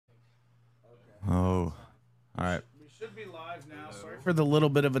Oh, all right. We should be live now. Sorry for the little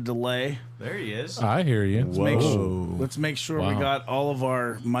bit of a delay. There he is. I hear you. Let's make sure we got all of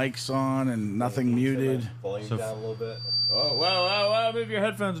our mics on and nothing muted. Volume down a little bit. Oh, wow. Move your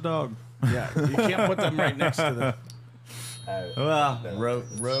headphones, dog. Yeah, you can't put them right next to the... Well,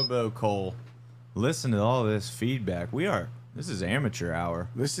 Robo-Cole. Listen to all this feedback. This is amateur hour.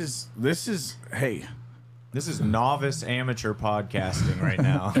 This is, hey. This is novice amateur podcasting right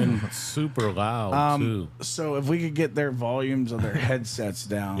now. And super loud, too. So if we could get their volumes of their headsets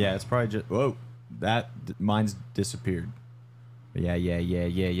down. Yeah, it's probably just... Whoa. Mine's disappeared. Yeah.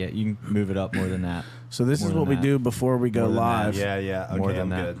 You can move it up more than that. So this is what we do before we go live. Yeah. Okay, More than I'm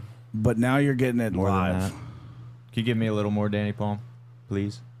that. good. But now you're getting it More than live. that. Can you give me a little more Danny Palm,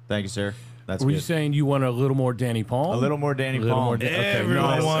 please? Thank you, sir. That's Were good. you saying you want a little more Danny Palm? A little more Danny Palm.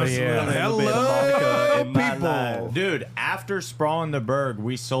 Everyone wants a little Hello, people. Dude, after Sprawl in the Burgh,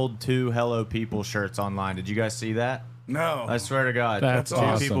 we sold 2 Hello People shirts online. Did you guys see that? No. I swear to God. That's 2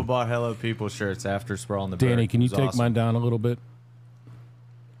 awesome. people bought Hello People shirts after Sprawl in the Burgh. Danny, can you It was take awesome. mine down a little bit?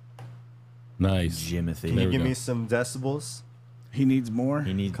 Nice. Jimothy. Can There you we give go. me some decibels? He needs more.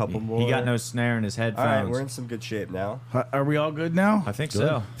 He needs Couple He more. got no snare in his All headphones. right, we're in some good shape now. Are we all good now? I think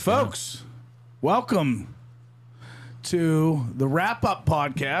so. Folks, welcome to the wrap-up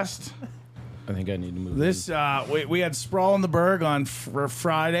podcast. I think I need to move This we had Sprawl in the Burgh on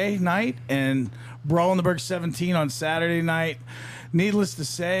Friday night and Brawl in the BitB17 on Saturday night. Needless to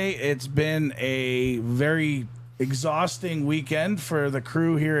say, it's been a very exhausting weekend for the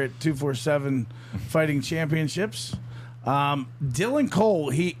crew here at 247 Fighting Championships. Dylan Cole,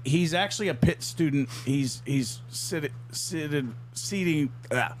 he's actually a pit student. He's seating.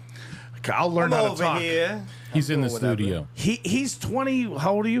 I'll learn how to over talk. here. He's in the doing whatever. studio. He's 20.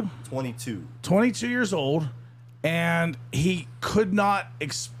 How old are you? 22. 22 years old, and he could not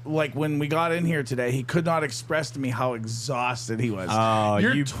like when we got in here today, he could not express to me how exhausted he was. Oh,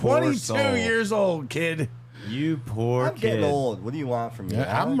 You're you poor 22 soul. years old, kid. You poor I'm kid. getting old. What do you want from me? Yeah,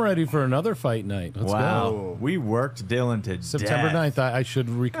 huh? I'm ready for another fight night. Let's Wow. go. We worked Dylan to September death. 9th, I should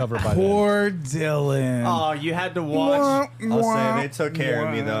recover by then. Poor Dylan. Oh, you had to watch. I'll say they took care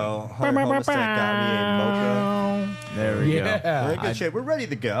of me, though. Hunter Homestead got me a mocha. There we go. We're Yeah. in good shape. We're ready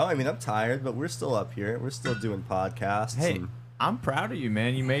to go. I mean, I'm tired, but we're still up here. We're still doing podcasts. Hey, and- I'm proud of you,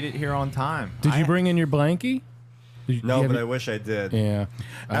 man. You made it here on time. Did you bring in your blankie? no, but I wish I did. Yeah.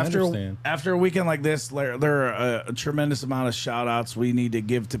 I understand. After a weekend like this, there are a tremendous amount of shout outs we need to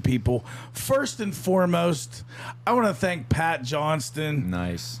give to people. First and foremost, I want to thank Pat Johnston.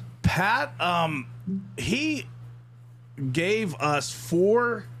 Nice. Pat, he gave us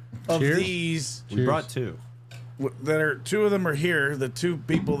 4 of Cheers. these We brought 2. that are 2 of them are here. The 2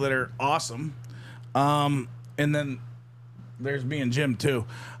 people that are awesome, and then there's me and Jim too.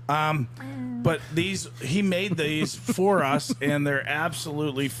 But he made these for us, and they're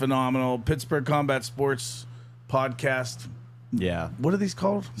absolutely phenomenal. Pittsburgh Combat Sports Podcast. Yeah. What are these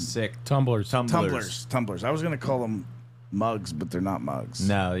called? Sick. Tumblers. Tumblers. I was gonna call them mugs, but they're not mugs.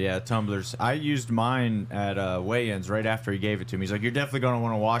 No, yeah, tumblers. I used mine at weigh-ins right after he gave it to me. He's like, "You're definitely going to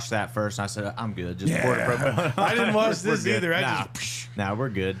want to wash that first." And I said, "I'm good. Just pour it from." I didn't watch We're this good. either. Nah, we're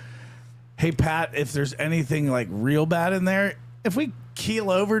good. Hey Pat, if there's anything like real bad in there, if we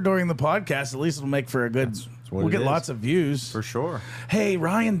keel over during the podcast, at least it'll make for a good. what We'll it get is. lots of views. For sure. Hey,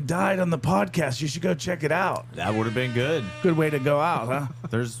 Ryan died on the podcast. You should go check it out. That would have been good. Good way to go out,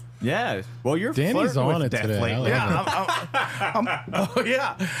 huh? Yeah. Well, you're Danny's flirting on with it death today. I lately. like Oh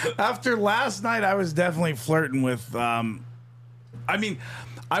yeah. After last night, I was definitely flirting with. I mean,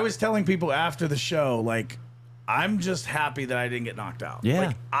 I was telling people after the show, like, I'm just happy that I didn't get knocked out.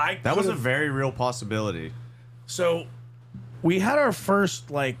 Yeah. Like, That was a could've- very real possibility. So we had our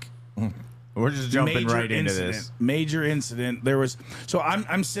first like We're just jumping major right into incident. this. Major incident. There was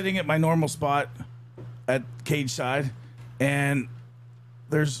I'm sitting at my normal spot at cage side, and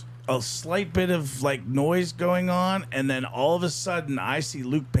there's a slight bit of like noise going on, and then all of a sudden I see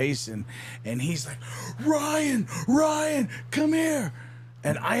Luke Payson, and he's like, Ryan, come here.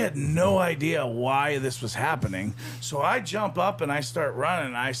 And I had no idea why this was happening. So I jump up and I start running,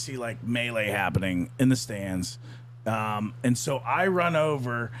 and I see like melee happening in the stands. And so I run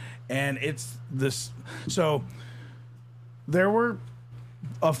over, and it's this. So there were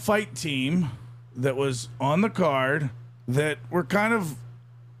a fight team that was on the card that were kind of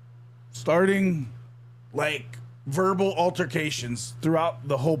starting like verbal altercations throughout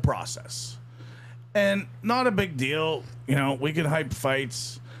the whole process. And not a big deal, you know, we can hype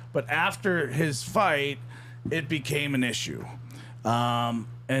fights, but after his fight, it became an issue.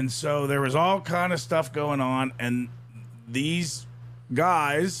 And so there was all kind of stuff going on, and these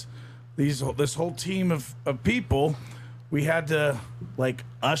guys this whole team of people, we had to like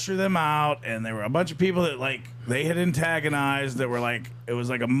usher them out, and there were a bunch of people that like they had antagonized that were like, it was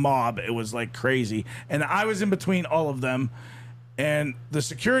like a mob. It was like crazy. And I was in between all of them, and the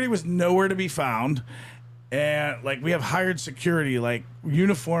security was nowhere to be found. And like, we have hired security, like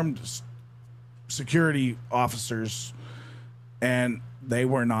uniformed security officers, and they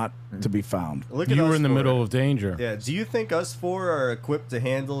were not to be found. Look at You us were in the four. middle of danger. Yeah. Do you think us four are equipped to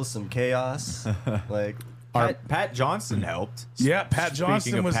handle some chaos? Like, Pat Johnson helped. Yeah, Pat Speaking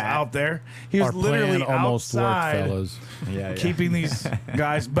Johnson of was Pat. out there. He was Our literally plan almost worked, outside fellas. Yeah, keeping these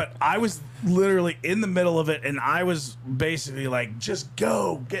guys. But I was literally in the middle of it, and I was basically like, just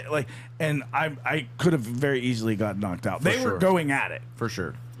go. Get like, and I could have very easily got knocked out. They were sure. going at it. For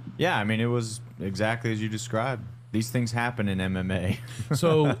sure. Yeah, I mean, it was exactly as you described. These things happen in MMA.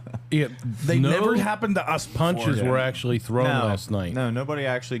 So yeah, They no never happened to us before. punches were actually thrown last night. No, nobody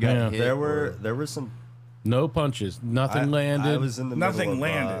actually got Yeah. hit. there were some. No punches. Nothing landed. I was in the Nothing middle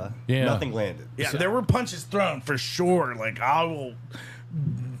of, landed. Yeah. Nothing landed. Yeah, there were punches thrown for sure. Like I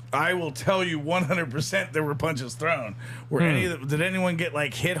will tell you 100% there were punches thrown. Were any of did anyone get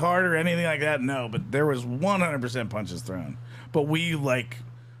like hit hard or anything like that? No, but there was 100% punches thrown. But we like,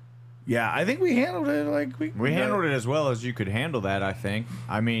 yeah, I think we handled it like We handled it as well as you could handle that, I think.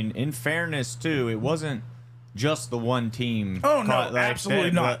 I mean, in fairness, too, it wasn't just the one team. Oh, no, caught like absolutely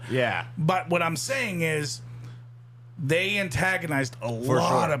that, not. but- yeah. But what I'm saying is, they antagonized a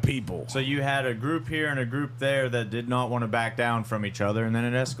lot sure. of people. So you had a group here and a group there that did not want to back down from each other, and then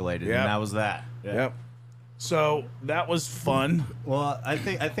it escalated, Yep. and that was that. Yeah. Yep. So that was fun. Well, I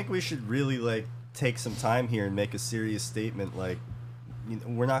think we should really like take some time here and make a serious statement. Like, you know,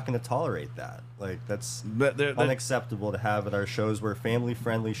 we're not going to tolerate that. Like, that's But unacceptable to have at our shows. We're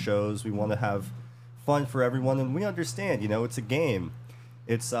family-friendly shows. We want to have fun for everyone, and we understand. You know, it's a game.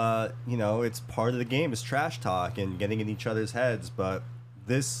 It's you know, it's part of the game. It's trash talk and getting in each other's heads. But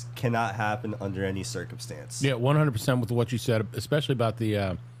this cannot happen under any circumstance. Yeah, 100% with what you said, especially about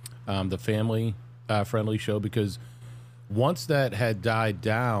the family friendly show, because once that had died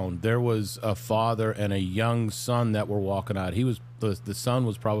down, there was a father and a young son that were walking out. He was the son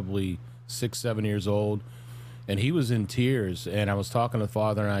was probably 6-7 years old, and he was in tears. And I was talking to the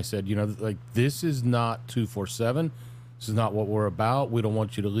father, and I said, you know, like, this is not 247. This is not what we're about. We don't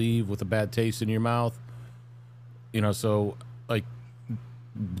want you to leave with a bad taste in your mouth. You know, so like,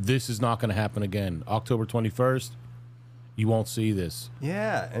 this is not going to happen again. October 21st, you won't see this.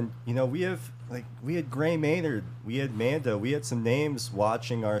 Yeah, and you know, we had Gray Maynard, we had Mando, we had some names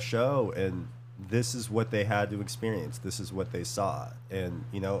watching our show, and this is what they had to experience. This is what they saw, and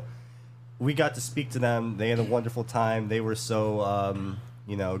you know, we got to speak to them. They had a wonderful time. They were so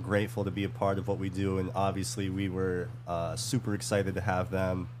you know, grateful to be a part of what we do, and obviously we were super excited to have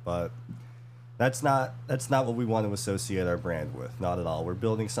them. But that's not what we want to associate our brand with. Not at all. We're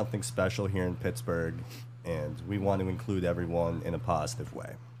building something special here in Pittsburgh, and we want to include everyone in a positive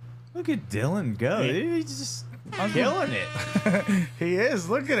way. Look at Dylan go. He's just killing it. he is.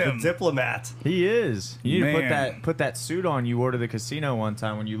 Look at him. Diplomat. He is. You need to Man. put that suit on you wore to the casino one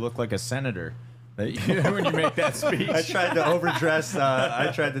time when you look like a senator. When you make that speech. I tried to overdress.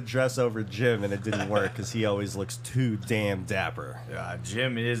 I tried to dress over Jim, and it didn't work because he always looks too damn dapper.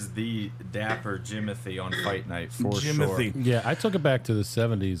 Jim is the dapper Jimothy on fight night for Jimothy. sure. Yeah, I took it back to the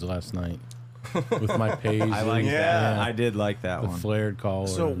 70s last night with my page. I like Yeah. that. I did like that the one. flared collar.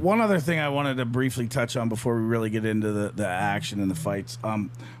 So one other thing I wanted to briefly touch on before we really get into the action and the fights.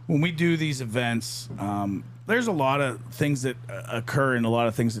 When we do these events, there's a lot of things that occur and a lot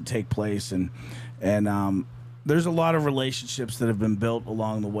of things that take place, and there's a lot of relationships that have been built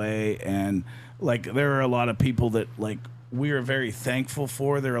along the way, and like there are a lot of people that like we are very thankful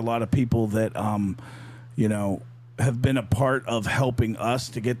for. There are a lot of people that you know, have been a part of helping us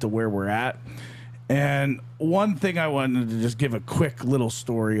to get to where we're at. And one thing I wanted to just give a quick little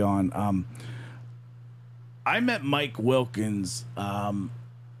story on. I met Mike Wilkins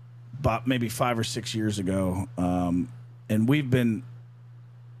about maybe 5 or 6 years ago, and we've been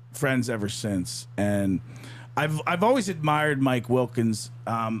friends ever since. And I've always admired Mike Wilkins.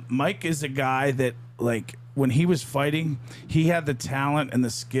 Mike is a guy that, like, when he was fighting, he had the talent and the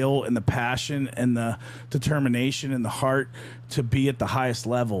skill and the passion and the determination and the heart to be at the highest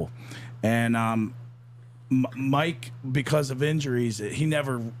level. And Mike, because of injuries, he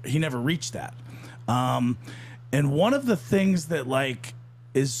never reached that. And one of the things that like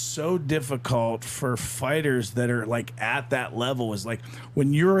is so difficult for fighters that are like at that level is like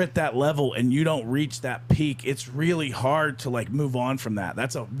when you're at that level and you don't reach that peak, it's really hard to like move on from that.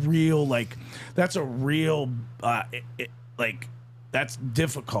 That's a real like that's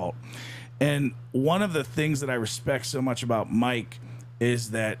difficult. And one of the things that I respect so much about Mike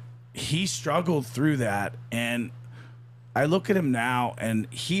is that he struggled through that, and I look at him now, and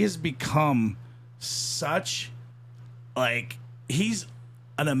he has become such, like, he's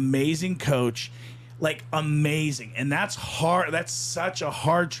an amazing coach, like, amazing. And that's hard. That's such a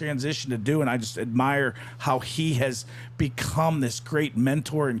hard transition to do, and I just admire how he has become this great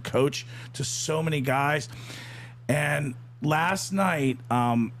mentor and coach to so many guys. And last night,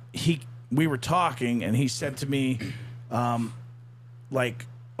 we were talking, and he said to me, like,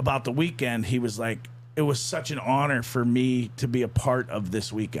 about the weekend, he was like, it was such an honor for me to be a part of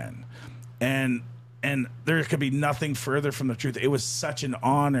this weekend. And there could be nothing further from the truth. It was such an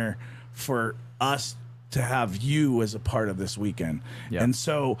honor for us to have you as a part of this weekend. Yep. And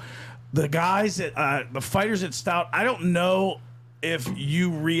so the guys at the fighters at Stout, I don't know if you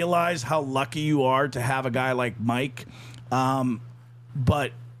realize how lucky you are to have a guy like Mike.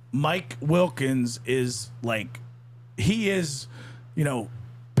 But Mike Wilkins is like, he is, you know,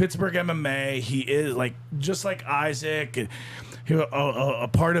 Pittsburgh MMA. He is like, just like Isaac, and he, a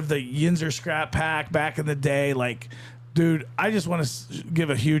part of the Yinzer Scrap Pack back in the day. Like, dude, I just want to give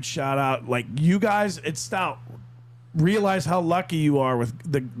a huge shout out. Like, you guys at Stout, realize how lucky you are with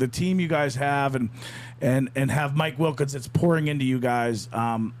the team you guys have, and have Mike Wilkins that's pouring into you guys.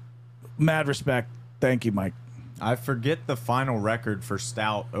 Mad respect. Thank you, Mike. I forget the final record for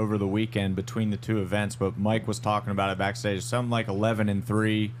Stout over the weekend between the two events, but Mike was talking about it backstage. Something like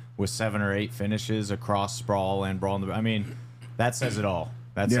 11-3 with 7 or 8 finishes across Sprawl and Brawl. I mean, that says it all.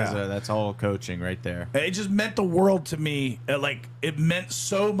 That's all coaching right there. It just meant the world to me. Like, it meant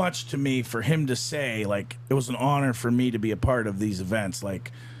so much to me for him to say, like, it was an honor for me to be a part of these events.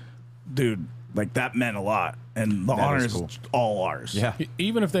 Like, dude, like, that meant a lot. And the honor is all ours. Yeah.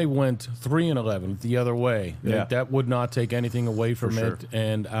 Even if they went 3-11 the other way, that would not take anything away from it.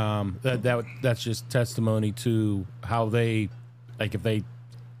 And that's just testimony to how they, like, if they,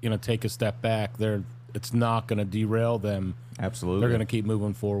 you know, take a step back, it's not going to derail them. Absolutely. They're going to keep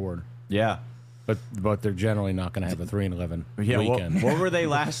moving forward. Yeah. But they're generally not going to have a 3-11 weekend. What were they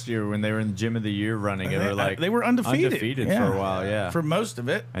last year when they were in the Gym of the Year running? They were undefeated for a while, yeah. For most of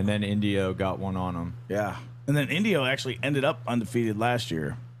it. And then Indio got one on them. Yeah. And then Indio actually ended up undefeated last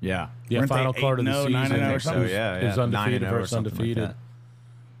year. Yeah. Yeah, final card of the season. 9-0 or something. It was undefeated versus undefeated. Like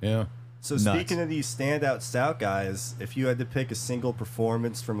yeah. So speaking of these standout Stout guys, if you had to pick a single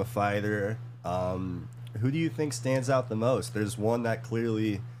performance from a fighter, who do you think stands out the most? There's one that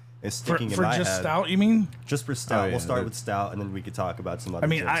clearly is sticking in my head. For just Stout, you mean? Just for Stout. Oh, yeah, we'll start with Stout, and then we could talk about some other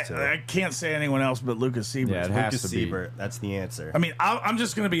things too. I can't say anyone else but Lucas Siebert. Yeah, it has Lucas to be. Siebert, that's the answer. I mean, I'm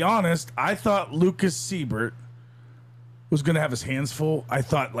just going to be honest. I thought Lucas Siebert was going to have his hands full. I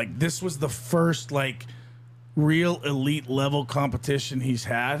thought, like, this was the first, like, real elite level competition he's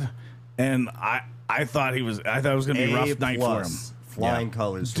had, and I thought it was going to be a rough night for him. Flying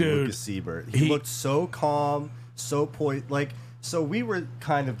colors from Lucas Siebert. He looked so calm, so poised. Like, so we were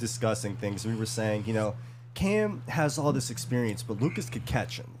kind of discussing things. We were saying, you know, Cam has all this experience, but Lucas could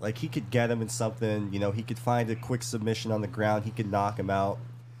catch him. Like, he could get him in something. You know, he could find a quick submission on the ground. He could knock him out.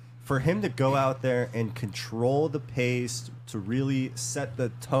 For him to go out there and control the pace, to really set the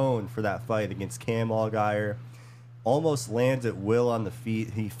tone for that fight against Cam Allgaier, almost lands at will on the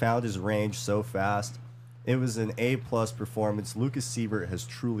feet. He found his range so fast. It was an A+ performance. Lucas Siebert has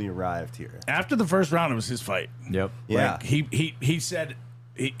truly arrived here. After the first round, it was his fight. Yep. Yeah. Like, he said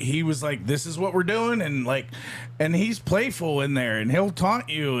he was like, this is what we're doing, and like, and he's playful in there, and he'll taunt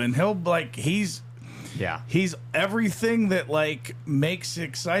you, and he'll like, he's everything that like makes it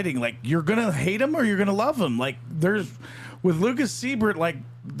exciting. Like, you're gonna hate him or you're gonna love him. Like, there's with Lucas Siebert, like,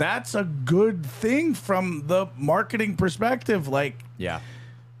 that's a good thing from the marketing perspective. Like, yeah.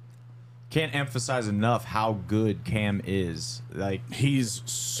 Can't emphasize enough how good Cam is. Like, he's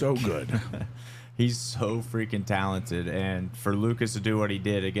so good. He's so freaking talented, and for Lucas to do what he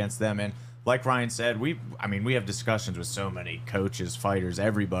did against them, and like Ryan said, we have discussions with so many coaches, fighters,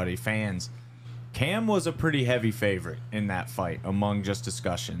 everybody, fans. Cam was a pretty heavy favorite in that fight among just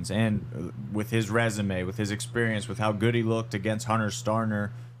discussions, and with his resume, with his experience, with how good he looked against Hunter Starner,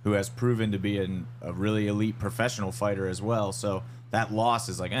 who has proven to be a really elite professional fighter as well. So that loss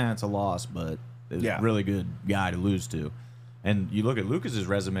is like, it's a loss, but it's a really good guy to lose to. And you look at Lucas's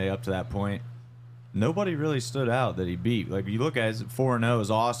resume up to that point, nobody really stood out that he beat. Like, you look at it, 4-0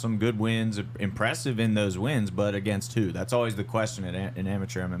 is awesome, good wins, impressive in those wins, but against who? That's always the question in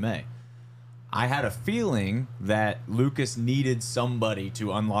amateur MMA. I had a feeling that Lucas needed somebody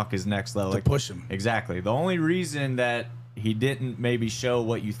to unlock his next level. To push him. Exactly. The only reason that he didn't maybe show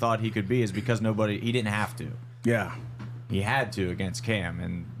what you thought he could be is because he didn't have to. Yeah. He had to against Cam,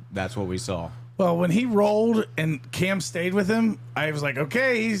 and that's what we saw. Well, when he rolled and Cam stayed with him, I was like,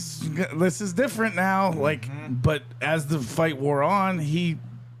 okay, this is different now. Like, but as the fight wore on, he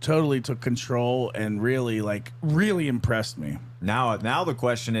totally took control and really impressed me. Now the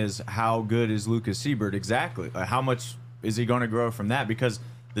question is, how good is Lucas Siebert exactly? How much is he going to grow from that? Because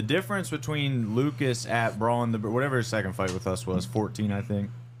the difference between Lucas at Brawl and whatever his second fight with us was, 14, I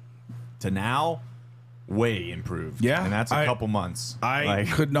think, to now, way improved. Yeah, and that's a couple months. I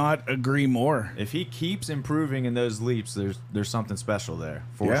could not agree more. If he keeps improving in those leaps, there's something special there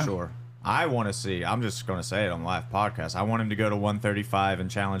for sure. I want to see. I'm just going to say it on the live podcast. I want him to go to 135 and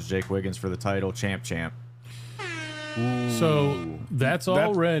challenge Jake Wiggins for the title, champ. So that's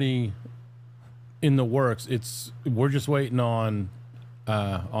already in the works. We're just waiting on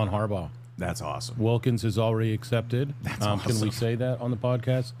Harbaugh. That's awesome. Wilkins is already accepted. That's awesome. Can we say that on the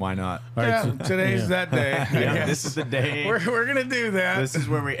podcast? Why not? All right, so- Today's that day. Yeah, this is the day. We're gonna do that. This is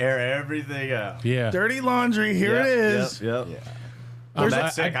where we air everything out. Yeah. Dirty laundry. Here it is. Yep. Yeah. Oh,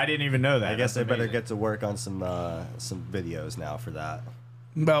 that's sick. I didn't even know that. I guess I That's better amazing. get to work on some videos now for that.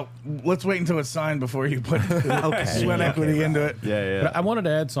 Well, let's wait until it's signed before you put sweat equity into it. Yeah. But I wanted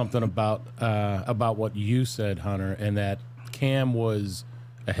to add something about what you said, Hunter, and that Cam was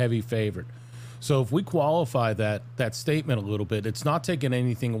a heavy favorite. So if we qualify that statement a little bit, it's not taking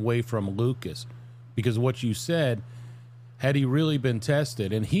anything away from Lucas, because what you said, had he really been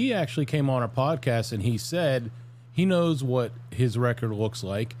tested, and he actually came on our podcast and he said he knows what his record looks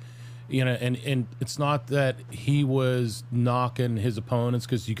like, you know, and it's not that he was knocking his opponents,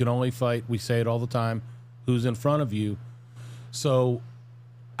 because you can only fight, we say it all the time, who's in front of you. So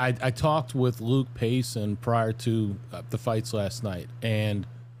I talked with Luke Payson prior to the fights last night, and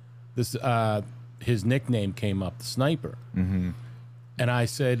this his nickname came up, the Sniper. Mm-hmm. And I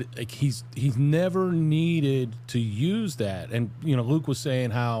said, like, he's never needed to use that. And you know, Luke was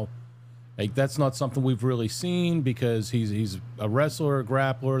saying how, like, that's not something we've really seen, because he's a wrestler, a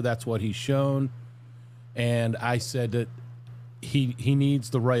grappler. That's what he's shown. And I said that he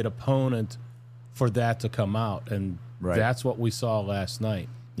needs the right opponent for that to come out, and that's what we saw last night.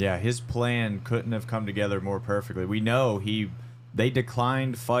 Yeah, his plan couldn't have come together more perfectly. We know they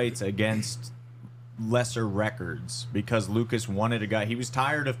declined fights against lesser records because Lucas wanted a guy. He was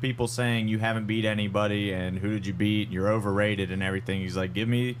tired of people saying you haven't beat anybody and who did you beat? You're overrated and everything. He's like, give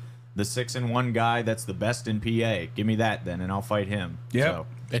me the 6-1 guy that's the best in PA. Give me that then, and I'll fight him. Yeah, so,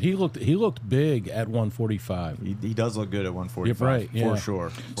 and he looked big at 145. he does look good at 145. You're right, yeah.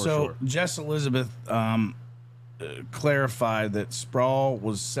 For sure. Jess Elizabeth clarified that Sprawl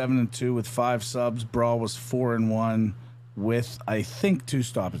was 7-2 with 5 subs. Brawl was 4-1 with, I think, 2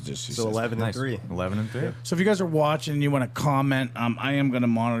 stoppages. So 11-3. 11-3. So if you guys are watching and you want to comment, I am going to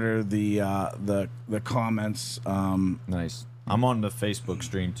monitor the comments. Nice. I'm on the Facebook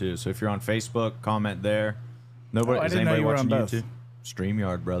stream too, so if you're on Facebook, comment there. Nobody, I is didn't know anybody you were on watching both. YouTube?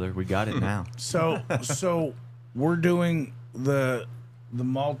 StreamYard, brother. We got it now. So we're doing the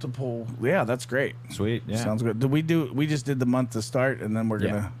multiple. Yeah, that's great. Sweet. Yeah. Sounds good. We just did the month to start, and then we're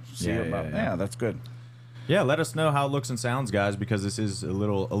gonna see about. Yeah, that's good. Yeah, let us know how it looks and sounds, guys, because this is a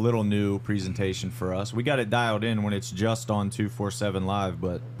little new presentation for us. We got it dialed in when it's just on 247 Live,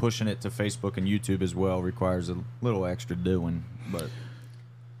 but pushing it to Facebook and YouTube as well requires a little extra doing. But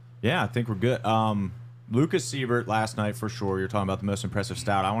yeah, I think we're good. Lucas Siebert last night for sure. You're talking about the most impressive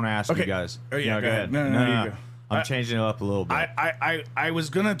stout. I want to ask you guys. Oh, yeah, No, go ahead. No, you go. I'm changing it up a little bit. I was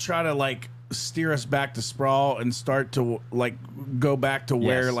gonna try to like steer us back to Sprawl and start to like go back to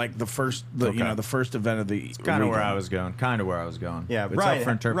where like the first the first event of the kind of where I was going. Yeah, It's up for Ryan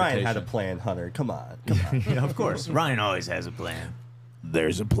interpretation. had a plan, Hunter. Come on. Yeah, of course. Ryan always has a plan.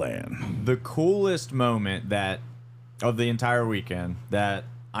 There's a plan. The coolest moment of the entire weekend that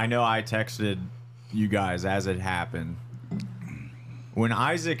I know I texted you guys as it happened, when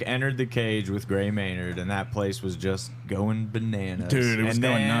Isaac entered the cage with Gray Maynard and that place was just going bananas. Dude, it was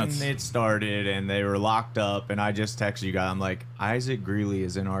going nuts. And then it started and they were locked up and I just texted you guys. I'm like, Isaac Greeley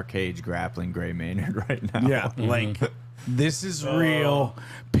is in our cage grappling Gray Maynard right now. Yeah, like this is real.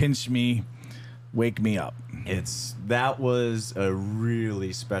 Pinch me, wake me up. That was a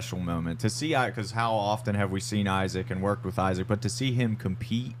really special moment to see, because how often have we seen Isaac and worked with Isaac, but to see him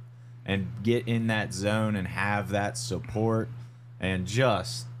compete and get in that zone and have that support, and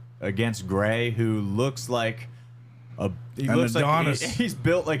just against Gray, who looks like he's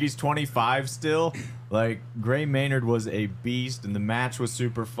built like he's 25 still. Like, Gray Maynard was a beast, and the match was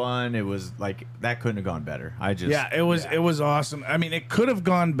super fun. It was like, that couldn't have gone better. It was awesome. I mean, it could have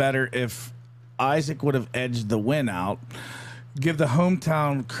gone better if Isaac would have edged the win out, give the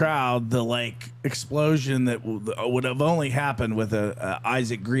hometown crowd the like explosion that would have only happened with a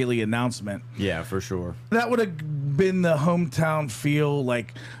Isaac Greeley announcement. Yeah, for sure. That would have been the hometown feel,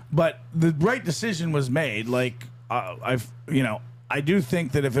 like, but the right decision was made. Like, I do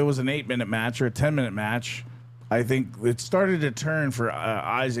think that if it was an 8-minute match or a 10-minute match, I think it started to turn for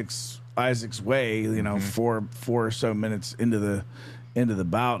Isaac's way. You know, 4 or so minutes into the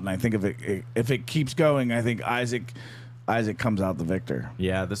bout, and I think if it keeps going, I think Isaac comes out the victor.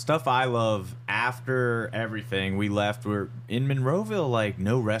 Yeah, the stuff I love after everything, we left. We're in Monroeville, like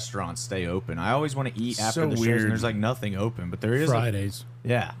no restaurants stay open. I always want to eat after the shows, and there's like nothing open. But there is Fridays.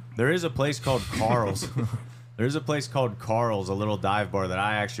 There is a place called Carl's. There's a place called Carl's, a little dive bar that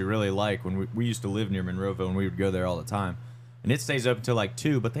I actually really like. When we used to live near Monroeville, and we would go there all the time. And it stays open till like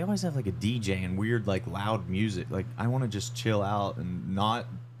 2, but they always have like a DJ and weird like loud music. Like I want to just chill out and not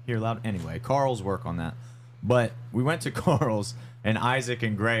hear loud. Anyway, Carl's work on that. But we went to Carl's, and Isaac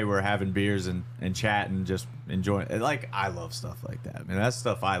and Gray were having beers and chatting, just enjoying it. Like, I love stuff like that. Man, that's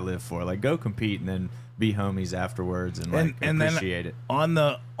stuff I live for. Like, go compete and then be homies afterwards and like appreciate it. On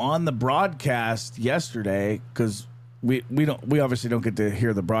the broadcast yesterday, because we obviously don't get to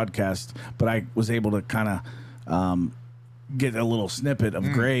hear the broadcast, but I was able to kind of get a little snippet of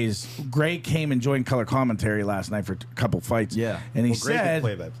Gray's. Gray came and joined color commentary last night for a couple fights. Yeah, and he Gray said,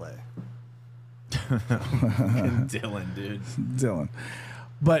 play by play. Dylan, dude. Dylan.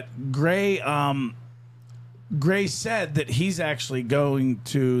 But Gray said that he's actually going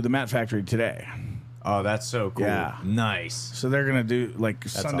to the Mat Factory today. Oh, that's so cool. Yeah. Nice. So they're going to do like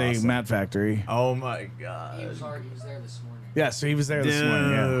Sunday awesome. Mat Factory. Oh, my God. He was there this morning. Yeah, so he was there this morning.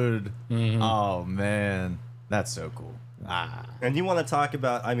 Yeah. Dude. Oh, man. That's so cool. And you want to talk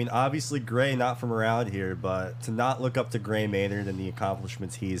about, I mean, obviously Gray, not from around here, but to not look up to Gray Maynard and the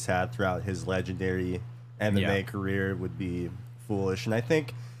accomplishments he's had throughout his legendary MMA career would be foolish. And I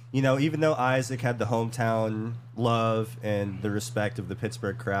think, you know, even though Isaac had the hometown love and the respect of the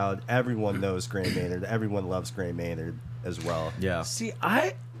Pittsburgh crowd, everyone knows Gray Maynard. Everyone loves Gray Maynard as well. Yeah. See,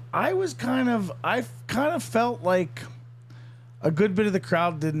 I kind of felt like a good bit of the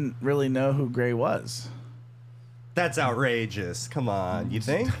crowd didn't really know who Gray was. That's outrageous. Come on, you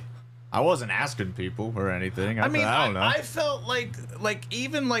think? I wasn't asking people or anything. I mean, I don't know. I felt like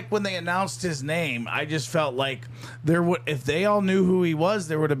even like when they announced his name, I just felt like if they all knew who he was,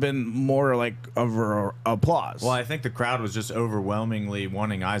 there would have been more like of applause. Well, I think the crowd was just overwhelmingly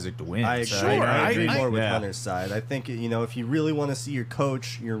wanting Isaac to win. I agree I more with yeah. Hunter's side. I think, you know, if you really want to see your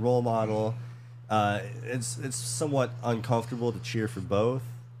coach, your role model, it's somewhat uncomfortable to cheer for both.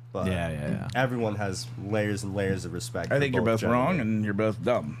 But yeah. everyone has layers and layers of respect. I think you're both gentlemen. wrong and you're both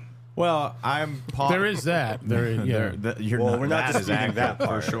dumb. Well, There is that. We're not disputing disputing that for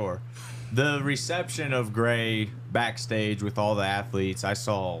part. sure. The reception of Gray backstage with all the athletes, I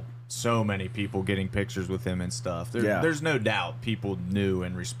saw so many people getting pictures with him and stuff. There's no doubt people knew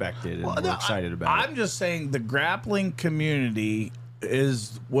and respected and were excited about it. I'm just saying the grappling community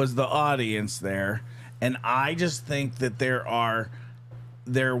was the audience there, and I just think that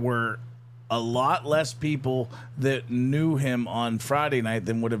there were a lot less people that knew him on Friday night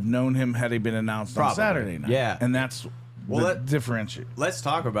than would have known him had he been announced on Saturday night. Yeah. And that's the differentiate. Let's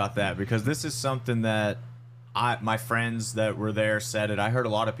talk about that, because this is something that my friends that were there said it. I heard a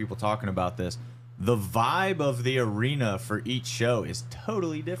lot of people talking about this. The vibe of the arena for each show is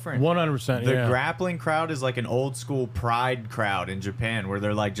totally different. 100%. The grappling crowd is like an old school Pride crowd in Japan, where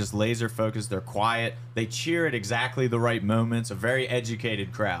they're like just laser focused. They're quiet. They cheer at exactly the right moments. A very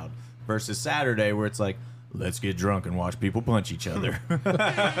educated crowd. Versus Saturday, where it's like, let's get drunk and watch people punch each other.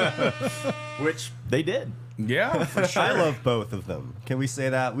 Which they did. Yeah, for sure. I love both of them. Can we say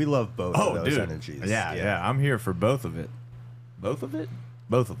that? We love both of those energies. Yeah. I'm here for both of it. Both of it?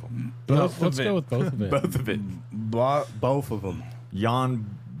 Both of them. Let's go with both of it. Both of it. Both of them.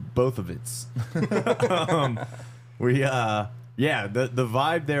 Jan Bothowitz. The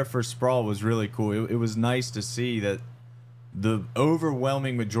vibe there for Sprawl was really cool. It was nice to see that the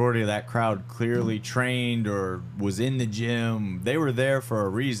overwhelming majority of that crowd clearly trained or was in the gym. They were there for a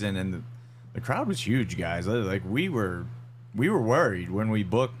reason, and the crowd was huge, guys. Like we were worried when we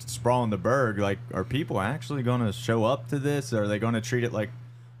booked Sprawl in the Burgh. Like, are people actually going to show up to this? Are they going to treat it like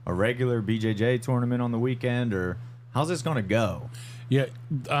a regular BJJ tournament on the weekend, or how's this going to go? Yeah,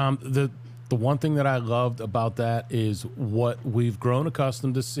 the one thing that I loved about that is what we've grown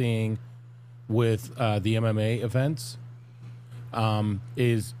accustomed to seeing with the MMA events.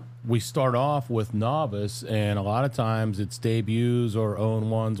 Is we start off with novice, and a lot of times it's debuts or own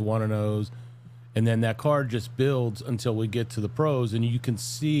ones, 1-0s, and then that card just builds until we get to the pros, and you can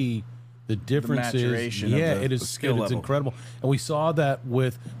see The difference is, maturation of yeah, the- it the is skill it's level. incredible. And we saw that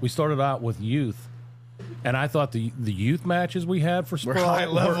we started out with youth, and I thought the youth matches we had for We're Sprawl high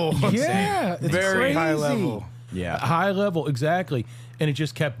level. yeah, it's Very high crazy. level. Yeah. High level, exactly. And it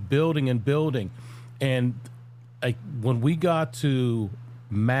just kept building and building. And like when we got to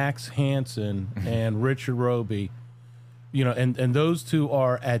Max Hansen and Richard Roby, you know, and those two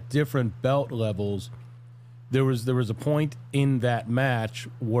are at different belt levels. There was a point in that match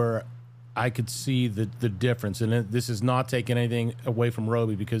where I could see the difference, and this is not taking anything away from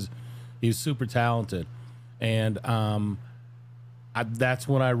Roby because he's super talented, and that's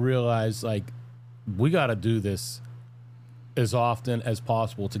when I realized like we got to do this as often as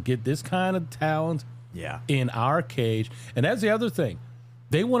possible to get this kind of talent Yeah. in our cage. And that's the other thing,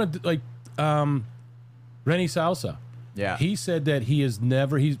 they wanted to, like Rennie Salsa. Yeah. He said that he has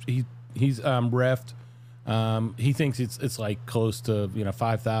never he's reffed. He thinks it's like close to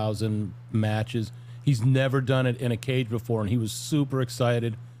 5,000 matches. He's never done it in a cage before, and he was super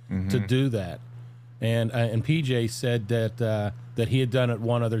excited to do that. And PJ said that he had done it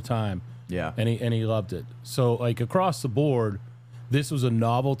one other time. Yeah. and he loved it. So like across the board, this was a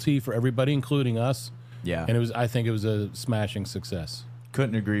novelty for everybody, including us. Yeah. And I think it was a smashing success.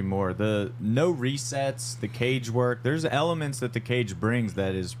 Couldn't agree more. The no resets, the cage work, there's elements that the cage brings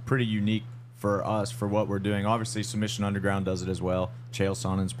that is pretty unique for us for what we're doing. Obviously, Submission Underground does it as well. Chael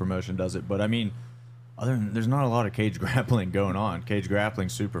Sonnen's promotion does it. But I mean, other than there's not a lot of cage grappling going on. Cage grappling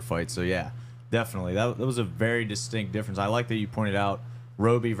super fights. So yeah, definitely. That was a very distinct difference. I like that you pointed out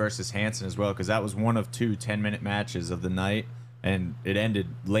Roby versus Hansen as well, because that was one of 2 10-minute matches of the night, and it ended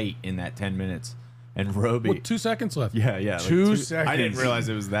late in that 10 minutes. And Roby, With 2 seconds left. yeah, like 2 I seconds. didn't realize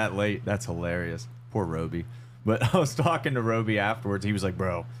it was that late. That's hilarious. Poor Roby. But I was talking to Roby afterwards. He was like,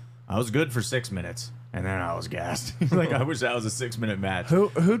 "Bro, I was good for 6 minutes, and then I was gassed." He's like, "I wish that was a 6-minute match." Who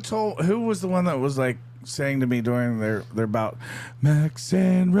was the one that was like saying to me during their bout, Max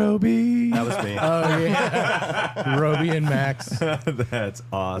and Roby? That was me. Oh yeah, Roby and Max. That's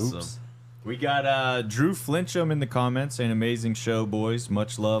awesome. Oops. We got Drew Flincham in the comments saying, "Amazing show, boys.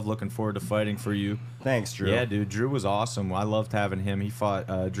 Much love. Looking forward to fighting for you." Thanks, Drew. Yeah, dude. Drew was awesome. I loved having him. He fought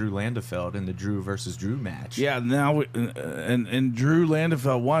Drew Landefeld in the Drew versus Drew match. Yeah, now and Drew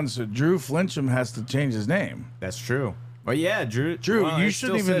Landefeld won, so Drew Flincham has to change his name. That's true. But yeah, Drew. Drew, well, you it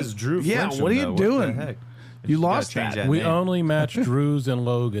shouldn't still even. says Drew yeah, Flincham, what are you though. doing? What the heck? You gotta lost change that. We name. only match Drews and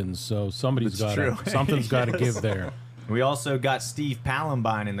Logans, so somebody's That's got true. something's got to Yes. give there. We also got Steve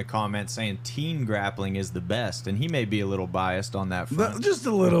Palambine in the comments saying team grappling is the best, and he may be a little biased on that front. Just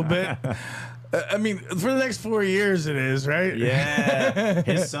a little bit. I mean, for the next 4 years, it is, right? Yeah,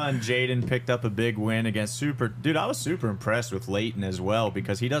 his son Jaden picked up a big win against Dude, I was super impressed with Leighton as well,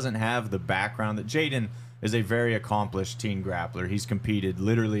 because he doesn't have the background that Jaden is a very accomplished teen grappler. He's competed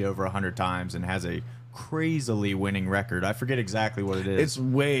literally over 100 times and has a crazily winning record. I forget exactly what it is. It's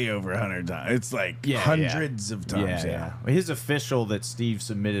way over 100 times. It's like Yeah, hundreds of times. Yeah. His official that Steve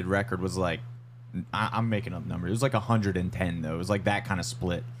submitted record was like, I'm making up numbers. It was like 110 though. It was like that kind of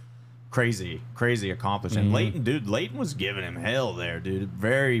split. Crazy accomplished. And Leighton was giving him hell there, dude.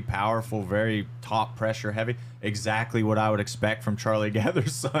 Very powerful, very top pressure heavy. Exactly what I would expect from Charlie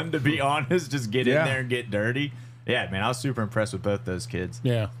Gather's son, to be honest. Just get in Yeah. there and get dirty. Yeah, man, I was super impressed with both those kids.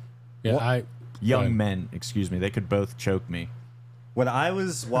 Yeah, Young men, excuse me. They could both choke me. When I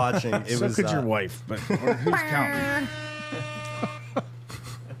was watching, it So was could your wife, but who's counting?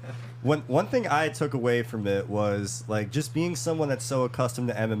 one thing I took away from it was like just being someone that's so accustomed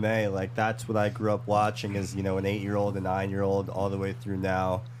to MMA. Like that's what I grew up watching as, an 8-year-old, a 9-year-old, all the way through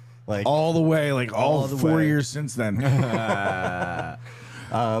now. Like All the way, like all the 4 way. years since then.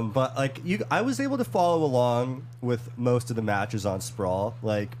 But like I was able to follow along with most of the matches on Sprawl.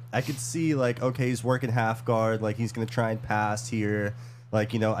 Like I could see like, okay, he's working half guard, like he's gonna try and pass here.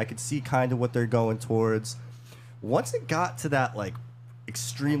 Like, I could see kind of what they're going towards. Once it got to that like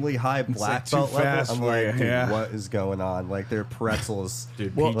extremely high black too belt fast level, I'm for like, you, dude, yeah. what is going on? Like they're pretzels.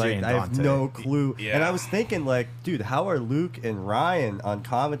 Dude, Well, PJ like, and I have Dante. no clue. Yeah. And I was thinking like, dude, how are Luke and Ryan on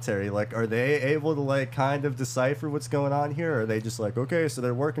commentary? Like, are they able to like kind of decipher what's going on here? Or are they just like, okay, so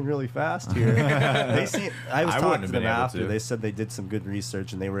they're working really fast here? I was I wouldn't talking have to been them able after. to. They said they did some good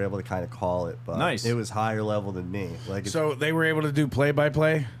research and they were able to kind of call it. But Nice. it was higher level than me. Like So they were able to do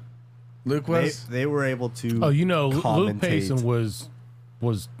play-by-play? Luke was? they were able to. Oh, Luke commentate. Payson was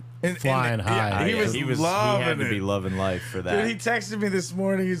flying high. he was He loving had to be it. loving life for that. Dude, he texted me this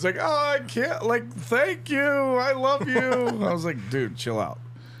morning. He's like, "Oh, I can't. Like, thank you. I love you." I was like, "Dude, chill out."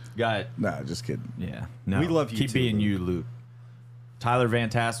 Got Nah, just kidding. yeah. No, We love you Keep too, being Luke. you, Luke. Tyler Van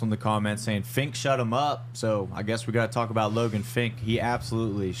Tassel in the comments saying Fink shut him up. So I guess we got to talk about Logan Fink. He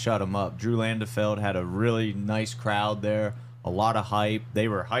absolutely shut him up. Drew Landefeld had a really nice crowd there, a lot of hype. They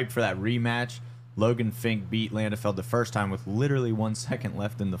were hyped for that rematch. Logan Fink beat Landefeld the first time with literally 1 second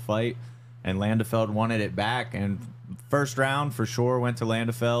left in the fight, and Landefeld wanted it back. And first round for sure went to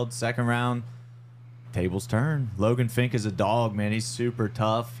Landefeld. Second round, tables turn. Logan Fink is a dog, man. He's super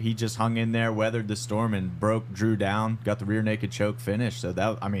tough. He just hung in there, weathered the storm, and broke Drew down. Got the rear naked choke finish. So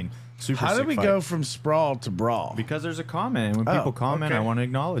that, I mean, super. How did sick we fight. go from Sprawl to Brawl? Because there's a comment, and when people comment, okay. I want to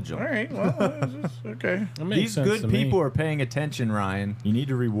acknowledge them. All right. Well, okay. That makes These sense good to me. people are paying attention, Ryan. You need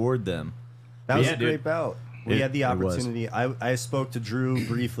to reward them. That was Yeah, a dude. great bout. We had the It was. opportunity. I spoke to Drew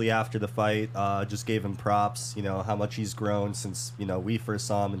briefly after the fight. Just gave him props. You know how much he's grown since we first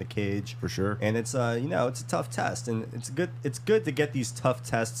saw him in the cage. For sure. And it's it's a tough test, and it's good to get these tough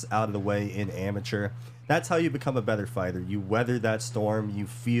tests out of the way in amateur. That's how you become a better fighter. You weather that storm. You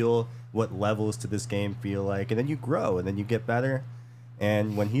feel what levels to this game feel like, and then you grow, and then you get better.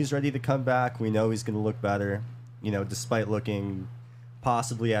 And when he's ready to come back, we know he's going to look better. Despite looking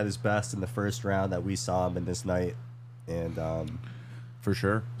possibly at his best in the first round that we saw him in this night. And For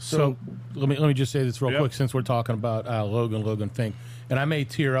sure. So let me just say this real Yep. quick, since we're talking about Logan Fink, and I may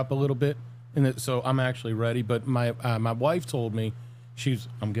tear up a little bit, so I'm actually ready. But my wife told me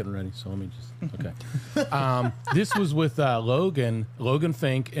I'm getting ready, so let me just okay. This was with Logan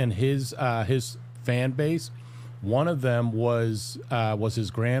Fink and his fan base. One of them was his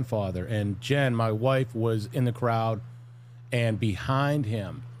grandfather, and Jen, my wife, was in the crowd and behind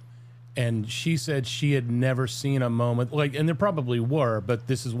him. And she said she had never seen a moment and there probably were, but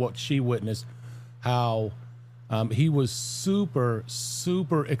this is what she witnessed, how he was super,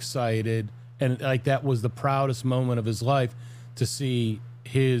 super excited. And that was the proudest moment of his life, to see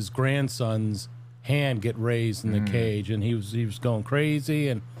his grandson's hand get raised in the cage. And he was going crazy.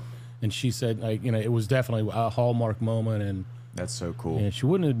 And she said, it was definitely a hallmark moment. And That's so cool. yeah, she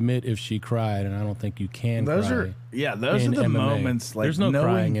wouldn't admit if she cried, and I don't think you can Those cry. are those are in the MMA. moments. Like There's no knowing,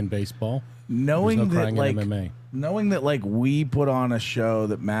 crying in baseball. knowing There's no that crying in MMA. knowing that we put on a show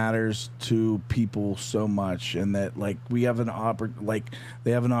that matters to people so much, and that we have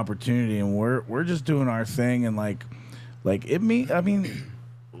they have an opportunity, and we're just doing our thing, and it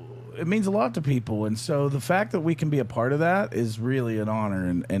means a lot to people. And so the fact that we can be a part of that is really an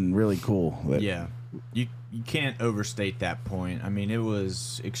honor and really cool. Yeah. You can't overstate that point. I mean, it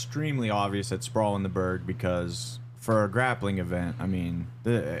was extremely obvious at Sprawl in the Burgh, because for a grappling event, I mean,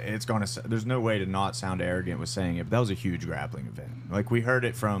 there's no way to not sound arrogant with saying it, but that was a huge grappling event. We heard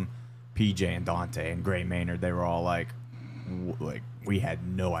it from PJ and Dante and Gray Maynard. They were all like we had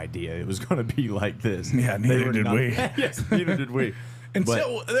no idea it was going to be like this. Yeah, neither did we. Yes, neither did we. And But-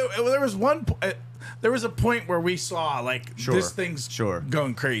 so there was a point where we saw this thing's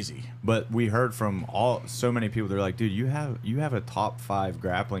going crazy. But we heard from so many people. They're like, dude, you have a top 5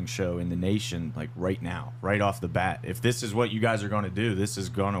 grappling show in the nation, right now, right off the bat. If this is what you guys are going to do, this is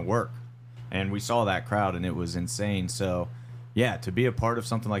going to work. And we saw that crowd, and it was insane. So, yeah, to be a part of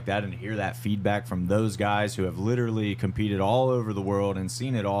something like that and hear that feedback from those guys who have literally competed all over the world and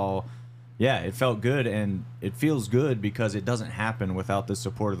seen it all, yeah, it felt good, and it feels good because it doesn't happen without the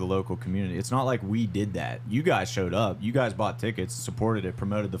support of the local community. It's not like we did that. You guys showed up. You guys bought tickets, supported it,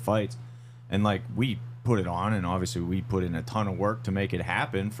 promoted the fights, and we put it on, and obviously we put in a ton of work to make it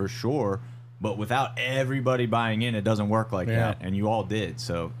happen for sure. But without everybody buying in, it doesn't work like that, and you all did.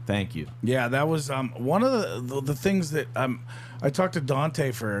 So thank you. Yeah, that was one of the things that I talked to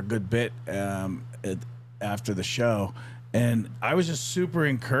Dante for a good bit after the show. And I was just super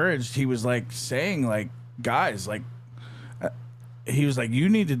encouraged. He was saying guys, he was you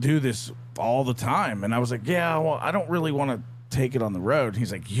need to do this all the time. And I was like, yeah, well, I don't really want to take it on the road.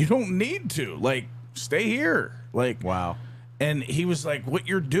 He's like, you don't need to, stay here. Wow. And he was like, what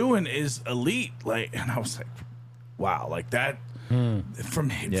you're doing is elite. And I was like, wow, that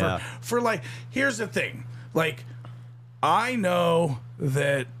here's the thing. I know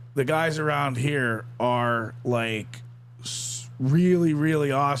that the guys around here are really,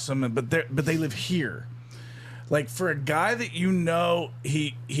 really awesome, but they live here. For a guy that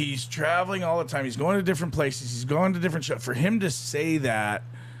he's traveling all the time, he's going to different places, he's going to different shows. For him to say that,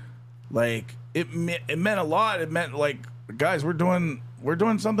 it meant a lot. It meant guys, we're doing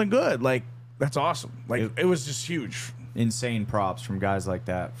something good. That's awesome. It was just huge. Insane props from guys like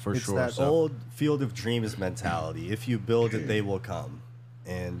that, for it's sure. that old Field of Dreams mentality. If you build it, they will come.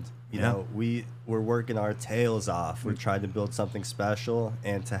 And you know, we're working our tails off. We're trying to build something special,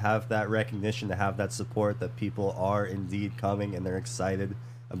 and to have that recognition, to have that support, that people are indeed coming and they're excited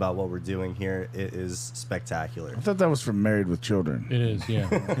about what we're doing here. It is spectacular. I thought that was from Married with Children. It is,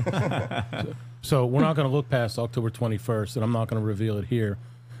 yeah. So we're not going to look past October 21st, and I'm not going to reveal it here.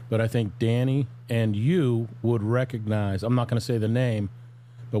 But I think Danny and you would recognize, I'm not going to say the name,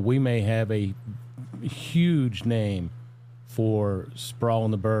 but we may have a huge name for Sprawl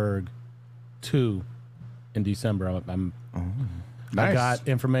in the Burgh 2 in December. I Nice. got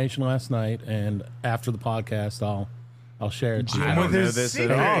information last night, and after the podcast, I'll share it to you. I don't With know his this at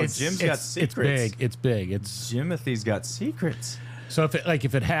secrets. all. It's- Jim's got It's secrets. big. It's big. It's Jimothy's got secrets. so if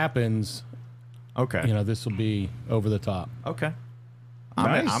it happens, Okay. this will be over the top. Okay.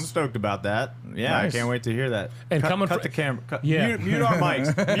 Nice. I'm stoked about that. Yeah, Nice. I can't wait to hear that. And coming cut fr- the camera. Cut, Yeah. mute our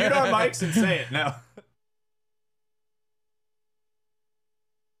mics. Mute our mics and say it now.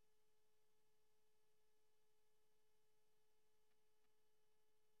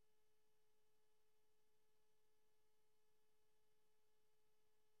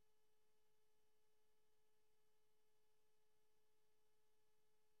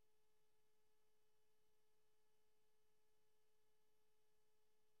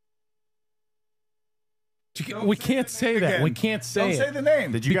 We can't say that. Again. We can't say Don't it. say the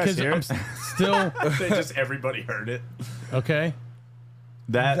name. Did you guys because hear I'm it? still They just everybody heard it. okay.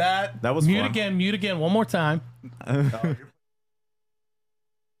 That was Mute fun. again. Mute again. One more time.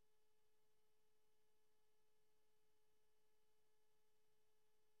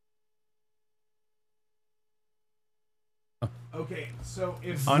 Okay, so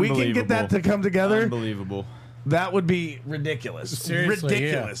if we can get that Unbelievable. to come together, Unbelievable. that would be ridiculous. Seriously,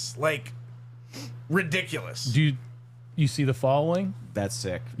 ridiculous. Like, ridiculous. Do you see the following? That's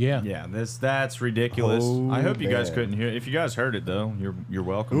sick. Yeah. Yeah. That's ridiculous. Oh, I hope you guys man. couldn't hear it. If you guys heard it though, you're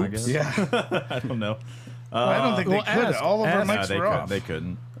welcome. I guess. Yeah. I don't know. I don't think well, they could. ask- All of our ask. mics they were off. They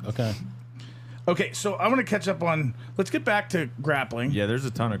couldn't. Okay. Okay, so I want to catch up on. Let's get back to grappling. Yeah, there's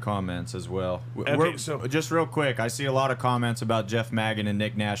a ton of comments as well. Okay, so- just real quick, I see a lot of comments about Jeff Magan and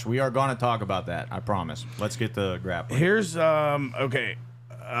Nick Nash. We are going to talk about that. I promise. Let's get the grappling. Here's okay.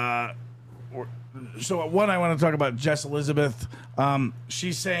 So one, I want to talk about Jess Elizabeth.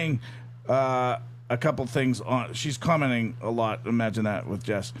 She's saying a couple things on. She's commenting a lot. Imagine that with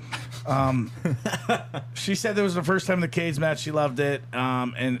Jess. She said that was the first time in the cage match. She loved it,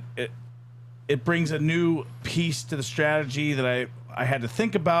 and it brings a new piece to the strategy that I had to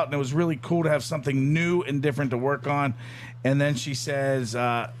think about, and it was really cool to have something new and different to work on. And then she says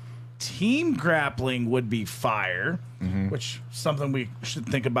team grappling would be fire, which something we should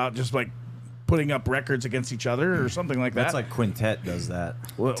think about, just like putting up records against each other or something like that. That's like Quintet does that.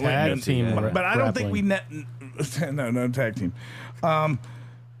 Well, Tag team. but I don't think we grappling. no tag team.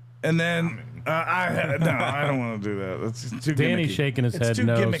 And then I don't want to do that. That's too Danny's gimmicky. shaking his It's head too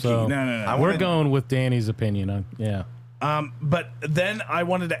no. gimmicky. So No. we're going with Danny's opinion. Yeah. But then I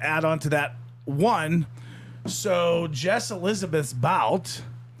wanted to add on to that one. So Jess Elizabeth's bout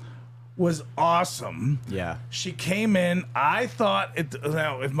was awesome. Yeah. She came in. I thought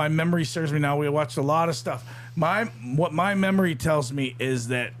now, if my memory serves me now, we watched a lot of stuff. What my memory tells me is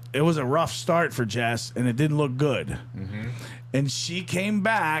that it was a rough start for Jess, and it didn't look good. And she came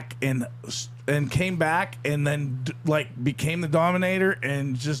back and then became the dominator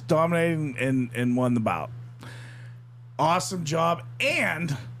and just dominated and won the bout. Awesome job.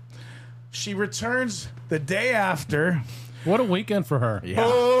 And she returns the day after. What a weekend for her. Yeah.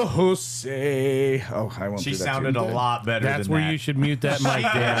 Oh, Jose. Oh, I won't She do that. sounded a lot better That's than where that. you should mute that mic,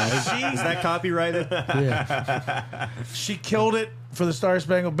 Dan. Is that copyrighted? Yeah. She killed it for the Star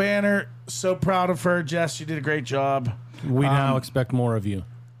Spangled Banner. So proud of her, Jess. She did a great job. We now expect more of you.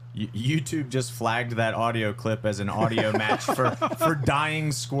 YouTube just flagged that audio clip as an audio match for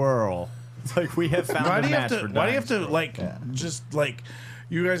Dying Squirrel. It's like we have found Why a do you match have for to? Dying Why do you have to Squirrel. just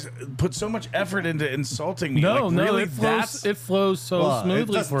you guys put so much effort into insulting me? No, like, no, really, it flows so Well, it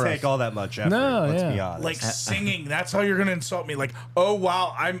smoothly doesn't for take us. all that much effort. No, let's yeah. be honest. like singing. That's how you're gonna insult me. Like, oh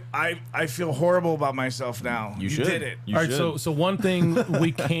wow, I feel horrible about myself now. You should. did it. You All right, should. so one thing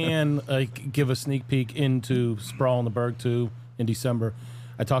we can give a sneak peek into Sprawl in the Burgh 2 in December.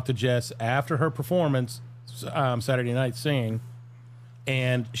 I talked to Jess after her performance Saturday night singing,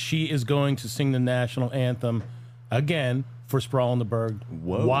 and she is going to sing the national anthem again for Sprawl in the Burgh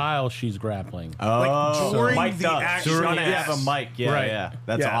while she's grappling. Oh, during mic'd the up. action. She's gonna Yes. have a mic. Yeah, Right. yeah.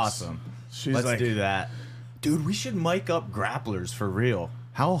 That's Yes. awesome. She's Let's like- do that. Dude, we should mic up grapplers for real.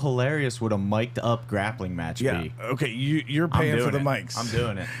 How hilarious would a mic'd up grappling match Yeah. be? Okay. You're I'm paying doing for the it. mics. I'm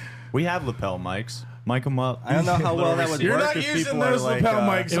doing it. We have lapel mics. Mic them up. I don't know how well that would You're work not if using people are those like, lapel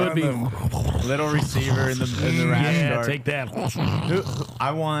mics. it would on be- them. Little receiver in the rash Yeah, guard. take that.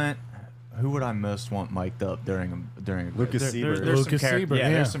 I want who would I most want mic'd up during a Lucas Siebert. There's Lucas some Siebert, yeah,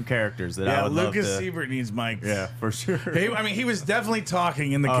 yeah. there's some characters that I would Lucas love to. Siebert needs mics. Yeah, for sure. I mean, he was definitely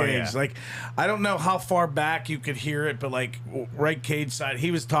talking in the Oh, cage. yeah. Like, I don't know how far back you could hear it, but like right cage side,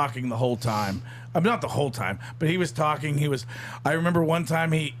 he was talking the whole time. I mean, not the whole time, but he was talking. I remember one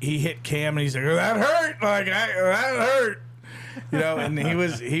time he hit Cam and he's like, "That hurt! Like that hurt!" You know, and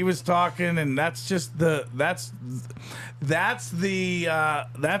he was talking, and that's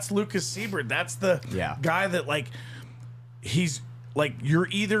Lucas Siebert. That's the guy that like he's. Like, you're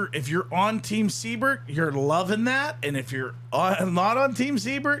either, if you're on Team Siebert, you're loving that. And if you're not on Team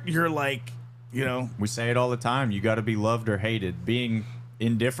Siebert, you're like, you know. We say it all the time. You got to be loved or hated. Being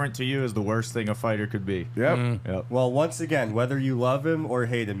indifferent to you is the worst thing a fighter could be. Yep. Well, once again, whether you love him or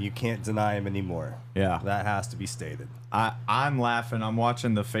hate him, you can't deny him anymore. Yeah. That has to be stated. I'm laughing. I'm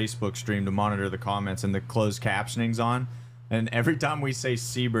watching the Facebook stream to monitor the comments, and the closed captioning's on. And every time we say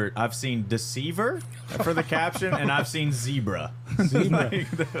Siebert, I've seen Deceiver for the caption, and I've seen Zebra. Zebra.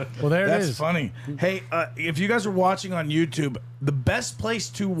 Well, there it is. That's funny. Hey, if you guys are watching on YouTube, the best place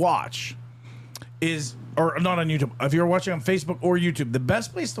to watch is, or not on YouTube, if you're watching on Facebook or YouTube, the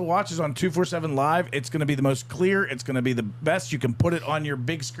best place to watch is on 247 Live. It's going to be the most clear. It's going to be the best. You can put it on your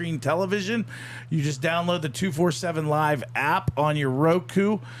big screen television. You just download the 247 Live app on your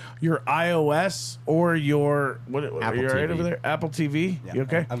Roku, your iOS, or your Apple are you all right TV. over there? Apple TV. Yeah, You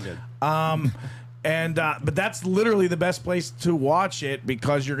okay? I'm good. But that's literally the best place to watch it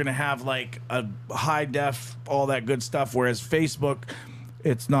because you're gonna have like a high def, all that good stuff. Whereas Facebook,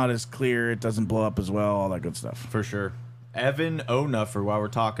 it's not as clear, it doesn't blow up as well, all that good stuff. For sure. Evan O'Nuffer, while we're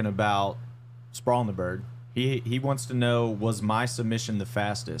talking about Sprawl in the Burgh, he wants to know, was my submission the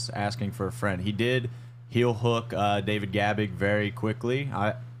fastest? Asking for a friend. He did heel hook David Gabbig very quickly.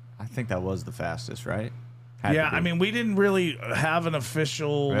 I think that was the fastest, right? Had Yeah, to be. I mean, we didn't really have an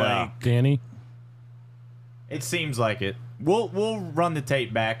official Yeah. like. Danny. It seems like it. We'll run the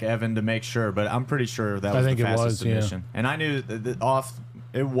tape back, Evan, to make sure, but I'm pretty sure that was think the it fastest was, yeah. submission. And I knew that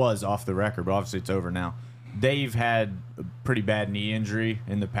it was off the record, but obviously it's over now. Dave had a pretty bad knee injury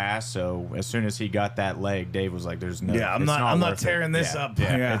in the past, so as soon as he got that leg, Dave was like, "There's no, Yeah, I'm it's not worth it." tearing this Yeah, up.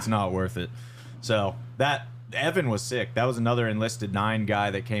 Yeah, Yeah. it's not worth it." So that Evan was sick. That was another enlisted 9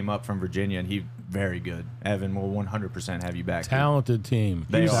 guy that came up from Virginia, and he very good. Evan will 100% have you back. Talented team.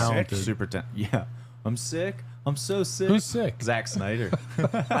 They are Talented. super talented. Yeah, I'm sick. I'm so sick. Who's sick? Zack Snyder.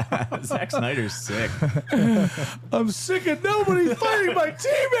 Zack Snyder's sick. I'm sick of nobody fighting my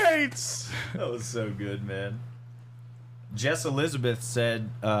teammates. That was so good, man. Jess Elizabeth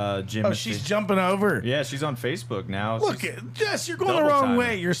said, Jim. Oh, she's jumping over. Yeah, she's on Facebook now. Look, She's- Jess, you're going the double wrong timing.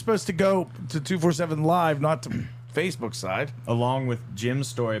 way. You're supposed to go to 247 Live, not to Facebook side. along with Jim's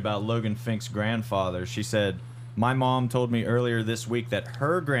story about Logan Fink's grandfather, she said, "My mom told me earlier this week that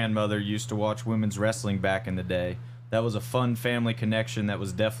her grandmother used to watch women's wrestling back in the day. That was a fun family connection that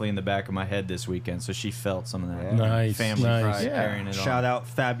was definitely in the back of my head this weekend." So she felt some of that Nice, family nice. pride Yeah. carrying it Shout on. out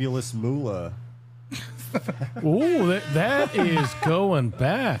Fabulous Moolah. Ooh, that is going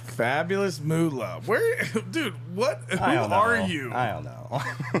back. Fabulous Moolah. Where, dude? What? Who I don't know. are you? I don't know.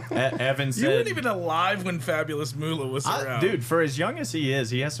 Evan You said, weren't even alive when Fabulous Moolah was around. dude, for as young as he is,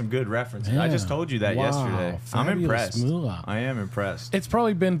 he has some good references. I just Yeah. told you that Wow. yesterday. I'm Fabulous impressed. Moolah. I am impressed. It's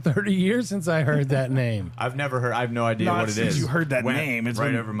probably been 30 years since I heard that name. I've never heard. I have no idea Not what it since is. you heard that Went name, it's right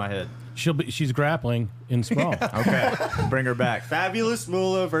been- over my head. She's grappling in Sprawl. Okay, bring her back. Fabulous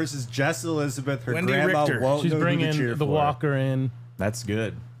Moolah versus Jess Elizabeth. Her Wendy grandma Richter. won't She's know who to bringing cheer the for. walker in. That's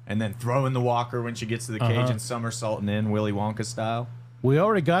good. And then throwing the walker when she gets to the cage and somersaulting in Willy Wonka style. We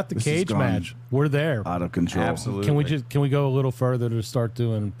already got the This has cage gone match. We're there. Out of control. Absolutely. Can we go a little further to start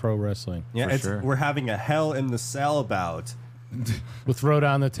doing pro wrestling? Yeah, For sure. we're having a Hell in the Cell bout. We'll throw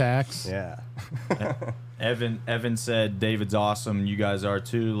down the tax. Yeah. Evan said, "David's awesome. You guys are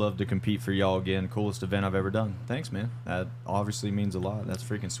too. Love to compete for y'all again. Coolest event I've ever done." Thanks, man. That obviously means a lot. That's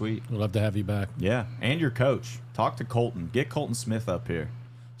freaking sweet. We'd love to have you back. Yeah, and your coach. Talk to Colton. Get Colton Smith up here.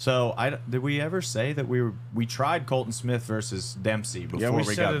 So, did we ever say that we tried Colton Smith versus Dempsey before we we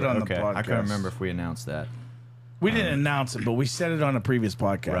said got it there? on the Okay, I podcast. can't remember if we announced that. We didn't announce it, but we said it on a previous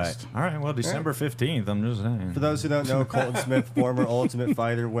podcast. Right. All right. Well, December 15th. I'm just saying. For those who don't know, Colton Smith, former Ultimate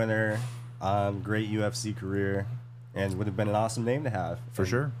Fighter winner, great UFC career, and would have been an awesome name to have. For And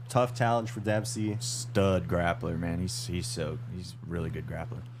sure. Tough challenge for Dempsey. Stud grappler, man. He's really good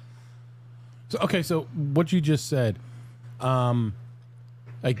grappler. So what you just said,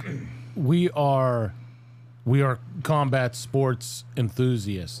 like we are combat sports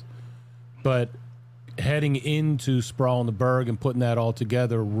enthusiasts, but heading into Sprawl in the Burgh and putting that all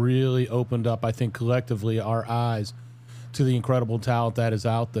together really opened up, I think, collectively our eyes to the incredible talent that is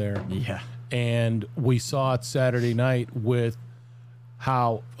out there. Yeah. And we saw it Saturday night with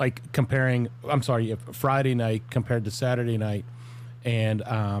how, like, comparing, I'm sorry, Friday night compared to Saturday night, and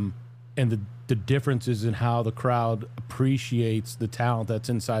the differences in how the crowd appreciates the talent that's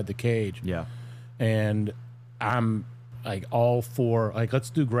inside the cage. Yeah. And I'm like all for, like, let's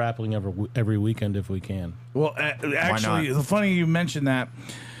do grappling every weekend if we can. Well, actually, not? the funny you mentioned that.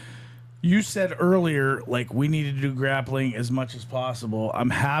 You said earlier, like, we need to do grappling as much as possible. I'm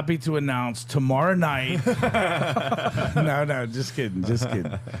happy to announce tomorrow night. No, just kidding.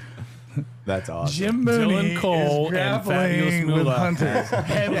 That's awesome. Jim Mooney Dylan Cole is and grappling Fabio with Smula Hunter.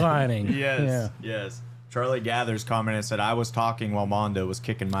 headlining. Yes. Yes. Charlie Gathers commented and said, I was talking while Mondo was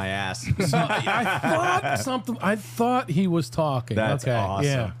kicking my ass. I thought he was talking. That's okay. awesome.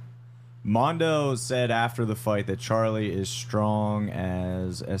 Yeah. Mondo said after the fight that Charlie is strong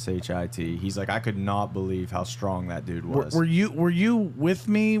as SHIT. He's like, I could not believe how strong that dude was. Were you with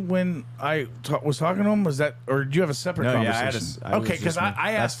me when I was talking to him? Was that, or did you have a separate No, yeah, conversation? I was Okay, because just-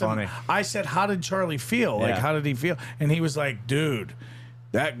 I that's asked him. funny. I said, "How did Charlie feel? Like, Yeah. how did he feel?" And he was like, "Dude,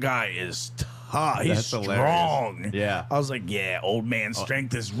 that guy is tough. He's That's strong." hilarious. Yeah. I was like, "Yeah, old man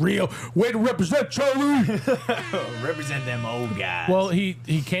strength is real. Way to represent, Charlie." Represent them old guys. Well, he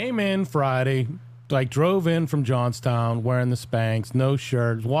came in Friday, like drove in from Johnstown wearing the Spanx, no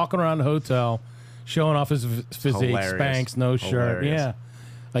shirt, walking around the hotel, showing off his physique, Hilarious. Spanx, no shirt. Hilarious. Yeah.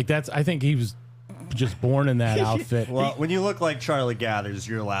 Like I think he was just born in that outfit. Well, when you look like Charlie Gathers,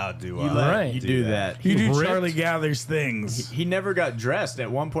 you're allowed to. Right. You do that. You do ripped. Charlie Gathers things. He never got dressed. At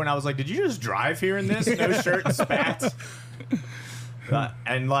one point, I was like, did you just drive here in this? No shirt and spats?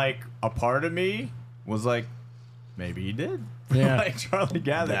 And, like, a part of me was like, maybe he did. Yeah. Like Charlie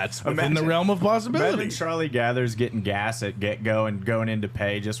Gathers. That's within the realm of Imagine possibility. Charlie Gathers getting gas at get-go and going into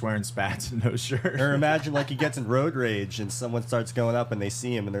pay just wearing spats and no shirt. Or imagine like he gets in road rage and someone starts going up and they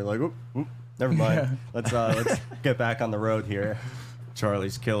see him and they're like, oop, oop, never mind. Let's get back on the road here.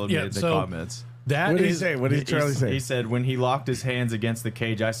 Charlie's killing me Yeah, in the so- comments. That What did he is- say? What did Charlie say? He said, when he locked his hands against the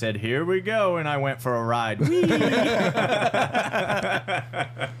cage, I said, here we go, and I went for a ride. Whee!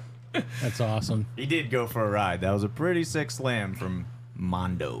 That's awesome. He did go for a ride. That was a pretty sick slam from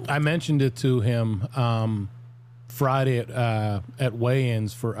Mondo. I mentioned it to him Friday at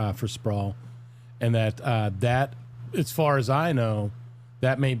weigh-ins for Sprawl, and that as far as I know,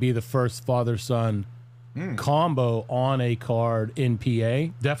 that may be the first father-son combo on a card in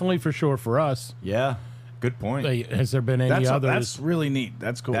PA. Definitely for sure for us. Yeah, good point. Has there been any others? That's really neat.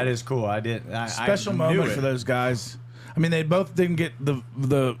 That's cool. That is cool. Special I moment knew for it. those guys. I mean, they both didn't get the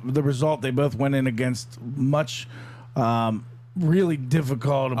result. They both went in against much really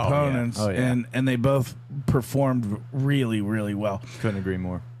difficult opponents, Oh, yeah. and they both performed really, really well. Couldn't agree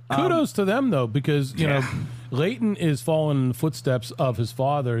more. Kudos to them, though, because, you know, Leighton is following in the footsteps of his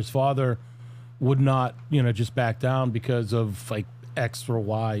father. His father would not, just back down because of, like, X or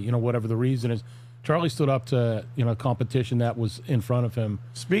Y, whatever the reason is. Charlie stood up to, competition that was in front of him.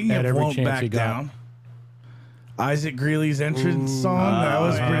 Speaking at of every won't chance back he got. down, Isaac Greeley's entrance song, that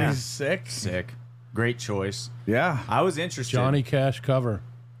was pretty sick. Sick. Great choice. Yeah. I was interested. Johnny Cash cover.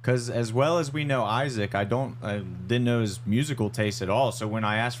 Because as well as we know Isaac, I didn't know his musical taste at all. So when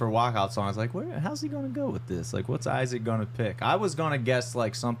I asked for a walkout song, I was like, how's he going to go with this? Like, what's Isaac going to pick? I was going to guess,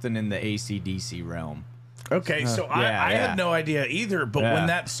 like, something in the AC/DC realm. Okay, so I yeah. had no idea either, but Yeah. when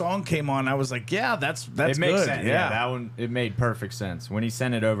that song came on, I was like, yeah, that's It good. makes sense. Yeah. That one, it made perfect sense. When he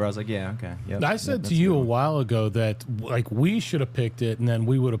sent it over, I was like, yeah, okay. Yep, I yep, said that's to you good a one. while ago that, like, we should have picked it, and then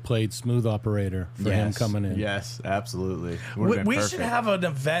we would have played Smooth Operator for him Yes. coming in. Yes, absolutely. Would've been We should perfect. have an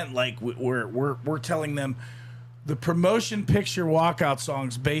event like where we're telling them the promotion picture walkout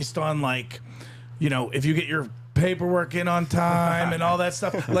songs based on, like, if you get your paperwork in on time and all that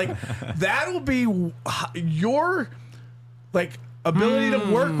stuff. Like, that'll be your, like, ability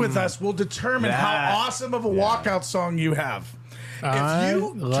to work with us will determine That- how awesome of a walkout song you have. I If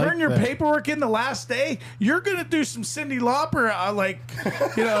you like turn your that. paperwork in the last day, you're gonna do some Cyndi Lauper, like.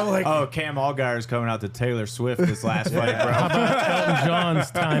 Oh, Cam Allgaier's coming out to Taylor Swift this last fight, bro. Elton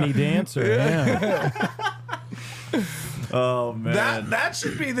John's Tiny Dancer. Yeah. Oh man, that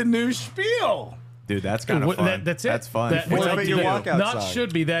should be the new spiel. dude, that's kind of What- fun. that's it. That's fun. That- What's like, about your walkout not song?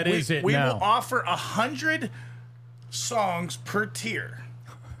 should be. That is it we now. will offer 100 songs per tier,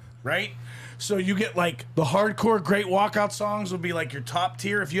 right? So you get, like, the hardcore great walkout songs will be like your top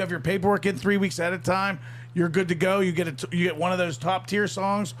tier. If you have your paperwork in 3 weeks at a time, you're good to go. You get one of those top tier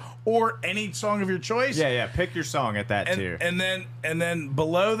songs or any song of your choice. Yeah. Pick your song at that tier. And then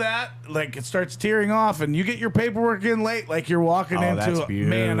below that, like it starts tearing off, and you get your paperwork in late, like you're walking into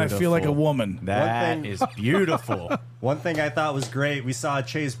man, I feel like a woman. That is beautiful. One thing I thought was great, we saw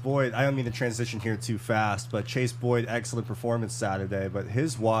Chase Boyd. I don't mean to transition here too fast, but Chase Boyd, excellent performance Saturday. But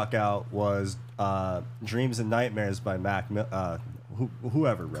his walkout was "Dreams and Nightmares" by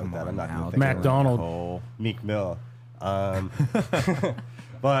whoever wrote that. I'm not going to think MacDonald. Meek Mill.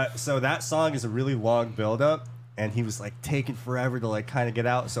 But so that song is a really long build-up, and he was like taking forever to like kind of get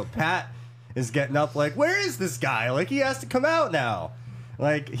out. So Pat is getting up like, where is this guy? Like he has to come out now.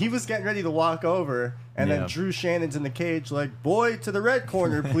 Like he was getting ready to walk over, and then Drew Shannon's in the cage like, boy to the red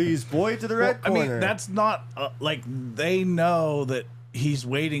corner, please, boy to the red corner. I mean, that's not like they know that he's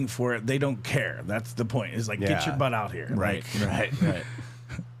waiting for it. They don't care. That's the point. It's like, get your butt out here. Right.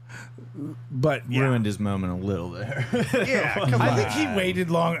 But ruined his moment a little there. Yeah, come on. I think he waited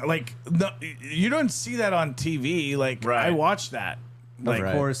long. Like, no, you don't see that on TV. Like, I watched that. Like,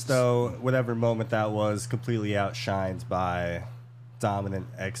 of course, though, whatever moment that was, completely outshined by dominant,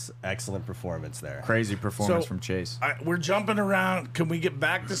 excellent performance there. Crazy performance from Chase. We're jumping around. Can we get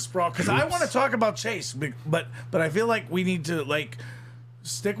back to Sprawl? Because I want to talk about Chase, but I feel like we need to like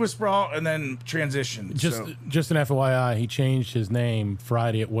stick with Sprawl and then transition. Just an FYI, he changed his name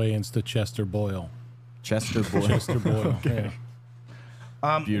Friday at weigh-ins to Chester Boyle. Chester Boyle. Chester Boyle. Okay.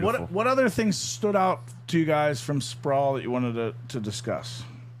 Beautiful. What other things stood out to you guys from Sprawl that you wanted to discuss?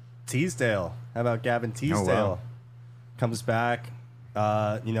 Teasdale. How about Gavin Teasdale? Oh, wow. Comes back.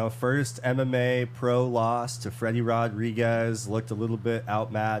 First MMA pro loss to Freddie Rodriguez. Looked a little bit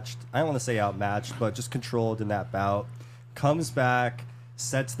outmatched. I don't want to say outmatched, but just controlled in that bout. Comes back,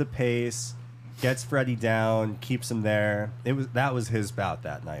 sets the pace, gets Freddie down, keeps him there. That was his bout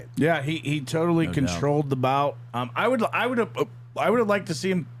that night. Yeah, he totally controlled the bout. I would have liked to see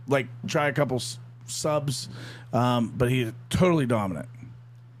him like try a couple subs, but he's totally dominant.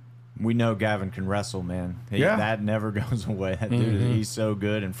 We know Gavin can wrestle, man. That never goes away. That dude, he's so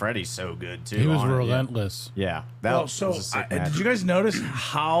good, and Freddie's so good too. He was relentless. Yeah. That was a sick match. Did you guys notice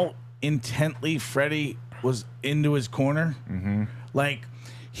how intently Freddie was into his corner? Mm-hmm. Like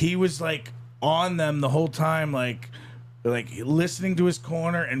he was like on them the whole time, like listening to his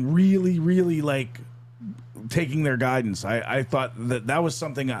corner and really, really like taking their guidance. I thought that was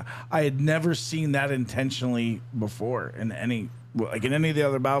something I had never seen that intentionally before in any of the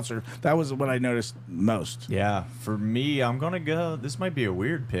other bouts. Or that was what I noticed most. Yeah, for me, I'm gonna go. This might be a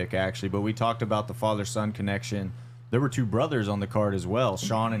weird pick actually, but we talked about the father-son connection. There were two brothers on the card as well,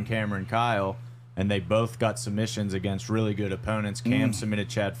 Sean and Cameron Kyle. And they both got submissions against really good opponents. Cam submitted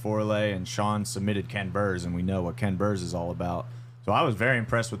Chad Forley, and Sean submitted Ken Burrs, and we know what Ken Burrs is all about. So I was very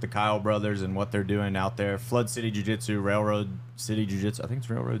impressed with the Kyle brothers and what they're doing out there. Flood City Jiu-Jitsu, Railroad City Jiu-Jitsu. I think it's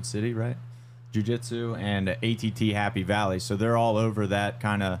Railroad City, right? Jiu-Jitsu, and ATT Happy Valley. So they're all over that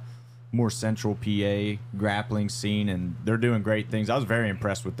kind of more central PA grappling scene, and they're doing great things. I was very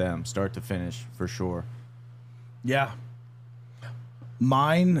impressed with them, start to finish, for sure. Yeah.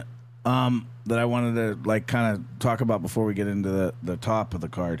 Mine... that I wanted to like kind of talk about before we get into the top of the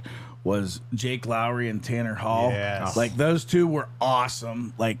card was Jake Lowry and Tanner Hall. Yes. Like those two were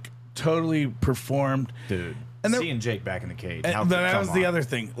awesome. Like totally performed. Dude, and seeing Jake back in the cage. And that was the other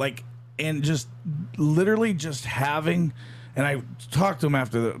thing. Like, and just literally just having, and I talked to him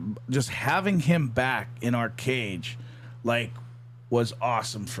after just having him back in our cage, like, was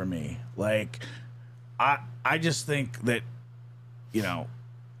awesome for me. Like, I just think that,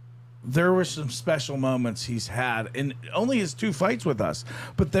 there were some special moments he's had, and only his 2 fights with us.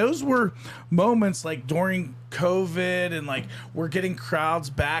 But those were moments like during COVID, and like we're getting crowds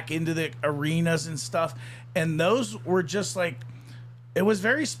back into the arenas and stuff. And those were just like, it was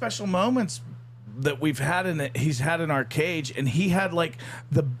very special moments that he's had in our cage, and he had like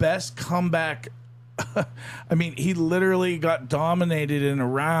the best comeback. I mean, he literally got dominated in a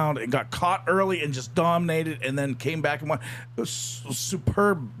round and got caught early and just dominated, and then came back and won. It was a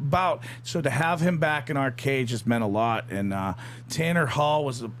superb bout. So to have him back in our cage just meant a lot. And Tanner Hall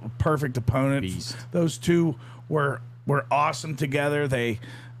was a perfect opponent. Beast. Those two were awesome together. They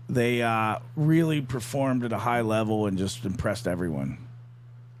really performed at a high level and just impressed everyone.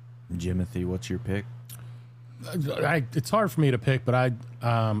 Jimothy, what's your pick? It's hard for me to pick, but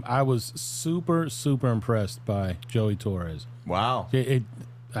I was super impressed by Joey Torres. Wow,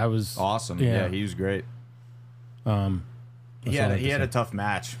 I was awesome. Yeah, he was great. He had a tough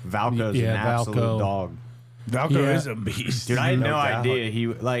match. Valco's an absolute dog. Valco is a beast. Dude, I had no idea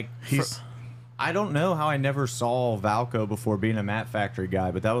I don't know how I never saw Valco before being a Mat Factory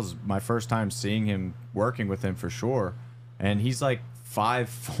guy, but that was my first time seeing him, working with him for sure. And he's like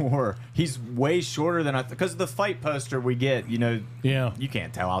 5'4". He's way shorter than I because the fight poster we get, you know, you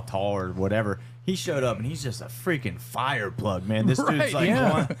can't tell how tall or whatever. He showed up and he's just a freaking fire plug, man. This dude's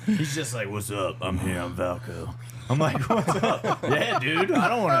like, he's just like, "What's up? I'm here. I'm Valco." I'm like, "What's up?" Yeah, dude. I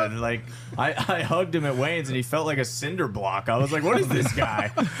don't want to like. I hugged him at Wayne's and he felt like a cinder block. I was like, "What is this guy?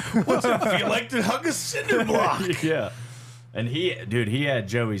 What's it feel like to hug a cinder block?" Yeah. And he had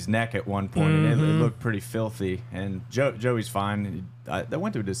Joey's neck at one point, and it looked pretty filthy. And Joey's fine. That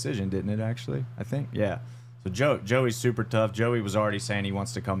went to a decision, didn't it? Actually, I think, yeah. So Joey's super tough. Joey was already saying he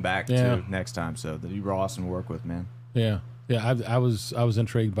wants to come back too next time. So you were awesome to work with, man. Yeah. I was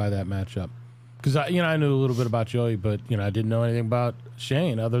intrigued by that matchup because I knew a little bit about Joey, but I didn't know anything about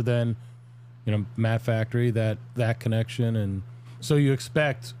Shane other than Mat Factory, that connection, and so you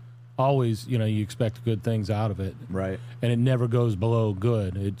expect. Always, you expect good things out of it, right? And it never goes below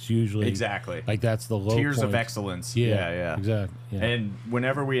good. It's usually exactly like that's the low tiers point. of excellence. Yeah, exactly. Yeah. And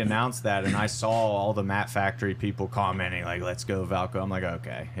whenever we announced that, and I saw all the Mat Factory people commenting like, "Let's go Valco," I'm like,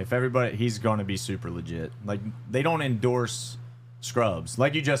 okay, if everybody, he's going to be super legit. Like they don't endorse scrubs,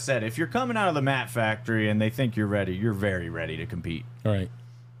 like you just said. If you're coming out of the Mat Factory and they think you're ready, you're very ready to compete. All right.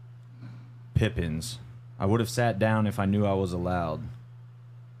 Pippins, I would have sat down if I knew I was allowed.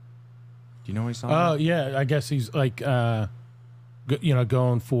 Do you know what he's talking about? Oh, yeah. I guess he's like, going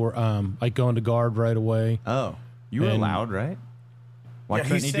for, like going to guard right away. Oh, you were allowed, right? Why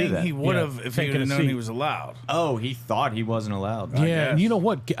couldn't he's he saying do that? he would have if he had known he was allowed. Oh, he thought he wasn't allowed. Yeah, and you know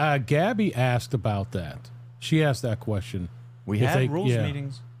what? Gabby asked about that. She asked that question. We had rules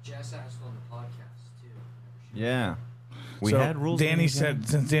meetings. Jess asked on the podcast, too. Yeah. We so had rules Danny meetings. said,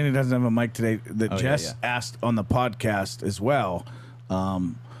 since Danny doesn't have a mic today, that Jess asked on the podcast as well.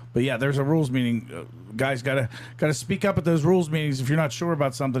 But yeah, there's a rules meeting. Guys, gotta speak up at those rules meetings if you're not sure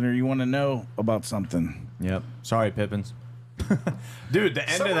about something or you want to know about something. Yep. Sorry, Pippins. Dude, the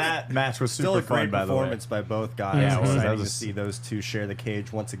end of that match was Still super a great fun, by the way. performance by both guys. Yeah, it was. Exciting That to was- see those two share the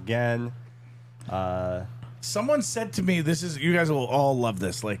cage once again. Someone said to me, you guys will all love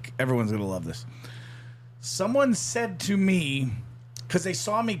this. Like, everyone's going to love this. Someone said to me, because they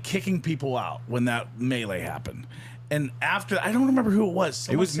saw me kicking people out when that melee happened. And after, I don't remember who it was.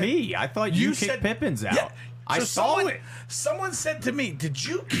 It was me. I thought you kicked Pippins out. Yeah. I So saw it. Someone said to me, "Did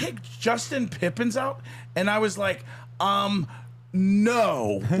you kick Justin Pippins out?" And I was like,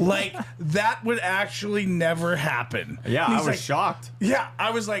 no. Like, that would actually never happen. Yeah, And I he's was like, shocked. Yeah,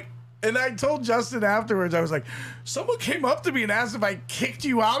 I was like, and I told Justin afterwards, I was like, someone came up to me and asked if I kicked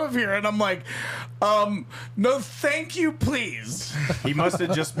you out of here. And I'm like, no, thank you, please. He must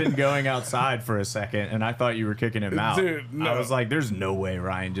have just been going outside for a second, and I thought you were kicking him out. Dude, no. I was like, there's no way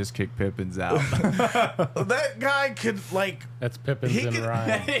Ryan just kicked Pippins out. That guy could, like, That's Pippins He and could-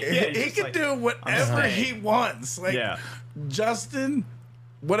 Ryan. he could do whatever he wants. Like, Yeah. Justin,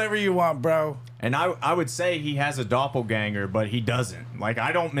 whatever you want, bro. And I would say he has a doppelganger, but he doesn't. Like,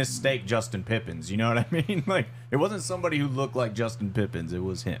 I don't mistake Justin Pippins. You know what I mean? Like, it wasn't somebody who looked like Justin Pippins. It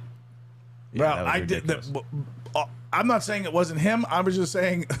was him. Bro, that was I did that. ridiculous. I'm not saying it wasn't him. I was just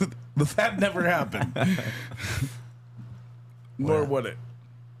saying that never happened. Nor would it.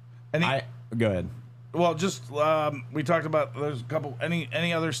 Go ahead. Well, just we talked about there's a couple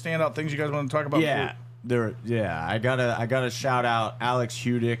any other standout things you guys want to talk about? Yeah. I gotta shout out Alex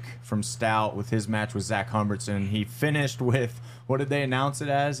Hudick from Stout with his match with Zach Humbertson. He finished with, what did they announce it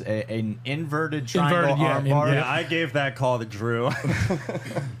as? An inverted triangle armbar. Yeah, I gave that call to Drew.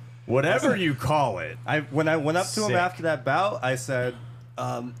 Whatever you call it. When I went up to him Sick. after that bout, I said,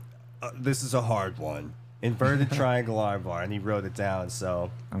 this is a hard one. Inverted triangle armbar, and he wrote it down.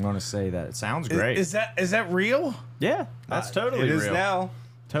 So I'm gonna say that. It sounds great. Is that real? Yeah, that's totally it real. is now.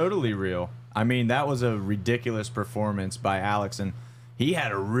 Totally real. I mean, that was a ridiculous performance by Alex, and he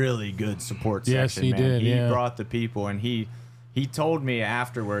had a really good support Yes, section. he Man. did, He yeah. brought the people, and he told me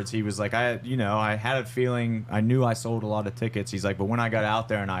afterwards, he was like, I had a feeling, I knew I sold a lot of tickets. He's like, but when I got out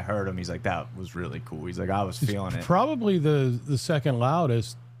there and I heard him, he's like, that was really cool. He's like, I was feeling it. Probably the second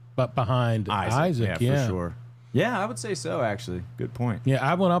loudest, but behind Isaac. Yeah, for sure. Yeah, I would say so. Actually, good point. Yeah,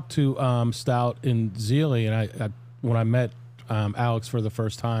 I went up to Stout in Zealy, and I when I met Alex for the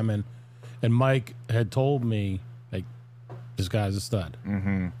first time, and Mike had told me, like, this guy's a stud.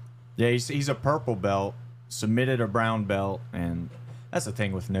 Yeah, he's a purple belt, submitted a brown belt, and that's the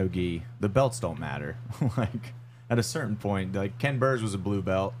thing with no gi. The belts don't matter. Like, at a certain point, like Ken Burrs was a blue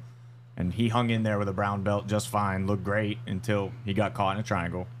belt, and he hung in there with a brown belt just fine, looked great until he got caught in a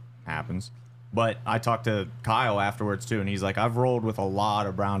triangle. Happens. But I talked to Kyle afterwards too, and he's like, I've rolled with a lot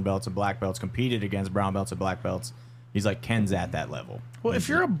of brown belts and black belts, competed against brown belts and black belts. He's like, Ken's at that level. Well, if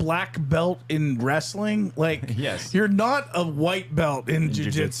you're a black belt in wrestling, like, Yes. you're not a white belt in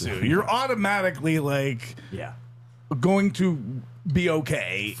jiu-jitsu. You're automatically, like, Yeah. going to be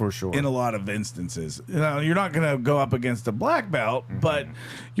okay For sure. in a lot of instances. You know, you're not going to go up against a black belt, but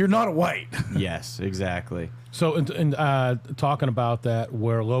you're not a white. Yes, exactly. So, talking about that,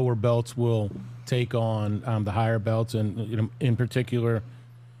 where lower belts will take on the higher belts, and you know, in particular,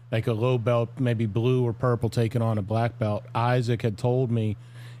 like a low belt, maybe blue or purple, taking on a black belt. Isaac had told me,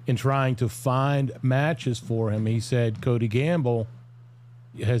 in trying to find matches for him, he said Cody Gamble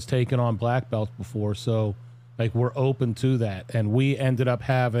has taken on black belts before, so like we're open to that, and we ended up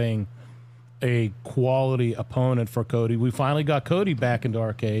having a quality opponent for Cody. We finally got Cody back into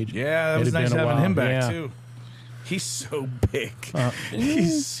our cage. Yeah, that It was had nice been a having while. him back, Yeah. too. He's so big.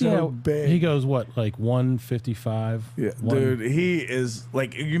 He's so Yeah, big. He goes what, like 155? Yeah, dude, he is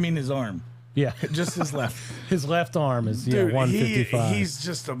like, you mean his arm? Yeah, Just his left. his left arm is Dude, 155. he's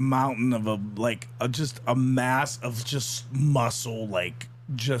just a mountain of just a mass of just muscle, like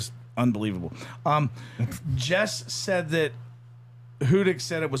just unbelievable. Jess said that Hudik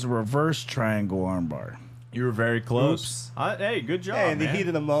said it was a reverse triangle armbar. You were very close. Oops. Hey, good job, Hey, in the man. heat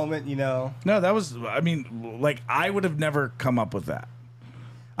of the moment, you know. No, that was, I mean, like, I would have never come up with that.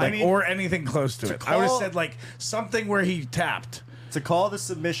 Like, mean, or anything close to it. I would have call- said, like, something where he tapped. To call the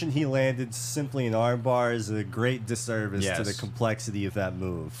submission he landed simply an armbar is a great disservice to Yes. the complexity of that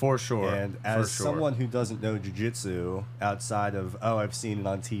move. For sure. And For as sure. someone who doesn't know jiu-jitsu outside of, I've seen it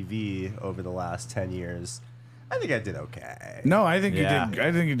on TV over the last 10 years, I think I did okay. No, I think Yeah. you did.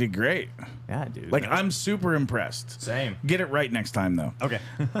 I think you did great. Yeah, dude. Like, I'm super impressed. Same. Get it right next time, though. Okay.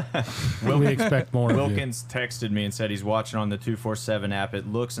 we expect more of you. Wilkins texted me and said he's watching on the 247 app. It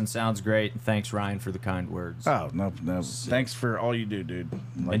looks and sounds great. Thanks, Ryan, for the kind words. Oh, no. Thanks for all you do, dude.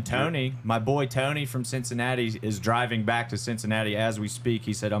 Like, And Tony, my boy Tony from Cincinnati, is driving back to Cincinnati as we speak.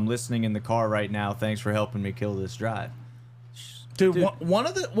 He said, I'm listening in the car right now. Thanks for helping me kill this drive. Dude, one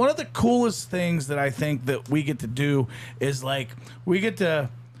of the coolest things that I think that we get to do is, like, we get the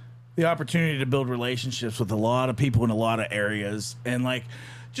opportunity to build relationships with a lot of people in a lot of areas. And, like,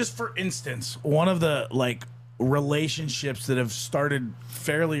 just for instance, one of the, like, relationships that have started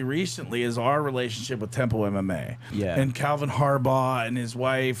fairly recently is our relationship with Tempo MMA. Yeah. And Calvin Harbaugh and his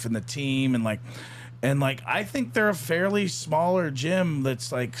wife and the team, and like I think they're a fairly smaller gym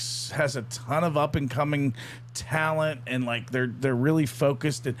that's like has a ton of up and coming talent, and like they're really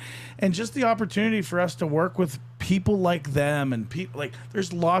focused, and just the opportunity for us to work with people like them, and people like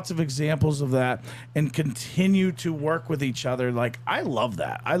there's lots of examples of that, and continue to work with each other. Like, I love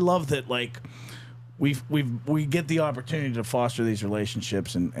that. I love that, like we get the opportunity to foster these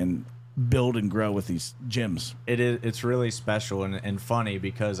relationships and build and grow with these gyms. It's really special and funny,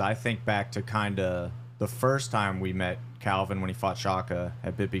 because I think back to kind of the first time we met Calvin when he fought Shaka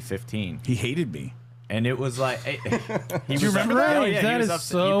at BitB17. He hated me. And it was like, he was remember like, that? Oh, yeah, That he was is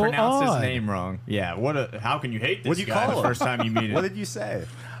upset. so You pronounced odd. his name wrong. Yeah, how can you hate this What do you guy call the him? first time you meet him? What did you say?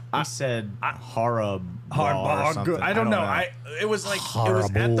 He said Harab or Harbaugh. something. I don't know. It was like it was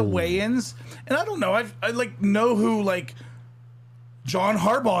at the Horrible. weigh-ins, and I don't know. I like know who like John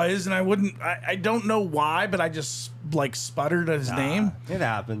Harbaugh is, and I don't know why, but I just like sputtered at his name, It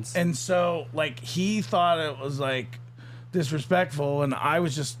happens. and so like he thought it was like disrespectful, and I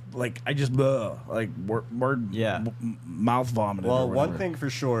was just like word Yeah. mouth vomited. Well, or one whatever. thing for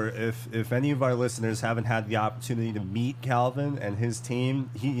sure, if any of our listeners haven't had the opportunity to meet Calvin and his team,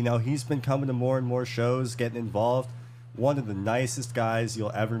 he's been coming to more and more shows, getting involved. One of the nicest guys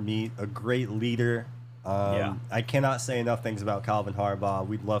you'll ever meet, a great leader. Yeah. I cannot say enough things about Calvin Harbaugh.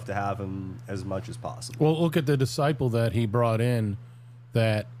 We'd love to have him as much as possible. Well, look at the disciple that he brought in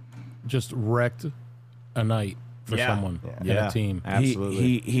that just wrecked a night for Yeah. someone in Yeah. a team.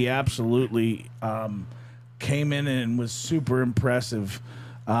 Absolutely. He absolutely came in and was super impressive.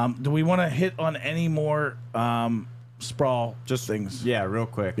 Do we want to hit on any more Sprawl Just things? Yeah, real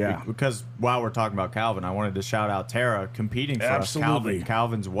quick. Yeah. Because while we're talking about Calvin, I wanted to shout out Tara competing for Absolutely. us.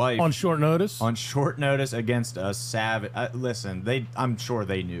 Calvin's wife. On short notice? On short notice against a savage. Listen, I'm sure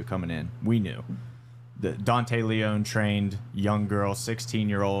they knew coming in. We knew. The Dante Leone trained young girl,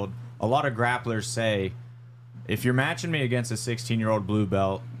 16-year-old. A lot of grapplers say, if you're matching me against a 16-year-old blue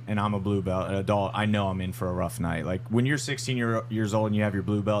belt and I'm a blue belt, an adult, I know I'm in for a rough night. Like, when you're 16 years old and you have your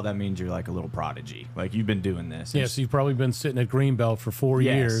blue belt, that means you're like a little prodigy. Like, you've been doing this. Yes, you've probably been sitting at green belt for 4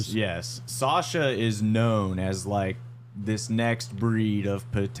 years. Yes. Sasha is known as like this next breed of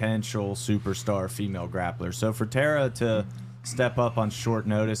potential superstar female grappler. So for Tara to step up on short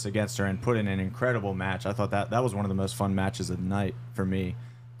notice against her and put in an incredible match. I thought that was one of the most fun matches of the night for me.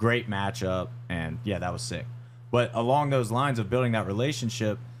 Great matchup, and yeah, that was sick. But along those lines of building that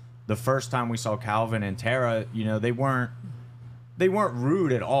relationship, the first time we saw Calvin and Tara, you know, they weren't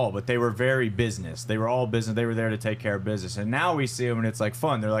rude at all, but they were very business. They were all business. They were there to take care of business. And now we see them, and it's like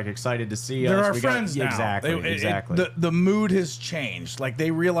fun. They're like excited to see us. They're our friends now. Exactly. Exactly. The mood has changed. Like they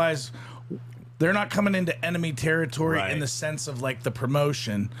realize they're not coming into enemy territory Right. in the sense of like the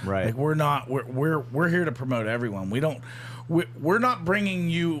promotion. Right. Like we're not. We're here to promote everyone. We're not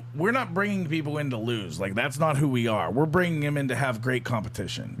bringing people in to lose. Like that's not who we are. We're bringing them in to have great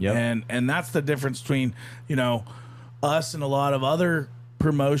competition. Yep. And that's the difference between, you know, us and a lot of other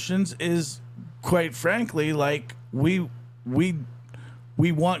promotions is, quite frankly, like we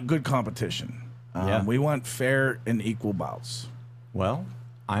want good competition. Yeah. We want fair and equal bouts. Well,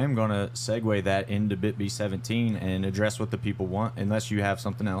 I am going to segue that into BitB17 and address what the people want, unless you have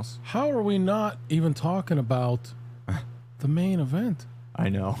something else. How are we not even talking about the main event? I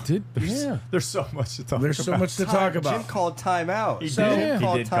know. There's so much to talk about. There's so much to talk about. Jim called timeout. He So- did. He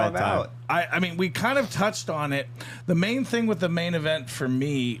called did call timeout. time. I mean, we kind of touched on it. The main thing with the main event for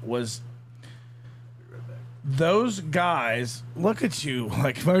me was those guys. Look at you,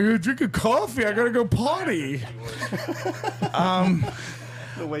 like, if I gotta drink a coffee, I gotta go potty.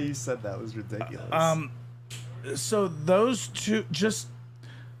 The way you said that was ridiculous. So those two, just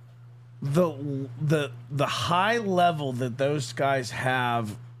the high level that those guys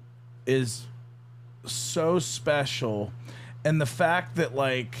have is so special, and the fact that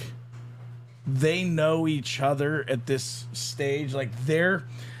like they know each other at this stage, like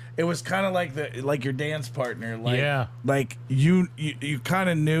it was kind of like your dance partner, like Yeah. like you kind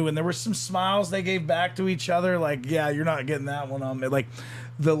of knew, and there were some smiles they gave back to each other, like, yeah, you're not getting that one on me. Like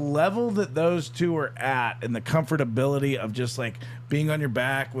the level that those two are at, and the comfortability of just like being on your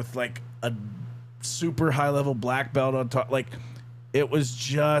back with like a super high level black belt on top, like it was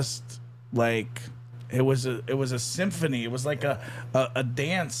just like it was a symphony. It was like a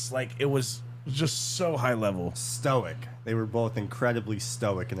dance. Like it was just so high level. Stoic. They were both incredibly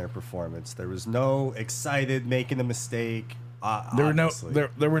stoic in their performance. There was no excited making a mistake. There were no Obviously.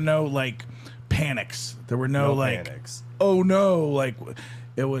 there were no like panics. There were no like panics. oh no, like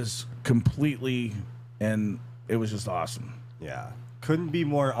it was completely, and it was just awesome. Yeah. Couldn't be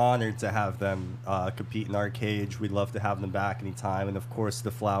more honored to have them compete in our cage. We'd love to have them back anytime. And of course,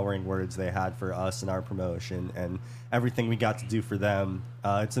 the flowering words they had for us and our promotion and everything we got to do for them.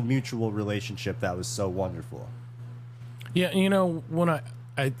 It's a mutual relationship that was so wonderful. Yeah, you know, when I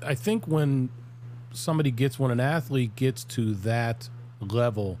think when an athlete gets to that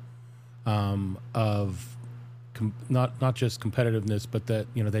level of not just competitiveness, but that,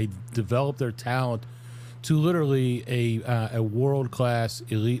 you know, they develop their talent to literally a world-class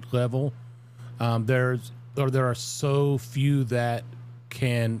elite level. There are so few that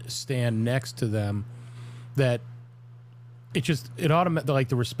can stand next to them that like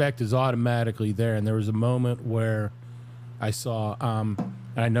the respect is automatically there. And there was a moment where I saw and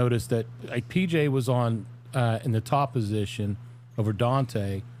I noticed that like PJ was on in the top position over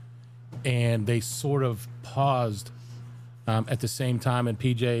Dante, and they sort of paused at the same time, and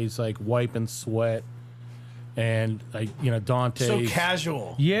PJ's like wiping sweat, and like, you know, Dante So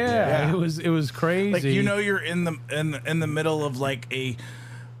casual. yeah. it was crazy. Like, you know, you're in the middle of like a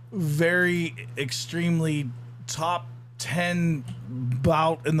very extremely top 10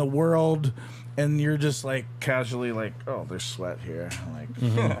 bout in the world, and you're just like casually like, oh, there's sweat here,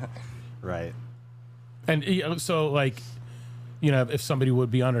 like Right. And you know, so like, you know, if somebody would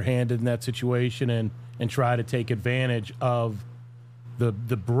be underhanded in that situation and try to take advantage of the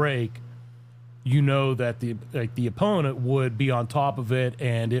break, you know that the opponent would be on top of it,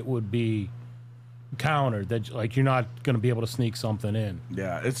 and it would be countered. That like you're not going to be able to sneak something in.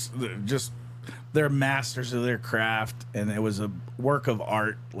 yeah, it's just they're masters of their craft, and it was a work of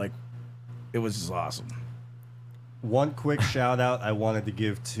art. Like it was just awesome. One quick shout out I wanted to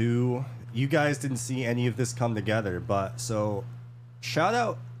give to you guys. Didn't see any of this come together, but so shout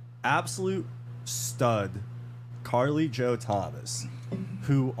out absolute stud Carly Joe Thomas,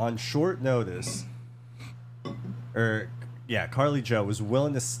 who on short notice, Carly Joe was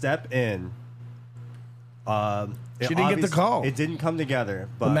willing to step in. She didn't get the call. It didn't come together,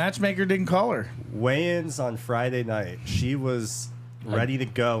 but The matchmaker didn't call her. weigh-ins on Friday night, she was ready to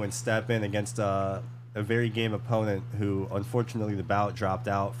go and step in against a very game opponent who, unfortunately, the bout dropped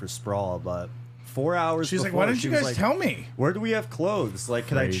out for Sprawl. But 4 hours She's like, before, why didn't she you was guys like, tell me? where do we have clothes? Like,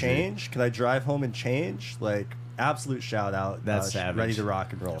 can I Crazy. change? Can I drive home and change? Like, absolute shout out. That's she's savage. ready to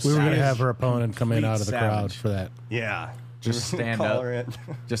rock and roll. We were going to Savage. have her opponent come in Complete out of the crowd savage. for that. Yeah. just stand Call up, her in.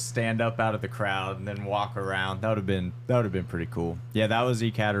 just stand up out of the crowd and then walk around. That would have been pretty cool. Yeah, that was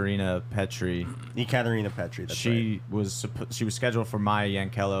Ekaterina Petri. Ekaterina Petri. That's right. She was scheduled for Maya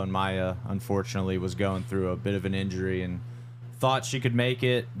Yankello, and Maya unfortunately was going through a bit of an injury and thought she could make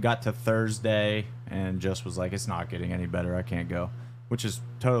it. Got to Thursday and just was like, it's not getting any better. I can't go, which is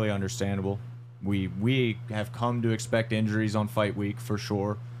totally understandable. We have come to expect injuries on fight week for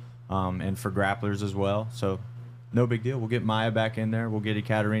sure, and for grapplers as well. So no big deal. We'll get Maya back in there. We'll get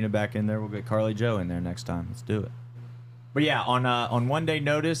Ekaterina back in there. We'll get Carly Jo in there next time. Let's do it. But yeah, on 1 day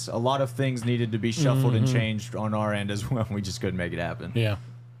notice, a lot of things needed to be shuffled and changed on our end as well. We just couldn't make it happen. Yeah.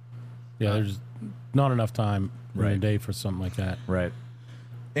 Yeah, there's not enough time in a day for something like that. Right.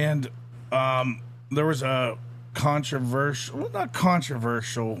 And there was a controversial, well, not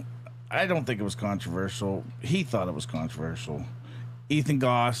controversial. I don't think it was controversial. He thought it was controversial. Ethan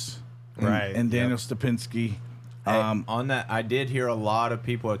Goss, Right, and Daniel Stupinski. On that, I did hear a lot of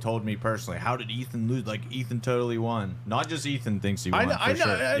people have told me personally, how did Ethan lose? Like, Ethan totally won. Not just Ethan thinks he won.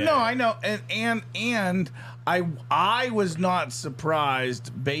 I know, and I was not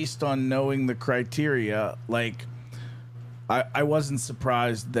surprised based on knowing the criteria. Like, I wasn't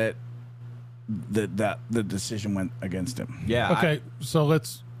surprised that the decision went against him. Yeah. Okay, so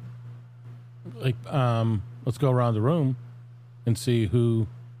let's go around the room and see who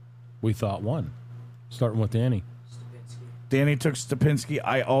we thought won. Starting with Danny. Danny took Stupinski.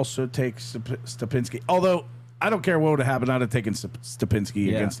 I also take Stupinski. Although I don't care what would have happened, I'd have taken Stupinski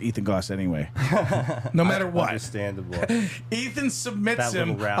against Ethan Goss anyway. No matter what. Understandable. Ethan submits That him.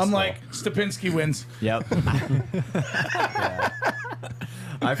 little rascal. I'm like, Stupinski wins. Yep.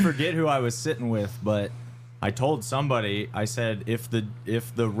 I forget who I was sitting with, but I told somebody, I said, if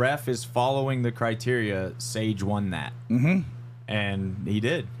the ref is following the criteria, Sage won that. Mm-hmm. And he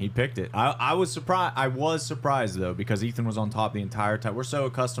did. He picked it. I was surprised. I was surprised though, because Ethan was on top the entire time. We're so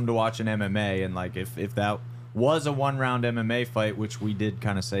accustomed to watching MMA, and like if that was a 1-round MMA fight, which we did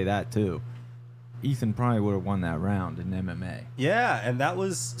kind of say that too, Ethan probably would have won that round in MMA. Yeah, and that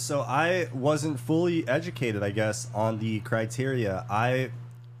was, so I wasn't fully educated, I guess, on the criteria. I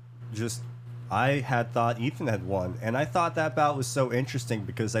had thought Ethan had won, and I thought that bout was so interesting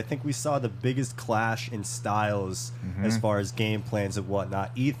because I think we saw the biggest clash in styles as far as game plans and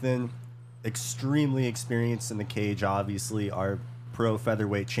whatnot. Ethan, extremely experienced in the cage, obviously our pro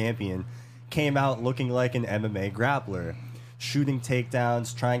featherweight champion, came out looking like an MMA grappler, shooting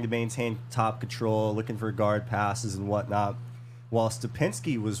takedowns, trying to maintain top control, looking for guard passes and whatnot. While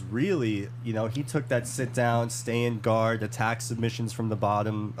Stupinski was really, he took that sit down, stay in guard, attack submissions from the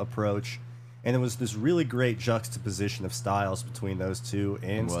bottom approach. And it was this really great juxtaposition of styles between those two,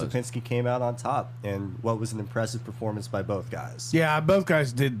 and Stupinski came out on top. And what was an impressive performance by both guys. Yeah, both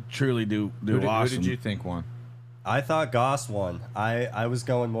guys did truly do awesome. Who did you think won? I thought Goss won. I was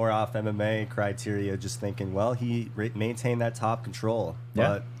going more off MMA criteria, just thinking, well, he maintained that top control. Yeah.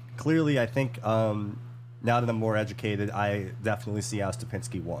 But clearly, I think now that I'm more educated, I definitely see how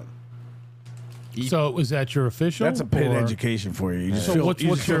Stupinski won. So was that your official? That's a pit or- education for you. You just So feel, what's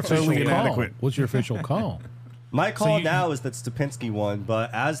you just your feel totally official call? inadequate. What's your official call? My call you- now is that Stupinski won,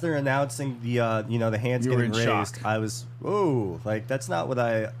 but as they're announcing the the hands You were getting in raised, shock. I was like that's not what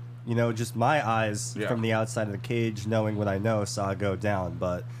I just my eyes from the outside of the cage, knowing what I know, saw it go down.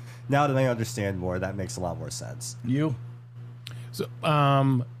 But now that I understand more, that makes a lot more sense. You? So,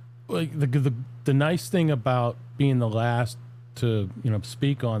 like the nice thing about being the last to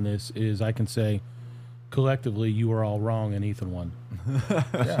speak on this is I can say collectively you were all wrong and Ethan won.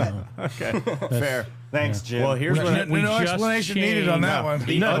 Okay, fair. Thanks, Jim. Well, here's what No explanation needed on that one.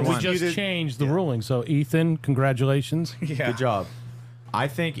 No, we one. just changed the ruling. So Ethan, congratulations. Yeah. Good job. I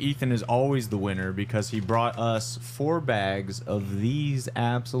think Ethan is always the winner because he brought us 4 bags of these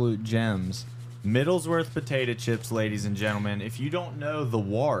absolute gems. Middlesworth potato chips, ladies and gentlemen. If you don't know the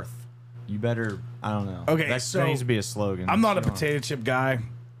Warth, you better, I don't know. Okay, that so needs to be a slogan. I'm not a You know. potato chip guy.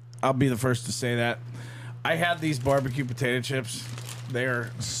 I'll be the first to say that. I had these barbecue potato chips.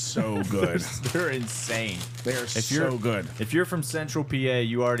 They're so good. They're insane. They are If you're so good. If you're from Central PA,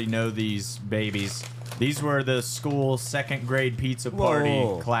 you already know these babies. These were the school 2nd grade pizza party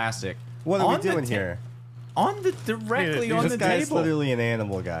Whoa. classic. What are On we the doing ta- here? On the directly Dude, on This the guy's table. literally an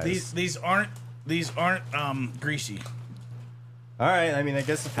animal, guys. These aren't greasy. All right, I mean, I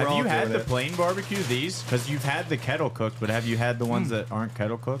guess if we're Have all you had doing the it- plain barbecue? These, because you've had the kettle cooked, but have you had the ones that aren't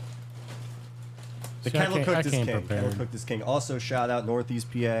kettle cooked? The See, I kettle came- cooked I is came king. prepared. Kettle cooked is king. Also, shout out Northeast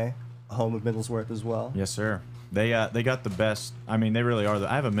PA, home of Middlesworth as well. Yes, sir. They got the best. I mean, they really are.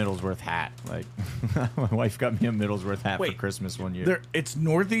 I have a Middlesworth hat. Like, my wife got me a Middlesworth hat for Wait, Christmas one year. It's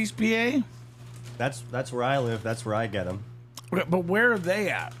Northeast PA? That's where I live. That's where I get them. Okay, but where are they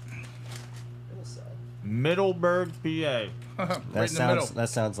at? Middleburg, PA. Right in the middle. That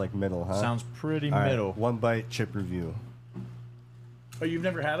sounds like middle, huh? Sounds pretty All right, middle. one bite chip review. Oh, you've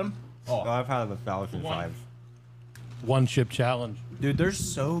never had them? Oh, I've had 1,005. One chip challenge. Dude, they're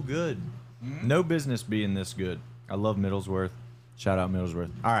so good. No business being this good. I love Middlesworth. Shout out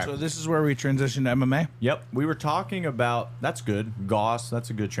Middlesworth. All right. So this is where we transition to MMA? Yep, we were talking about that's good. Goss, that's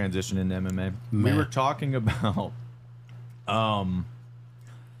a good transition into MMA. We Meh. were talking about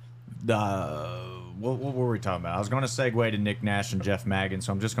what were we talking about? I was going to segue to Nick Nash and Jeff Magan,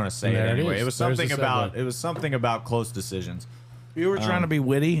 so I'm just going to say There it it anyway. is. It was There's the something segue. about close decisions. You were trying to be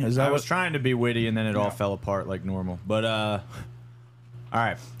witty? Is that I was what? trying to be witty, and then it all fell apart like normal. But all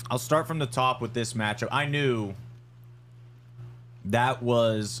right, I'll start from the top with this matchup. I knew that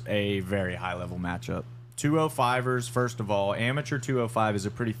was a very high level matchup. 205ers, first of all, amateur 205 is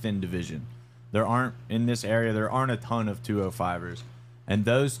a pretty thin division. There aren't in this area. There aren't a ton of 205ers, and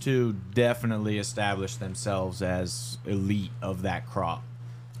those two definitely established themselves as elite of that crop.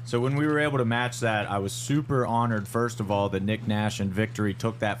 So when we were able to match that, I was super honored, first of all, that Nick Nash and Victory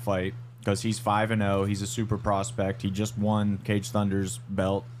took that fight because he's 5-0. He's a super prospect. He just won Cage Thunder's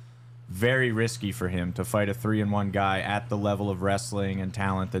belt. Very risky for him to fight a 3-1 guy at the level of wrestling and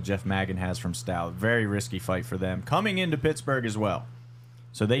talent that Jeff Magan has from Stout. Very risky fight for them. Coming into Pittsburgh as well.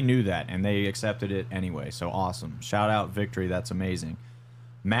 So they knew that, and they accepted it anyway. So awesome. Shout out Victory. That's amazing.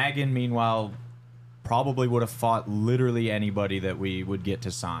 Magan, meanwhile, probably would have fought literally anybody that we would get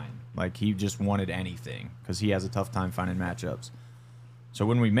to sign. Like, he just wanted anything because he has a tough time finding matchups. So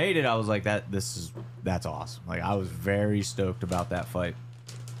when we made it, I was like, that's awesome. Like, I was very stoked about that fight.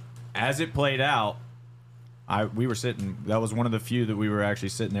 As it played out, we were sitting, that was one of the few that we were actually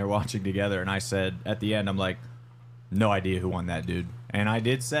sitting there watching together, and I said, at the end, I'm like, no idea who won that, dude. And I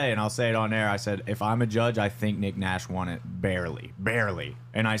did say, and I'll say it on air, I said, if I'm a judge, I think Nick Nash won it barely.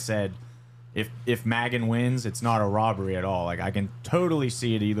 And I said, if Magan wins, it's not a robbery at all. Like, I can totally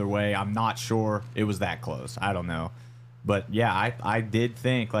see it either way. I'm not sure it was that close. I don't know. But, yeah, I did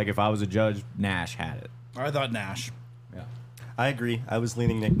think, like, if I was a judge, Nash had it. I thought Nash. Yeah. I agree. I was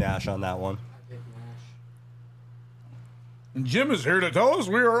leaning Nick Nash on that one. I picked Nash. And Jim is here to tell us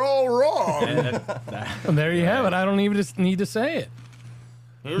we are all wrong. And there you have it. I don't even just need to say it.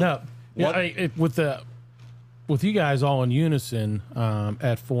 No, yeah, with you guys all in unison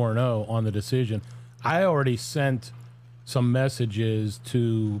at 4-0 on the decision, I already sent some messages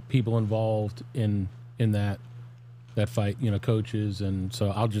to people involved in that fight, coaches, and so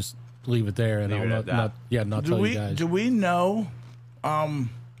I'll just leave it there, and Leave I'll it at that. not tell you guys. Do we know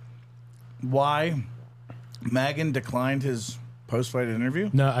why Magan declined his post-fight interview?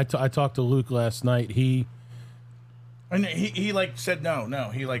 No, I talked to Luke last night. He He like said no.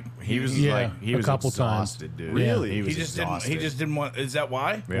 He He Yeah, he a was couple exhausted, dude. Really? He was just exhausted. didn't want. Is that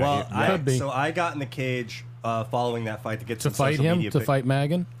why? Yeah, Well, he- Could be. so I got in the cage following that fight to get to some fight social him, media to pic- fight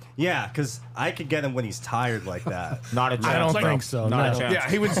Magan. Yeah, because I could get him when he's tired like that. not a chance. I don't like- think so. Not a No. chance. Yeah,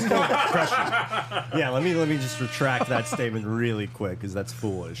 he would still crush you. Yeah, let me just retract that statement really quick because that's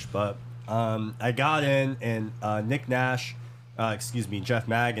foolish. But I got in and Nick Nash, Jeff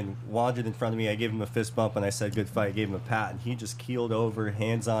Magan wandered in front of me. I gave him a fist bump and I said good fight. I gave him a pat and he just keeled over,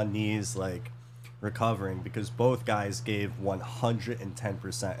 hands on knees, like recovering because both guys gave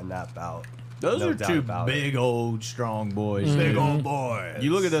 110% in that bout. Those No are doubt two about it. big old strong boys. Big old boys.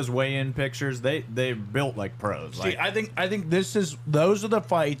 You look at those weigh-in pictures; they're built like pros. See, Like, I think those are the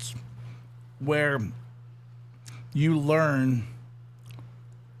fights where you learn,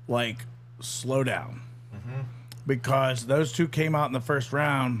 like, slow down. Because those two came out in the first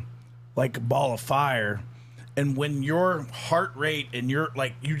round like a ball of fire. And when your heart rate and you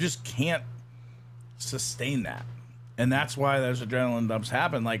just can't sustain that. And that's why those adrenaline dumps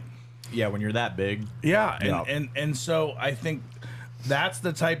happen. Like, yeah, when you're that big, yeah, Yeah. and so I think that's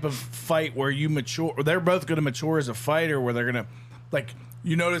the type of fight where you mature. They're both going to mature as a fighter, where they're going to, like,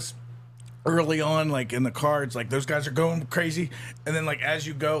 you notice early on, like in the cards, like those guys are going crazy, and then like as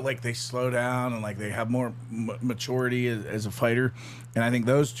you go, like they slow down and like they have more maturity as a fighter. And I think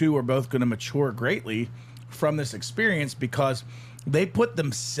those two are both going to mature greatly from this experience because they put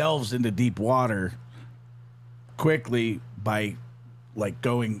themselves into deep water quickly by like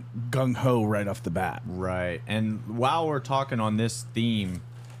going gung-ho right off the bat. right? And while we're talking on this theme,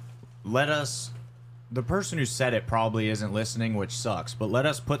 the person who said it probably isn't listening, which sucks, but let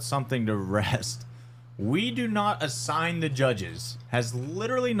us put something to rest. We do not assign the judges. Has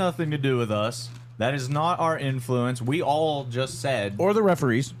literally nothing to do with us. That is not our influence. We all just said, Or the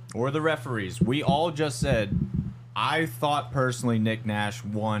referees. or the referees, we all just said, I thought personally Nick Nash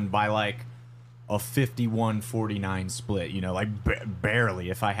won by like a 51-49 split. You know, like barely.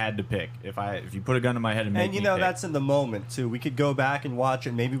 If I had to pick, if you put a gun to my head and make And you me know, pick. that's in the moment too. We could go back and watch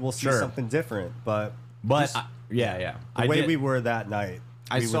it. Maybe we'll see Sure. something different. But yeah. the way we were that night,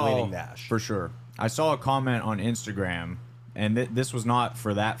 we were leaning Nash. For sure. I saw a comment on Instagram, and this was not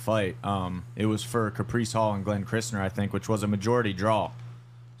for that fight. It was for Caprice Hall and Glenn Christner, I think, which was a majority draw.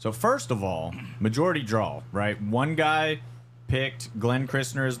 So first of all, majority draw, right? One guy picked Glenn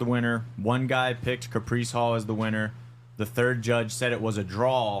Christner as the winner. One guy picked Caprice Hall as the winner. The third judge said it was a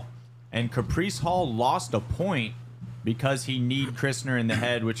draw, and Caprice Hall lost a point because he kneed Christner in the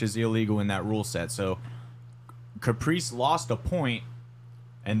head, which is illegal in that rule set. So Caprice lost a point,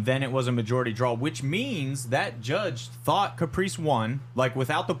 and then it was a majority draw, which means that judge thought Caprice won. Like,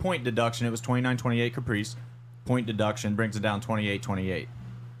 without the point deduction, it was 29-28 Caprice. Point deduction brings it down 28-28.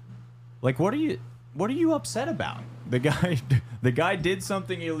 Like, what are you upset about? The guy did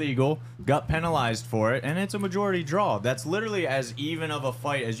something illegal, got penalized for it, and it's a majority draw. That's literally as even of a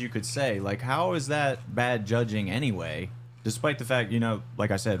fight as you could say. Like, how is that bad judging anyway? Despite the fact, you know, like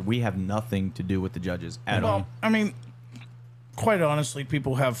I said, we have nothing to do with the judges at all. Well, I mean, quite honestly,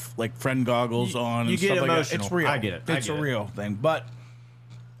 people have like friend goggles on. You and get stuff like that. emotional. It's real. I get it. It's a real thing. But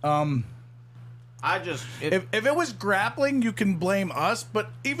if it was grappling, you can blame us. But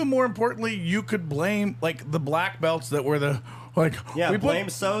even more importantly, you could blame like the black belts that were the like. Yeah, we blame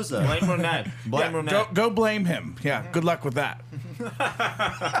Souza. blame Ronette. Blame Ronette. Go blame him. Yeah, good luck with that.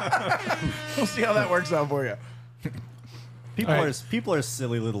 We'll see how that works out for you. People are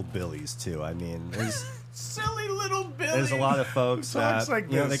silly little billies too. I mean, Silly little Billy. there's a lot of folks Talks that like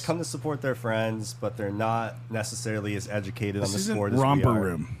you know they this. come to support their friends, but they're not necessarily as educated on the This isn't sport as we romper are.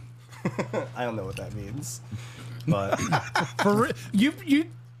 room. I don't know what that means, but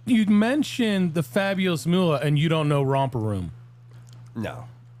You mentioned the Fabulous Moolah, and you don't know Romper Room. no,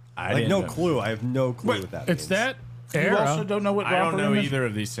 I like didn't no know. clue. I have no clue what that It's means. that You era. also don't know what I don't romper know room is? either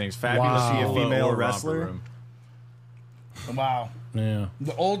of these things. Fabulous Wow. Moolah Is she a female or Romper wrestler? Room. Wow. Yeah.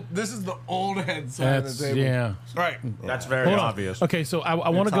 This is the old head side of That's the table. yeah. Right. That's very Hold on. obvious. Okay, so I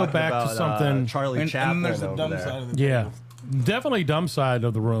want to go Talking back to about, something. Charlie And Chaplin then there's the over dumb there. side of the Yeah, table. definitely dumb side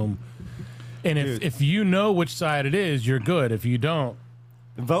of the room. And if you know which side it is, you're good. If you don't,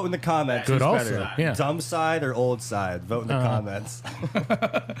 Vote in the comments. Good Who's also, better? yeah. Dumb side or old side? Vote in the comments.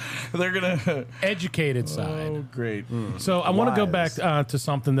 They're gonna. educated side. Oh, great. So I want to go back Wise. to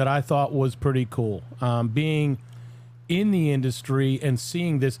something that I thought was pretty cool. Being in the industry and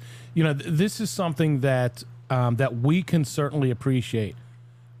seeing this, you know, this is something that that we can certainly appreciate.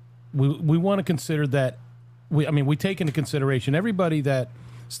 We want to consider that. We take into consideration everybody that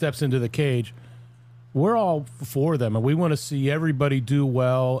steps into the cage. We're all for them, and we want to see everybody do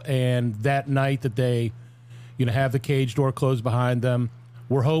well. And that night that they, you know, have the cage door closed behind them,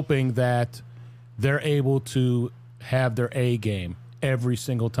 we're hoping that they're able to have their A game every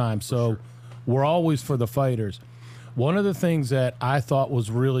single time. So we're always for the fighters. One of the things that I thought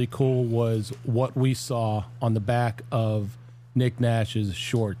was really cool was what we saw on the back of Nick Nash's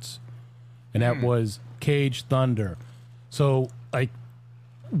shorts, and that was Cage Thunder. So, like,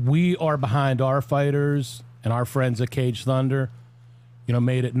 we are behind our fighters, and our friends at Cage Thunder, you know,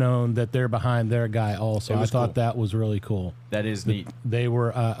 made it known that they're behind their guy also. I thought that was really cool. That is neat. They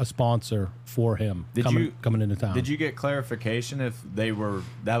were a sponsor for him coming into town. Did you get clarification if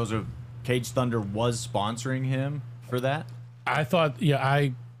that was a Cage Thunder was sponsoring him for that? I thought,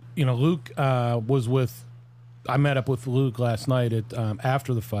 Luke was with. I met up with Luke last night at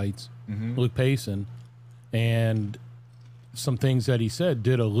after the fights, Luke Payson, and some things that he said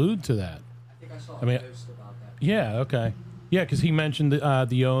did allude to that. I think I saw a post about that. Yeah. Okay. Yeah, because he mentioned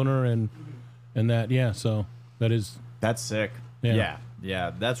the owner and that. Yeah. So That's sick. Yeah.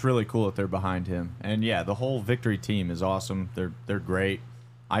 Yeah. That's really cool that they're behind him. And yeah, the whole Victory team is awesome. They're great.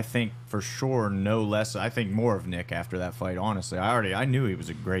 I think for sure no less. I think more of Nick after that fight. Honestly, I knew he was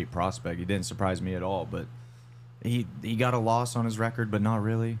a great prospect. He didn't surprise me at all. But he got a loss on his record, but not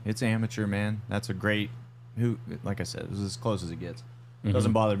really. It's amateur, man. That's a great. Like I said, it was as close as it gets.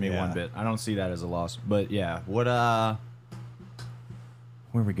 Doesn't bother me one bit. I don't see that as a loss. But yeah, where are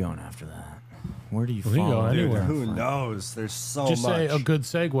we going after that? Where do you We can fall? go anywhere. Who knows? There's so just much. say a good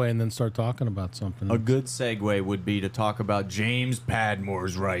segue and then start talking about something. A good segue would be to talk about James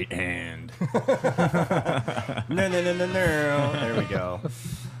Padmore's right hand. No. There we go.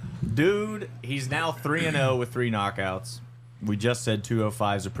 Dude, he's now 3-0 with 3 knockouts. We just said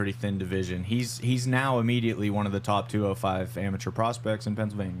 205 is a pretty thin division. He's now immediately one of the top 205 amateur prospects in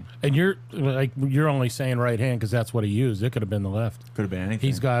Pennsylvania. And you're only saying right hand because that's what he used. It could have been the left. Could have been anything.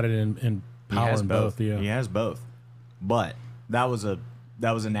 He's got it in He power has in both. both. Yeah. He has both. But that was a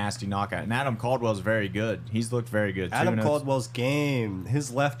that was a nasty knockout. And Adam Caldwell's very good. He's looked very good. Adam Caldwell's game,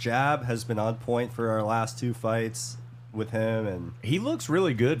 his left jab has been on point for our last 2 fights with him, and he looks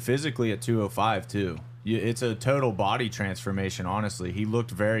really good physically at 205 too. It's a total body transformation, honestly. He looked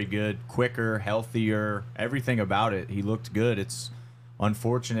very good, quicker, healthier, everything about it. He looked good. It's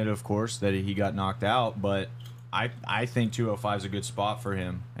unfortunate, of course, that he got knocked out, but I think 205 is a good spot for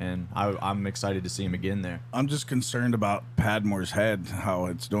him, and I'm excited to see him again there. I'm just concerned about Padmore's head, how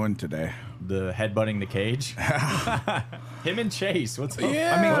it's doing today. The headbutting the cage? Him and Chase, what's up?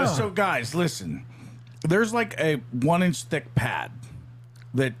 Yeah. I mean, so guys, listen. There's like a 1-inch thick pad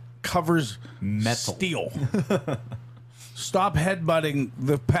that covers Metal. steel. Stop headbutting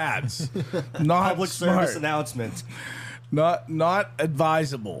the pads. Not public smart. service announcement. Not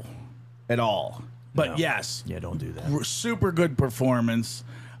advisable at all. But No. yes, Yeah, don't do that. super good performance.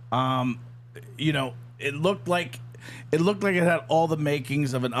 You know, it looked like it had all the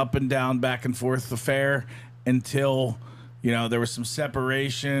makings of an up and down, back and forth affair until, you know, there was some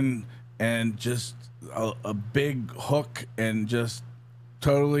separation and just a big hook and just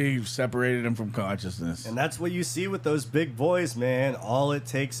totally separated him from consciousness. And that's what you see with those big boys, man. All it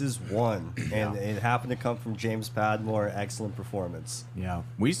takes is one. And it happened to come from James Padmore. Excellent performance. Yeah,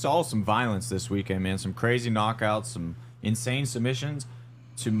 we saw some violence this weekend, man. Some crazy knockouts, some insane submissions.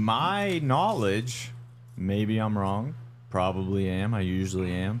 To my knowledge, maybe I'm wrong. Probably am. I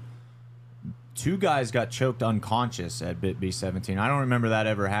usually am. 2 guys got choked unconscious at BitB17. I don't remember that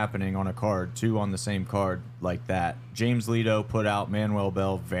ever happening on a card. 2 on the same card like that. James Leto put out Manuel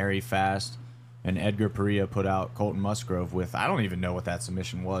Bell very fast, and Edgar Perea put out Colton Musgrove with, I don't even know what that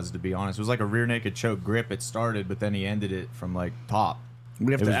submission was, to be honest. It was like a rear naked choke grip. It started, but then he ended it from like top.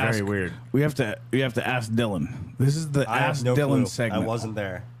 We have It to was ask, very weird. We have to ask Dylan. This is the I have Ask no Dylan clue. segment. I wasn't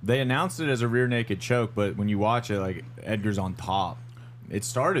there. They announced it as a rear naked choke, but when you watch it, like, Edgar's on top. It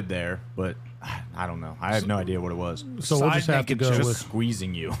started there, but I don't know. I have no idea what it was. So we'll just Side have to naked go choke. Just with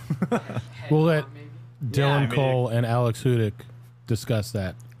squeezing you. we'll let Dylan Yeah, I mean, Cole and Alex Hudick discuss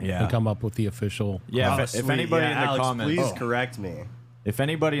that Yeah. and come up with the official. Yeah, Oh, if sweet. anybody Yeah, in the Alex, comments, please correct me. if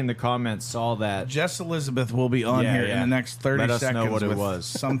anybody in the comments saw that, Jess Elizabeth will be on Yeah, here in yeah. the next 30 Let us know seconds what it with was.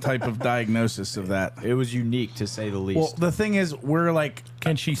 some type of diagnosis of that. it was unique to say the least. Well, the thing is, we're like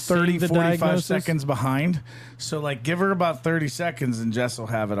Can she see 30, the 45 diagnosis? seconds behind. So, like, give her about 30 seconds and Jess will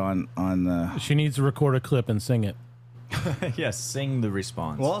have it on She needs to record a clip and sing it. yes, sing the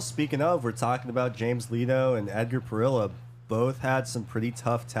response. Well, speaking of, we're talking about James Leto and Edgar Perea. Both had some pretty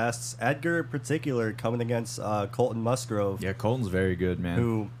tough tests. Edgar, in particular, coming against Colton Musgrove, yeah, Colton's very good, man.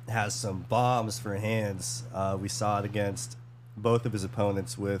 who has some bombs for hands. We saw it against both of his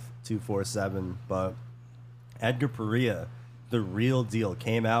opponents with 247, but Edgar Perea, the real deal,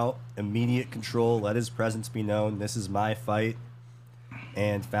 came out, immediate control, let his presence be known. This is my fight,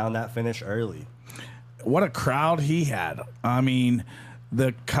 and found that finish early. what a crowd he had. I mean,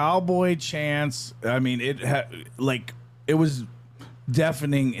 the cowboy chants. I mean, it was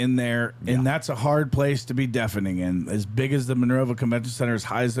deafening in there, and that's a hard place to be deafening in. As big as the Monrovia Convention Center, as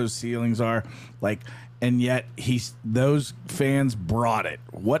high as those ceilings are, like, and yet those fans brought it.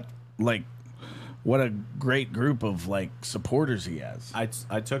 What a great group of supporters he has.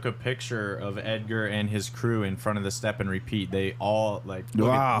 I took a picture of Edgar and his crew in front of the step and repeat. They all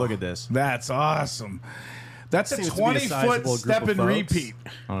look at this. That's awesome. That's Seems a to be a 20-foot sizable group step of and folks. repeat.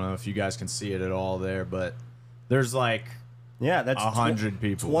 I don't know if you guys can see it at all there, but there's like Yeah, that's 100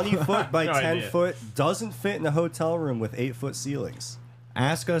 people. 20 foot by No 10 idea. foot doesn't fit in a hotel room with 8-foot ceilings.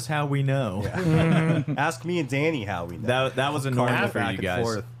 Ask us how we know. Ask me and Danny how we know. That was annoying Carving for back you and guys.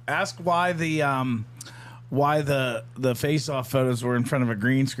 forth. Ask why the face-off photos were in front of a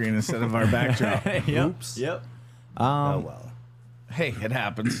green screen instead of our backdrop. Yep. Oops. Yep. Oh well. Hey, it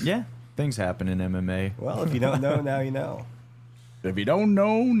happens. Yeah, things happen in MMA. Well, if you don't know, now you know. If you don't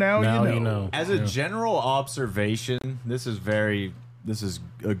know, now you know. As a general observation, this is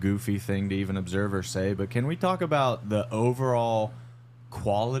a goofy thing to even observe or say, but can we talk about the overall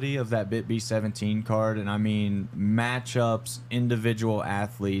quality of that BitB17 card? And I mean matchups, individual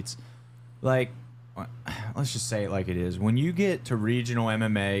athletes. Like, let's just say it like it is. When you get to regional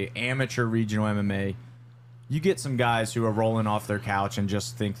MMA, amateur regional MMA, you get some guys who are rolling off their couch and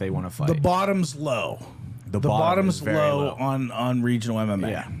just think they want to fight. The bottom's low. The bottom bottom's is very low low. on regional MMA.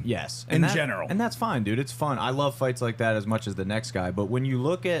 Yeah. Yes. In general. And that's fine, dude. It's fun. I love fights like that as much as the next guy. But when you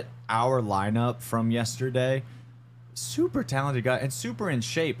look at our lineup from yesterday, super talented guy and super in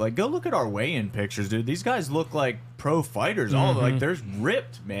shape. Like, go look at our weigh-in pictures, dude. These guys look like pro fighters. All like, they're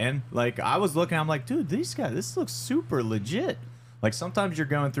ripped, man. Like, I was looking, I'm like, dude, these guys, this looks super legit. Like sometimes you're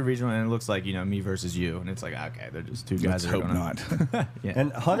going through regional and it looks like, you know, me versus you, and it's like, okay, they're just two guys. Let's that are hope gonna, not. Yeah.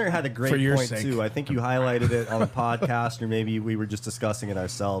 And Hunter had a great For your point sake. too. I think you highlighted it on the podcast, or maybe we were just discussing it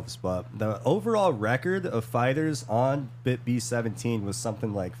ourselves. But the overall record of fighters on BitB17 was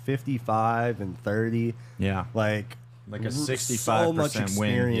something like 55 and 30. Yeah. Like a 65% so much win.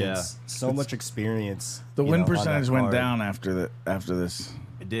 experience, Yeah. so much experience. The you win know, on that percentage went card. down after this.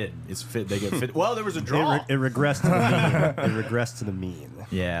 It did. It's fit. They get fit. Well, there was a draw. It regressed to the mean. It regressed to the mean.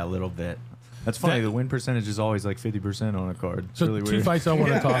 Yeah, a little bit. That's funny. The win percentage is always like 50% on a card. It's So really two weird. fights I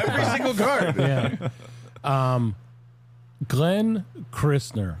want to talk Every about. single card. Yeah. Glenn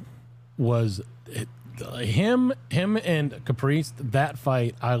Christner was him and Caprice. That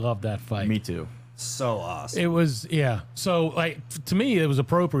fight, I love that fight. Me too. So awesome. It was So like to me, it was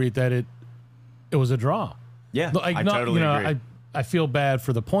appropriate that it was a draw. Yeah, Like, I not, totally you know, agree. I feel bad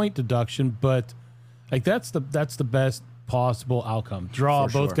for the point deduction, but like that's the best possible outcome. Draw,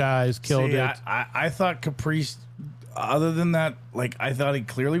 For both sure. guys killed See, it. I thought Caprice, other than that, like I thought he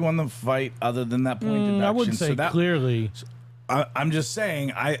clearly won the fight. Other than that point deduction, I wouldn't say so that, clearly. I'm just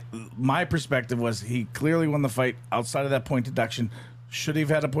saying. My perspective was he clearly won the fight outside of that point deduction. Should he have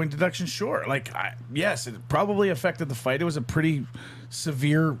had a point deduction? Sure. Like yes, it probably affected the fight. It was a pretty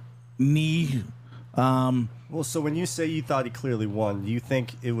severe knee. Well, so when you say you thought he clearly won, do you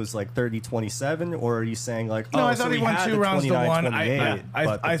think it was like 30-27, or are you saying like, No, oh, I thought so he won had 2 the rounds to 1. 29-28,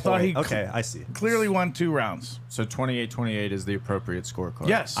 but the I thought he point- okay, I see. clearly won 2 rounds. So 28-28 is the appropriate scorecard.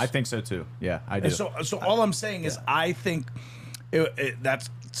 Yes. I think so too. Yeah, I do. And so all I'm saying is I think that's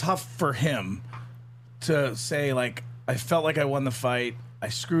tough for him to say, like, I felt like I won the fight. I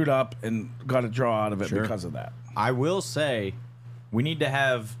screwed up and got a draw out of it Sure. because of that. I will say we need to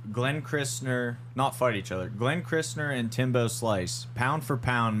have Glenn Christner not fight each other. Glenn Christner and Timbo Slice, pound for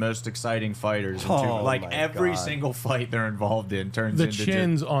pound, most exciting fighters. Oh, like my every God. single fight they're involved in turns The into just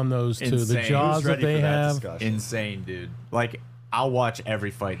chins on those two, the insane. jaws Who's that ready they for that have. discussion? insane, dude. Like I'll watch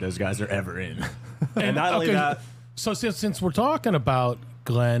every fight those guys are ever in. And not only Okay, that, So since we're talking about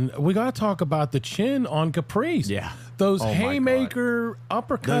Glenn, we got to talk about the chin on Caprice. Yeah. Those Oh my God. haymaker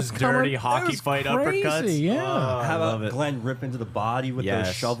uppercuts. Those dirty hockey fight uppercuts. Yeah. how love about it. Glenn rip into the body with those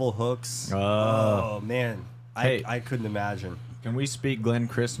Yes. shovel hooks? Oh. Oh, man. Hey. I couldn't imagine. Can we speak Glenn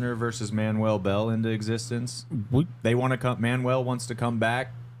Christner versus Manuel Bell into existence? We- They want to come. Manuel wants to come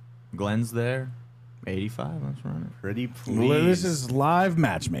back. Glenn's there. 85. Let's run it. Pretty please. Well, this is live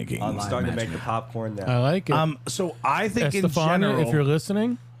matchmaking. I'm starting to make the matchmaking. popcorn now. I like it. So I think in Estefania, general, if you're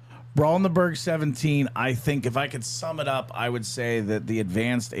listening, Brawl in the Burgh 17, I think if I could sum it up, I would say that the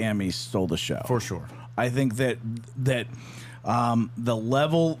advanced Amis stole the show. For sure. I think that the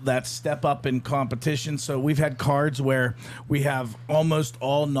level, that step up in competition. So we've had cards where we have almost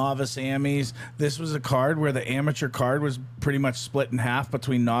all novice Amis. This was a card where the amateur card was pretty much split in half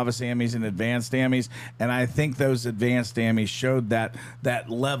between novice Amis and advanced Amis, and I think those advanced Amis showed that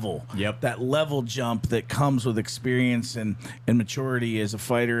level, that level jump that comes with experience and maturity as a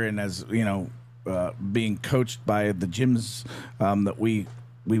fighter, and as you know, being coached by the gyms that we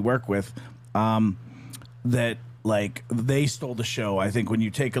work with. That like they stole the show. I think when you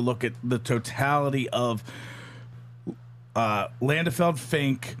take a look at the totality of Landefeld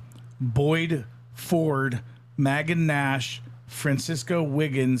Fink, Boyd Ford, Magan Nash, Francisco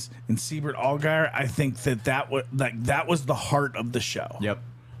Wiggins, and Siebert Allgaier, I think that was the heart of the show. Yep.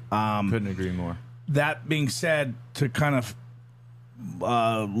 Couldn't agree more. That being said, to kind of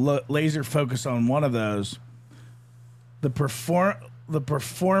laser focus on one of those, the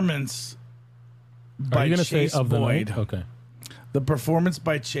performance are by you going to say Chase of the Boyd. night? Okay. The performance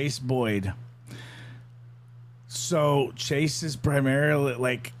by Chase Boyd. So Chase is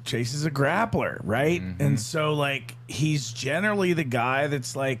primarily Chase is a grappler, right? And so he's generally the guy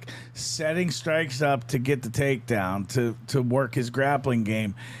that's setting strikes up to get the takedown, to work his grappling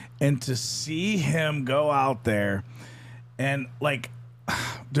game. And to see him go out there and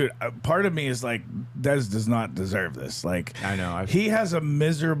dude, part of me is Dez does not deserve this. I know. He has a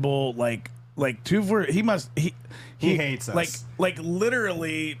miserable he hates us.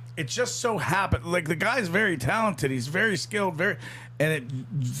 Literally, it just so happened. The guy's very talented. He's very skilled.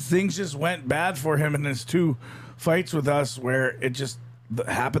 Things just went bad for him in his 2 fights with us, where it just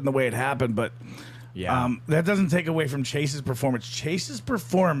happened the way it happened. But that doesn't take away from Chase's performance. Chase's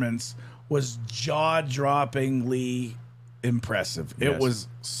performance was jaw-droppingly impressive. It Yes. was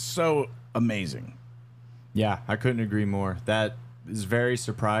so amazing. Yeah, I couldn't agree more. That is very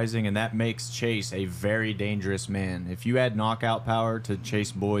surprising, and that makes Chase a very dangerous man. If you add knockout power to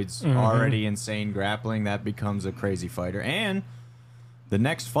Chase Boyd's already insane grappling, that becomes a crazy fighter. And the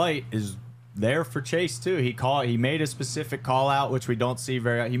next fight is there for Chase too. He made a specific call out, which we don't see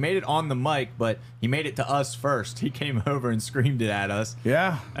very. He made it on the mic, but he made it to us first. He came over and screamed it at us.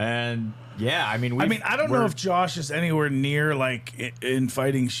 Yeah. And yeah, I mean, I don't know if Josh is anywhere near like in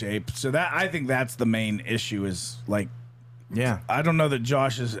fighting shape. So that I think that's the main issue is like, yeah, I don't know that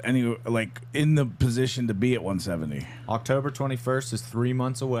Josh is any like in the position to be at 170. October 21st is 3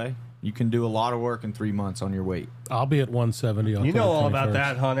 months away. You can do a lot of work in 3 months on your weight. I'll be at 170. You know all about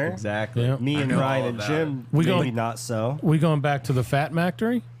that, Hunter. Exactly. Yeah. Me and Ryan and Jim, maybe not so. We going back to the Fat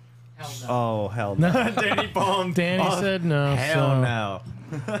Factory? Oh, hell no. Danny Palm. Danny said no. Hell no.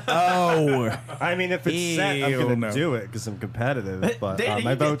 Oh, I mean, if it's set, I'm going to do it because I'm competitive, but Danny,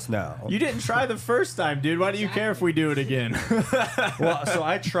 my vote's no. You didn't try the first time, dude. Why do you care if we do it again? Well, so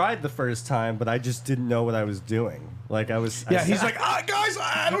I tried the first time, but I just didn't know what I was doing. Like, I was... yeah, he's like, guys,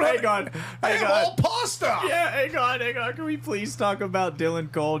 I don't have... Hang on. I have all pasta. Yeah, hang on. Can we please talk about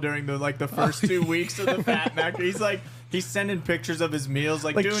Dylan Cole during the first 2 weeks of the Fat Factory? He's sending pictures of his meals,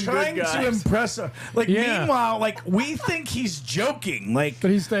 like doing trying good, guys. to impress her. Like, Yeah. meanwhile, like we think he's joking. Like, But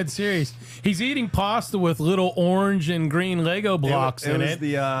he's dead serious. He's eating pasta with little orange and green Lego blocks in was it. the,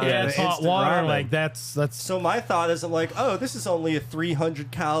 yeah, it's the hot instant water. ramen. Like that's. So my thought is, I'm like, oh, this is only a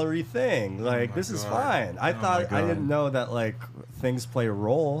 300-calorie thing. Like, this is fine. I thought I didn't know that like things play a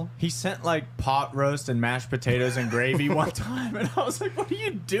role. He sent like pot roast and mashed potatoes and gravy one time, and I was like, "What are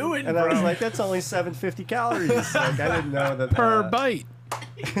you doing, And bro?" I was like, that's only 750 calories. Like, I didn't know that. per bite.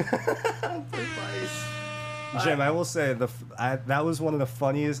 Jim, I will say that was one of the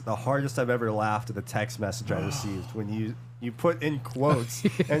funniest, the hardest I've ever laughed at the text message I received when you put in quotes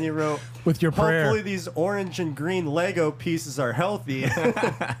and you wrote With your prayer. Hopefully these orange and green Lego pieces are healthy.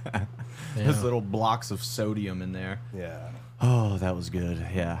 There's little blocks of sodium in there. Yeah. Oh, that was good.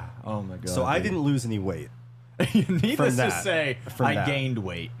 Yeah. Oh my god. So I didn't lose any weight. Needless From to that. say, From I that. gained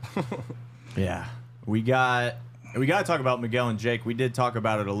weight. Yeah. We got to talk about Miguel and Jake. We did talk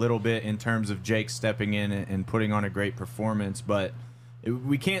about it a little bit in terms of Jake stepping in and putting on a great performance, but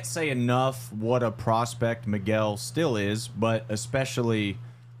we can't say enough what a prospect Miguel still is, but especially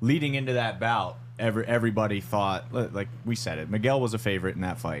leading into that bout, everybody thought, like we said it, Miguel was a favorite in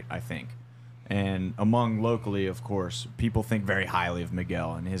that fight, I think. And among locally, of course, people think very highly of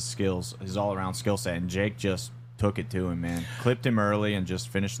Miguel and his skills, his all-around skill set, and Jake just took it to him, man. Clipped him early and just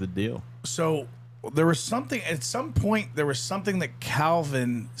finished the deal. So there was something at some point. There was something that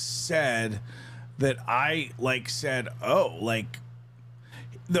Calvin said that I like said, oh, like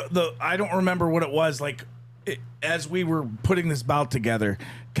the I don't remember what it was. Like as we were putting this bout together,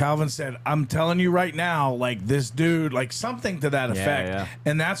 Calvin said, "I'm telling you right now, like this dude, like something to that effect." yeah.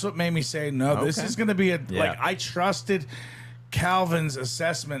 And that's what made me say, no, this Okay. is going to be a Yeah. like I trusted Calvin's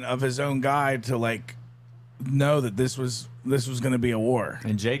assessment of his own guy to like know that this was going to be a war.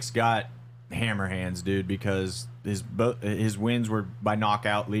 And Jake's got hammer hands, dude, because his wins were by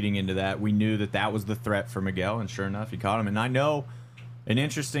knockout leading into that. We knew that was the threat for Miguel, and sure enough, he caught him. And I know an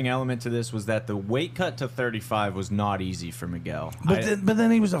interesting element to this was that the weight cut to 35 was not easy for Miguel. But then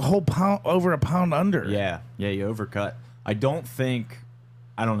he was a whole pound over a pound under. Yeah, he overcut. I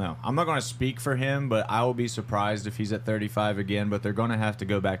don't know. I'm not going to speak for him, but I will be surprised if he's at 35 again. But they're going to have to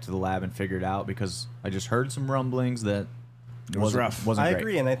go back to the lab and figure it out because I just heard some rumblings that It was rough. Wasn't I great.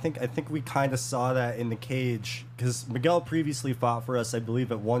 agree, and I think we kind of saw that in the cage because Miguel previously fought for us, I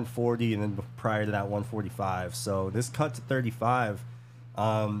believe, at 140, and then prior to that, 145. So this cut to 35.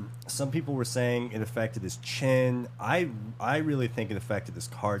 Some people were saying it affected his chin. I really think it affected his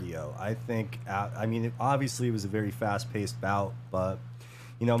cardio. I think, I mean, obviously it was a very fast-paced bout, but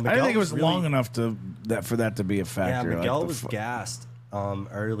you know, Miguel I think it was really, long enough for that to be a factor. Yeah, Miguel Like, was gassed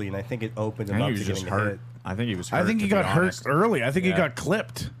early, and I think it opened him I up think to he was just getting a hurt. hit. I think he was hurt. I think he to be got hurt honest. early. I think he Yeah. got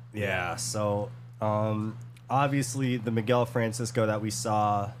clipped. Yeah, so obviously the Miguel Francisco that we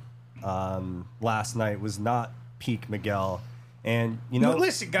saw last night was not peak Miguel. And, you know, No,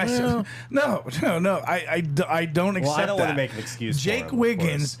 listen, guys. No. I don't accept I don't want to that. make an excuse for Jake him, of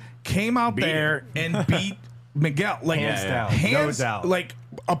Wiggins came out there and beat Miguel. Like, Hands down, hands, no doubt. like,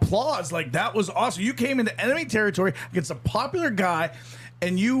 applause. Like, that was awesome. You came into enemy territory against a popular guy,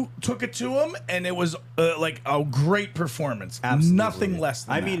 and you took it to him, and it was, like, a great performance. Absolutely. Nothing less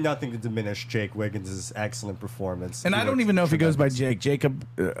than I that. mean, nothing to diminish Jake Wiggins' excellent performance. And He I don't looked even know if he goes by tremendous. Jake. Jacob,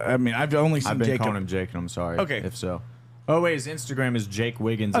 I mean, I've only seen I've been Jacob. calling him Jake, and I'm sorry. Okay. If so. Oh wait, his Instagram is Jake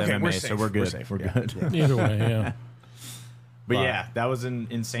Wiggins Okay, MMA, we're so safe. we're good. We're safe, yeah. good. Either way, yeah. But Wow. yeah, that was an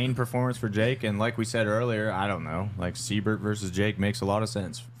insane performance for Jake, and like we said earlier, I don't know, like Siebert versus Jake makes a lot of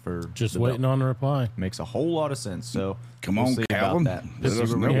sense for Just the waiting belt. on the reply. Makes a whole lot of sense. So Come we'll on, see Calvin. about that. Let us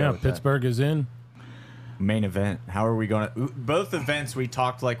See where we know. go Yeah, with that. Pittsburgh is in. Main event. How are we going to... Both events, we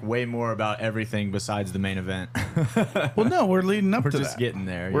talked like way more about everything besides the main event. Well, no, we're leading up We're to just that. getting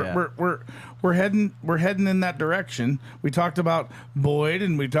there, We're heading in that direction. We talked about Boyd,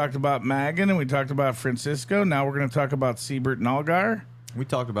 and we talked about Magan, and we talked about Francisco. Now we're going to talk about Siebert and Allgaier. We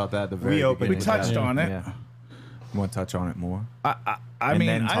talked about that at the very opened beginning. We touched on it. Yeah. Want to touch on it more? I mean,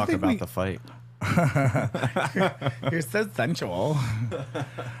 then I talk think about we, the fight. You're so sensual.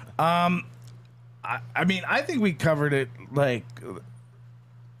 I mean, I think we covered it. Like,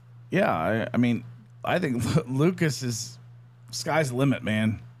 yeah. I mean, I think Lucas is sky's the limit,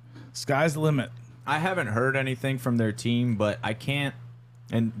 man. Sky's the limit. I haven't heard anything from their team, but I can't.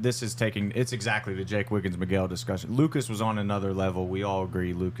 And this is taking. It's exactly the Jake Wiggins Miguel discussion. Lucas was on another level. We all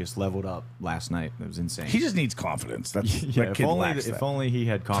agree. Lucas leveled up last night. It was insane. He just needs confidence. That's Yeah, that kid lacks if that. only he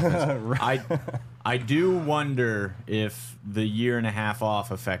had confidence. I do wonder if the year and a half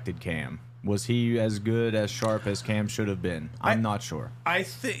off affected Cam. Was he as good, as sharp as Cam should have been? I'm not sure. I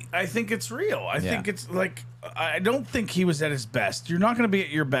think it's real. I think it's like I don't think he was at his best. You're not going to be at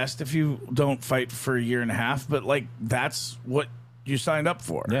your best if you don't fight for a year and a half. But like that's what you signed up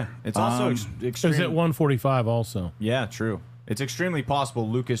for. Yeah, it's also It was extreme. at 145 also. Yeah, true. It's extremely possible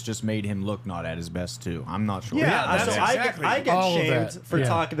Lucas just made him look not at his best too. I'm not sure. Yeah, that's so exactly I get all of shamed that. for Yeah.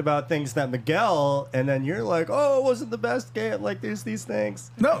 talking about things that Miguel, and then you're like, oh, it wasn't the best game. Like, there's these things.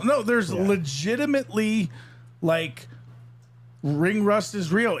 No, there's legitimately like ring rust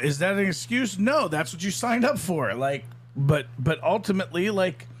is real. Is that an excuse? No, that's what you signed up for. Like, but ultimately,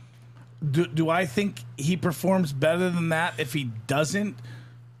 like, do I think he performs better than that if he doesn't?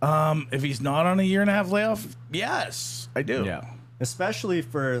 If he's not on a year and a half layoff? Yes, I do. Yeah. Especially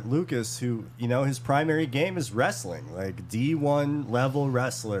for Lucas, who, you know, his primary game is wrestling. Like, D1 level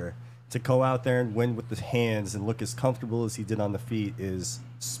wrestler. To go out there and win with the hands and look as comfortable as he did on the feet is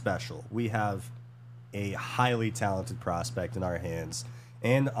special. We have a highly talented prospect in our hands.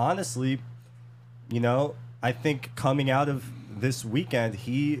 And honestly, you know, I think coming out of this weekend,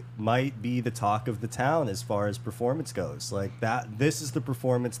 he might be the talk of the town as far as performance goes. Like that, this is the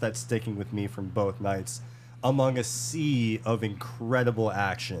performance that's sticking with me from both nights among a sea of incredible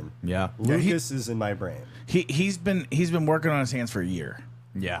action. Yeah. Lucas is in my brain. He's been working on his hands for a year.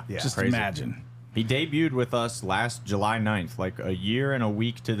 Yeah. Just Crazy. imagine. He debuted with us last July 9th, like a year and a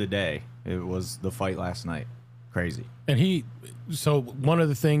week to the day. It was the fight last night. Crazy. And so one of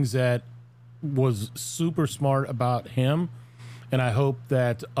the things that was super smart about him, and I hope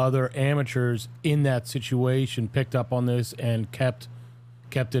that other amateurs in that situation picked up on this and kept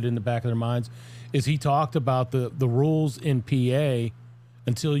it in the back of their minds, is he talked about the rules in PA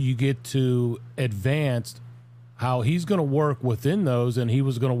until you get to advanced, how he's going to work within those, and he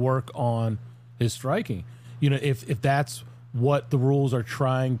was going to work on his striking. You know, if that's what the rules are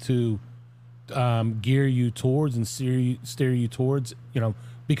trying to gear you towards and steer you towards, you know,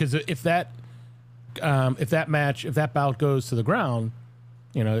 because if that bout goes to the ground,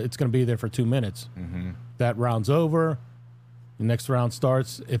 you know, it's going to be there for 2 minutes. Mm-hmm. That round's over. The next round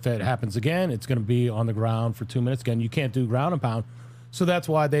starts. If it happens again, it's going to be on the ground for 2 minutes. Again, you can't do ground and pound. So that's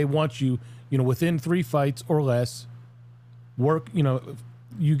why they want you, you know, within 3 fights or less, work, you know,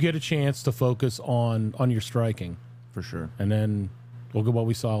 you get a chance to focus on your striking. For sure. And then look at what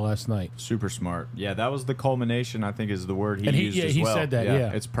we saw last night. Super smart. Yeah, that was the culmination, I think, is the word he used as he well. said that,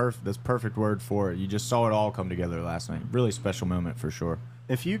 yeah. It's perfect. That's perfect word for it. You just saw it all come together last night. Really special moment for sure.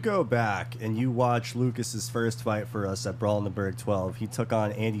 If you go back and you watch Lucas's first fight for us at Brawl in the Burgh 12, he took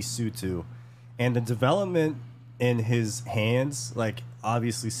on Andy Sutu, and the development in his hands, like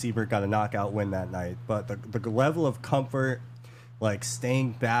obviously Siebert got a knockout win that night, but the level of comfort, like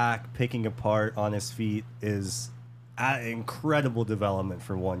staying back, picking apart on his feet, is incredible development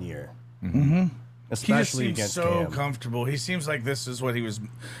for 1 year. Mm-hmm. Especially he just seems against so Cam. comfortable. He seems like this is what he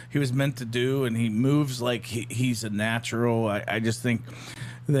was meant to do, and he moves like he's a natural. I just think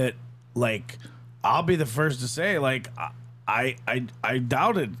that, like, I'll be the first to say, like, I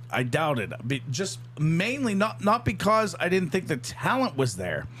doubted. Just mainly not because I didn't think the talent was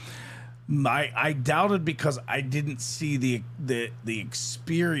there. I doubted because I didn't see the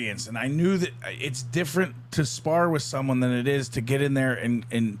experience, and I knew that it's different to spar with someone than it is to get in there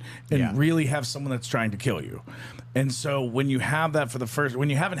and really have someone that's trying to kill you. And so when you have that when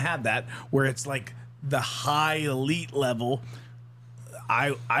you haven't had that, where it's like the high elite level,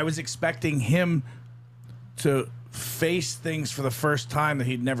 I was expecting him to face things for the first time that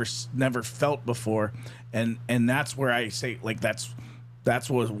he'd never felt before, and that's where I say, like, that's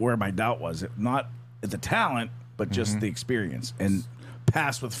where my doubt was. Not the talent, but just the experience, and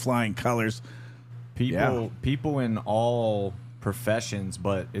pass with flying colors. People in all professions,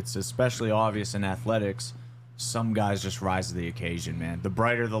 but it's especially obvious in athletics. Some guys just rise to the occasion, man. The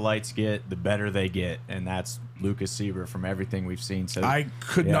brighter the lights get, the better they get, and that's Lucas Siebert from everything we've seen. So I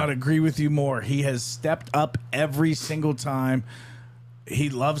could not agree with you more. He has stepped up every single time.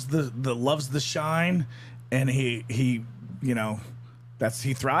 He loves the shine, and he he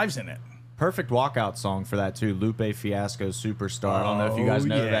thrives in it. Perfect walkout song for that too. Lupe Fiasco, Superstar. I don't know if you guys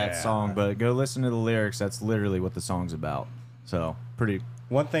know that song, but go listen to the lyrics. That's literally what the song's about. So pretty.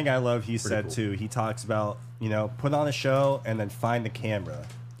 One thing I love he said cool. too, he talks about, put on a show and then find the camera.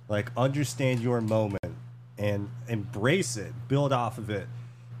 Like, understand your moment and embrace it, build off of it.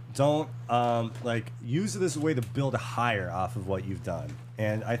 Don't use it as a way to build higher off of what you've done.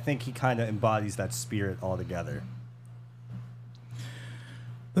 And I think he kind of embodies that spirit altogether.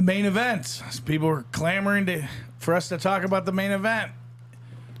 The main event. People were clamoring for us to talk about the main event.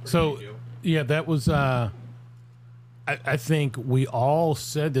 So, yeah, that was. I think we all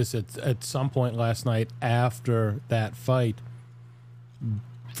said this at some point last night after that fight.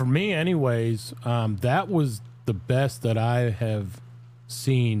 For me, anyways, that was the best that I have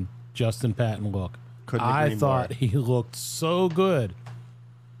seen Justin Patton look. I thought he looked so good.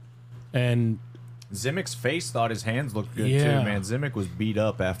 And Zimik's face thought his hands looked good too, Yeah. man. Zimik was beat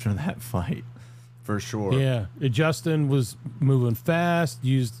up after that fight, for sure. yeah, Justin was moving fast.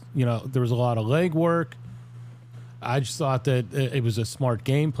 There was a lot of leg work. I just thought that it was a smart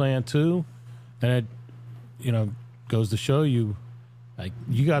game plan too, and it, goes to show you, like,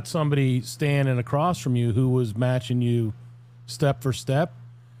 you got somebody standing across from you who was matching you step for step,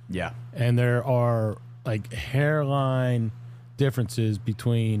 Yeah. and there are like hairline differences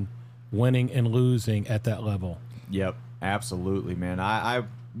between winning and losing at that level. Yep, absolutely, man.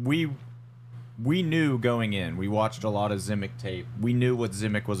 We knew going in. We watched a lot of Zimik tape. We knew what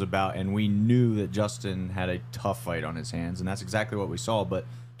Zimik was about, and we knew that Justin had a tough fight on his hands, and that's exactly what we saw. But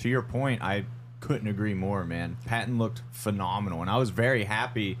to your point, I couldn't agree more, man. Patton looked phenomenal, and I was very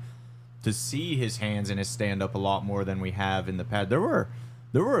happy to see his hands and his stand-up a lot more than we have in the past. There were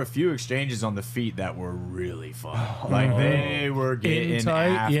a few exchanges on the feet that were really fun. Like, they were getting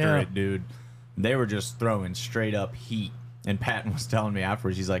after it, dude. They were just throwing straight up heat. And Patton was telling me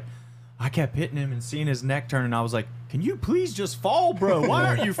afterwards, he's like, I kept hitting him and seeing his neck turn, and I was like, can you please just fall, bro? Why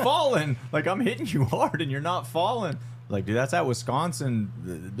aren't you falling? Like, I'm hitting you hard and you're not falling. Like, dude, that's at Wisconsin.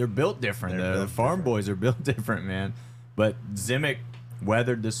 They're built different. The farm boys are built different, man. But Zimik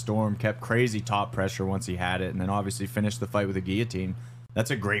weathered the storm, kept crazy top pressure once he had it, and then obviously finished the fight with a guillotine.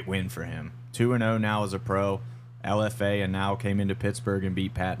 That's a great win for him. 2-0 now as a pro, LFA, and now came into Pittsburgh and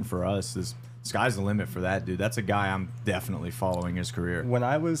beat Patton for us. Sky's the limit for that, dude. That's a guy I'm definitely following his career. When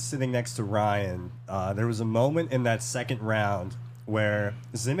I was sitting next to Ryan, there was a moment in that second round where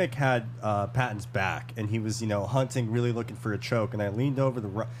Zimik had Patton's back, and he was, hunting, really looking for a choke. And I leaned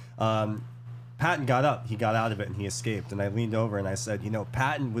over Patton got up. He got out of it, and he escaped. And I leaned over, and I said,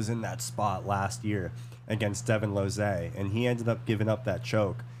 Patton was in that spot last year against Devin Loze, and he ended up giving up that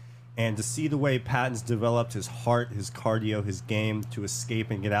choke. And to see the way Patton's developed his heart, his cardio, his game to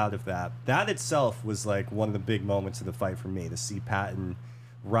escape and get out of that itself was like one of the big moments of the fight for me, to see Patton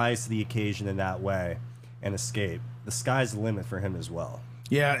rise to the occasion in that way and escape. The sky's the limit for him as well.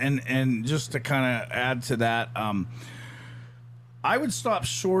 Yeah, and just to kind of add to that, I would stop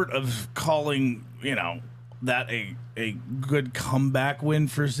short of calling, that a good comeback win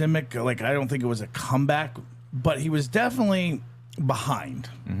for Zimik. Like, I don't think it was a comeback, but he was definitely behind.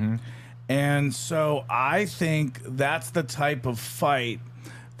 Mm-hmm. And so I think that's the type of fight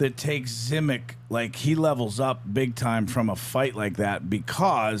that takes Zimik, like, he levels up big time from a fight like that,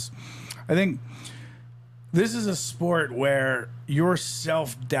 because I think this is a sport where your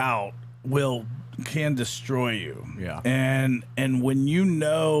self-doubt can destroy you. Yeah. And when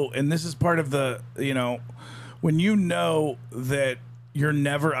and this is part of the, when that you're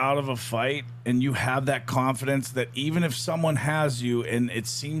never out of a fight, and you have that confidence that even if someone has you and it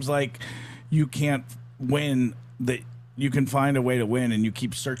seems like you can't win, that you can find a way to win, and you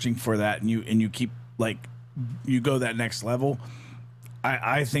keep searching for that, and you keep, like, you go that next level.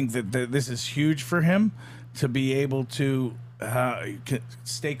 I think that this is huge for him to be able to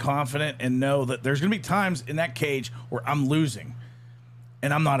stay confident and know that there's going to be times in that cage where I'm losing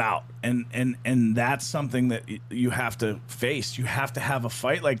and I'm not out. And that's something that you have to face. You have to have a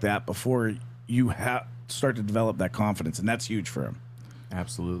fight like that before you start to develop that confidence, and that's huge for him.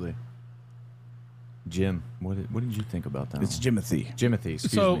 Absolutely. Jim, what did you think about that? It's Jimothy. Jimothy,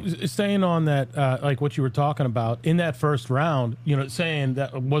 excuse me. Staying on that, like what you were talking about, in that first round, saying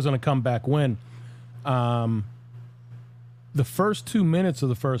that wasn't a comeback win. The first 2 minutes of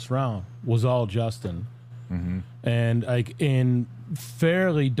the first round was all Justin. and like in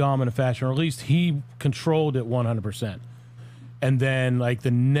fairly dominant fashion, or at least he controlled it 100%. And then like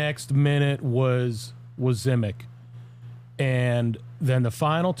the next minute was Zimic, and then the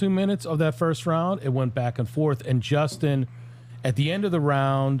final 2 minutes of that first round, it went back and forth. And Justin, at the end of the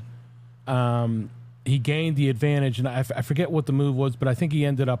round, he gained the advantage, and I forget what the move was, but I think he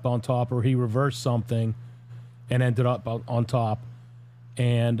ended up on top, or he reversed something and ended up on top.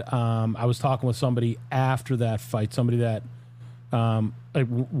 And I was talking with somebody after that fight, somebody that like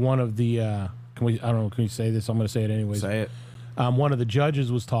one of the I don't know, can you say this? I'm going to say it anyways. Say it. One of the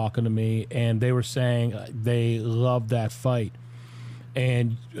judges was talking to me, and they were saying they loved that fight,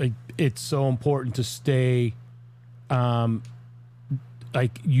 and it's so important to stay.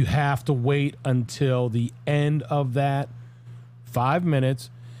 Like you have to wait until the end of that 5 minutes,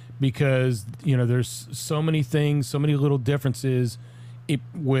 because there's so many things, so many little differences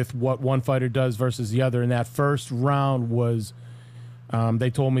with what one fighter does versus the other. And that first round was, they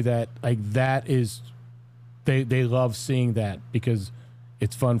told me that like that is, they love seeing that because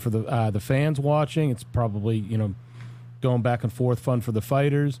it's fun for the fans watching. It's probably going back and forth fun for the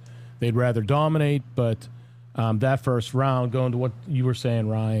fighters. They'd rather dominate, but that first round, going to what you were saying,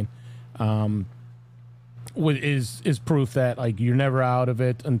 Ryan, is proof that like you're never out of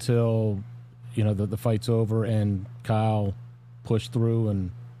it until the fight's over. And Kyle pushed through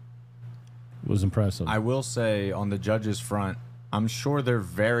and was impressive. I will say on the judges' front, I'm sure they're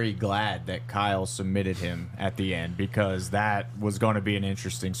very glad that Kyle submitted him at the end, because that was going to be an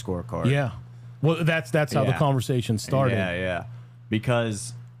interesting scorecard. Yeah, well, that's how the conversation started. Yeah.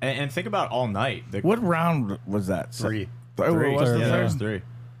 Because and think about all night. What round was that? Three. Three. Yeah, that was 3.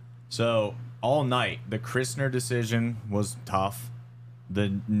 So all night, the Christner decision was tough.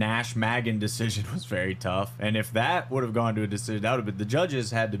 The Nash-Magan decision was very tough. And if that would have gone to a decision, that would have been, the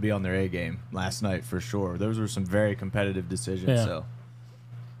judges had to be on their A game last night for sure. Those were some very competitive decisions. Yeah. So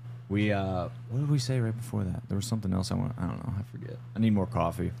we what did we say right before that? There was something else I don't know. I forget. I need more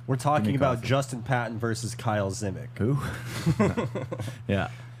coffee. We're talking about coffee. Justin Patton versus Kyle Zimic. Who?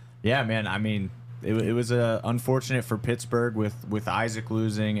 Yeah, man. I mean, it was unfortunate for Pittsburgh with Isaac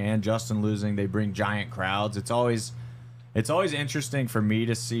losing and Justin losing. They bring giant crowds. It's always interesting for me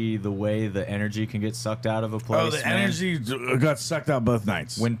to see the way the energy can get sucked out of a place. Oh, the energy got sucked out both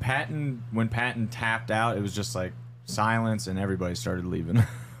nights. When Patton tapped out, it was just like silence, and everybody started leaving.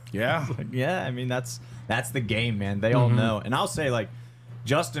 Yeah. Yeah, I mean that's the game, man. They all know. And I'll say, like,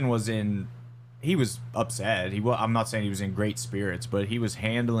 Justin he was upset. I'm not saying he was in great spirits, but he was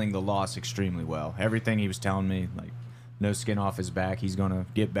handling the loss extremely well. Everything he was telling me, like, no skin off his back. He's gonna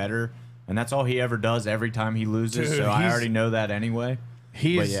get better, and that's all he ever does every time he loses. Dude, so I already know that anyway.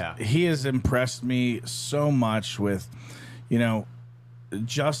 He has impressed me so much with,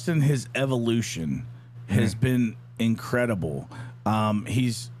 Justin. His evolution has been incredible.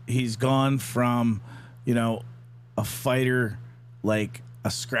 He's gone from, a fighter, like a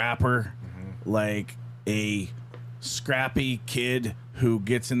scrapper, like a scrappy kid who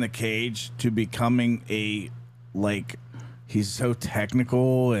gets in the cage, to becoming he's so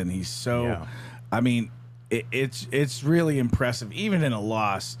technical, and he's so, I mean, it's really impressive, even in a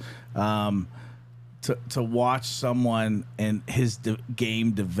loss, to watch someone and his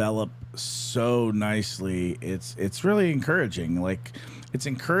game develop so nicely. It's really encouraging. Like, it's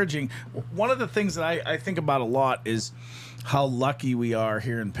encouraging. One of the things that I think about a lot is how lucky we are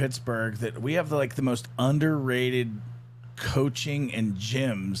here in Pittsburgh that we have the most underrated coaching and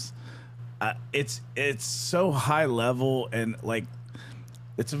gyms. It's so high level, and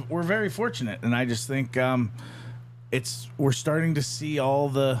we're very fortunate. And I just think we're starting to see all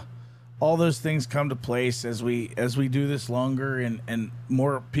those things come to place as we do this longer, and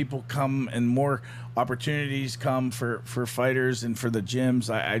more people come and more opportunities come for fighters and for the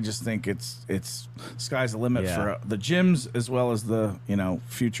gyms. I just think it's sky's the limit for the gyms as well as the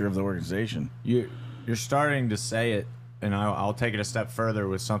future of the organization. You're starting to say it, and I'll take it a step further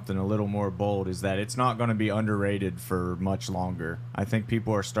with something a little more bold, is that it's not going to be underrated for much longer. I think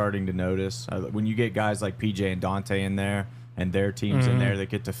people are starting to notice when you get guys like PJ and Dante in there, and their teams in there that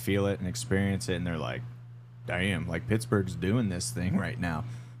get to feel it and experience it, and they're like, damn, like Pittsburgh's doing this thing right now.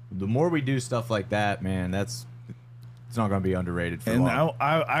 The more we do stuff like that, man, it's not going to be underrated for long.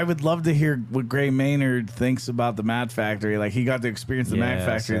 I would love to hear what Gray Maynard thinks about the Mat Factory. Like, he got to experience the Mat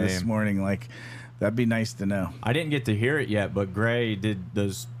Factory this morning. Like, that'd be nice to know. I didn't get to hear it yet, but Gray did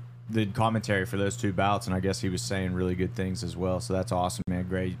commentary for those 2 bouts, and I guess he was saying really good things as well. So that's awesome,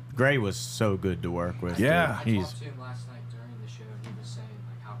 man. Gray was so good to work with. Yeah, I talked to him last night during the show, and he was saying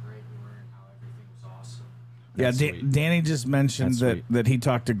how great we were and how everything was awesome. Yeah, That's sweet. Danny just mentioned That's that he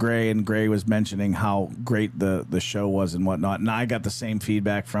talked to Gray, and Gray was mentioning how great the show was and whatnot. And I got the same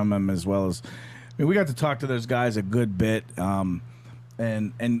feedback from him as well as. I mean, we got to talk to those guys a good bit, and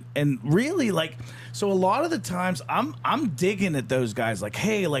really like. So a lot of the times, I'm digging at those guys. Like,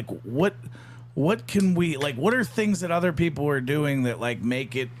 hey, like what can we like? What are things that other people are doing that like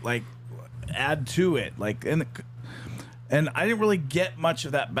make it like add to it? Like and I didn't really get much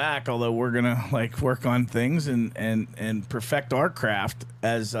of that back, although we're gonna like work on things and perfect our craft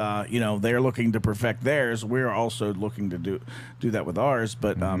as they're looking to perfect theirs. We're also looking to do that with ours.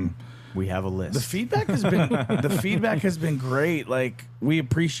 But We have a list. the feedback has been great. Like we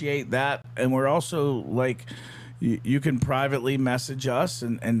appreciate that, and we're also like you can privately message us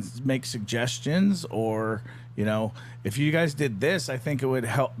and make suggestions, or if you guys did this, I think it would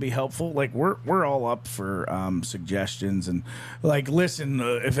be helpful. Like we're all up for suggestions, and like listen,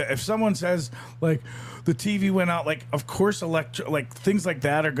 if someone says like the TV went out, like of course like things like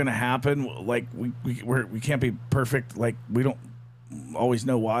that are going to happen. Like we can't be perfect. Like we don't always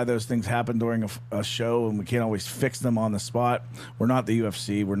know why those things happen during a show, and we can't always fix them on the spot. We're not the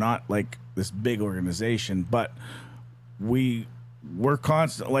UFC. We're not like this big organization, but we're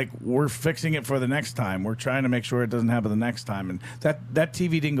constant, like we're fixing it for the next time. We're trying to make sure it doesn't happen the next time. And that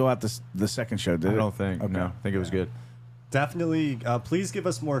TV didn't go out the second show, did it? I don't think. Okay. No, I think it was good. Definitely, please give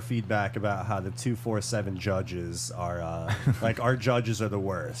us more feedback about how the 247 judges are like our judges are the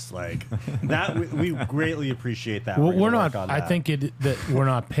worst. Like that, we greatly appreciate that. Well, gonna we're not. work on I that. think that we're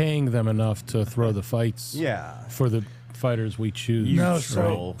not paying them enough to throw the fights. Yeah. For the fighters we choose. No,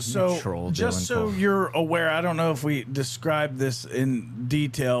 troll. so You troll, just Dylan so Cole. you're aware, I don't know if we described this in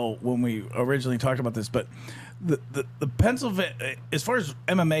detail when we originally talked about this, but the Pennsylvania, as far as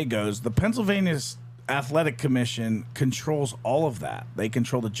MMA goes, the Pennsylvania's Athletic Commission controls all of that. They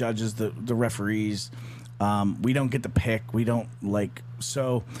control the judges, the referees. We don't get to pick. We don't like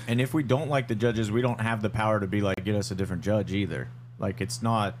so. And if we don't like the judges, we don't have the power to be like, get us a different judge either. Like it's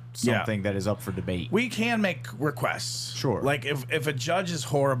not something that is up for debate. We can make requests. Sure. Like if a judge is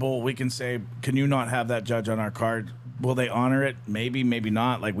horrible, we can say, can you not have that judge on our card? Will they honor it? Maybe, maybe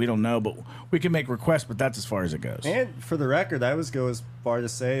not. Like we don't know, but we can make requests, but that's as far as it goes. And for the record, I would go as far to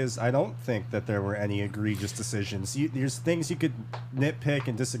say is I don't think that there were any egregious decisions. There's things you could nitpick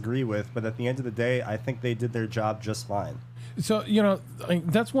and disagree with, but at the end of the day, I think they did their job just fine. So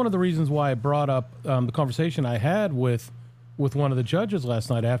that's one of the reasons why I brought up the conversation I had with one of the judges last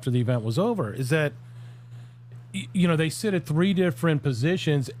night after the event was over. Is that they sit at 3 different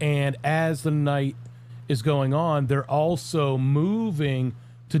positions, and as the night is going on, they're also moving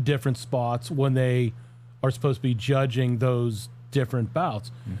to different spots when they are supposed to be judging those different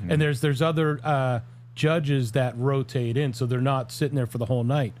bouts. Mm-hmm. And there's other judges that rotate in, so they're not sitting there for the whole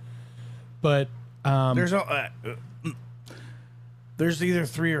night. But there's either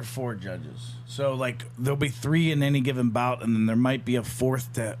 3 or 4 judges. So like there'll be 3 in any given bout, and then there might be a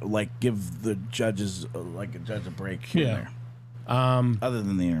 4th to like give the judges like a judge a break here and there. Other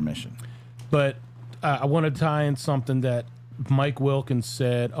than the intermission. But I want to tie in something that Mike Wilkins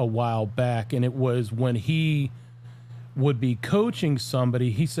said a while back, and it was when he would be coaching somebody,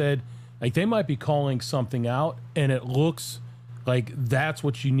 he said, like, they might be calling something out, and it looks like that's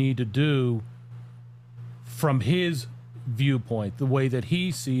what you need to do from his viewpoint, the way that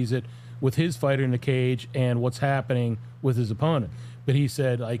he sees it with his fighter in the cage and what's happening with his opponent. But he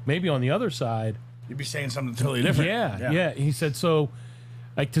said, like, maybe on the other side, you'd be saying something totally different. Yeah. He said, so,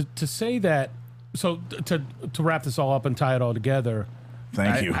 like, to say that, so to wrap this all up and tie it all together.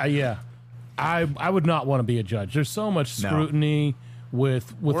 Thank you. I would not want to be a judge. There's so much scrutiny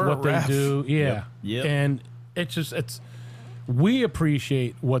with what they do. Yeah. Yep. And we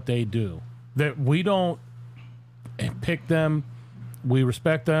appreciate what they do. That we don't pick them. We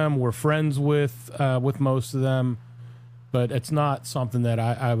respect them. We're friends with most of them, but it's not something that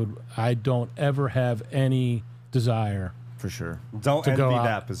I don't ever have any desire. For sure. Don't to envy go out.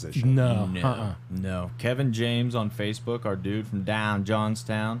 that position. No. Kevin James on Facebook, our dude from down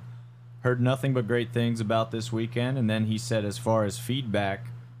Johnstown, heard nothing but great things about this weekend. And then he said, as far as feedback,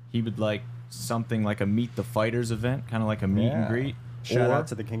 he would like something like a Meet the Fighters event, kind of like a meet and greet. Shout out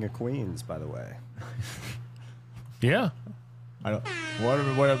to the King of Queens, by the way. Yeah. I don't. What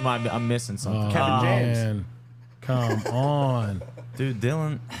am I? I'm missing something. Kevin James. Man. Come on. Dude,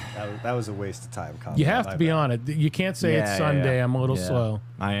 Dylan. That was a waste of time. You have to be on it. You can't say it's Sunday. I'm a little slow.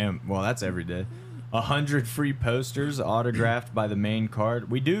 I am. Well, that's every day. 100 free posters autographed by the main card.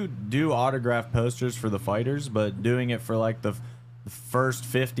 We do autographed posters for the fighters, but doing it for like the first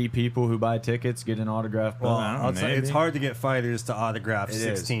 50 people who buy tickets get an autograph. Well, I'll tell you, it's hard to get fighters to autograph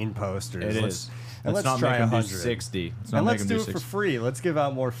 16 posters. It is. And let's not try make him do 100. 60. Let's not And make let's him do it 60. for free. Let's give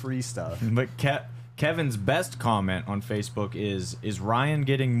out more free stuff. But Kevin's best comment on Facebook is Ryan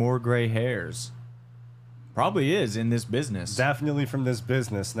getting more gray hairs? Probably is in this business. Definitely from this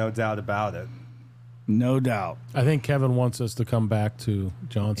business, no doubt about it. No doubt. I think Kevin wants us to come back to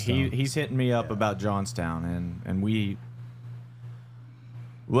Johnstown. He's hitting me up about Johnstown, and we,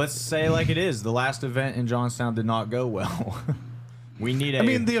 let's say like it is, the last event in Johnstown did not go well. We need I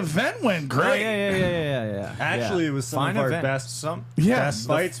mean, the event went Oh, great. yeah. Actually, Yeah. it was some Fine of our event. best Yeah, best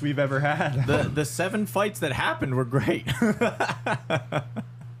fights we've ever had. The 7 fights that happened were great.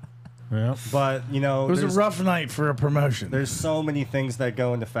 Yeah. But, you know, It was a there's- rough night for a promotion. there's so many things that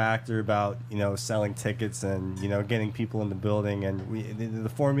go into factor about, you know, selling tickets and, you know, getting people in the building, and the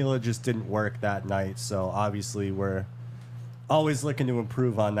formula just didn't work that night. So obviously we're always looking to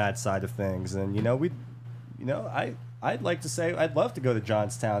improve on that side of things. And, you know, I'd like to say I'd love to go to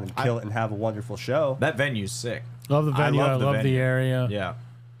Johnstown and kill it and have a wonderful show. That venue's sick. Love the venue. I love the venue. area. Yeah.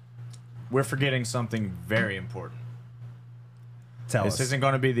 We're forgetting something very important. Tell This us. isn't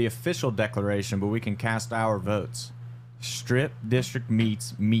going to be the official declaration, but we can cast our votes. Strip District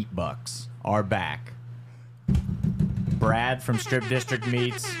Meats Meat Bucks are back. Brad from Strip District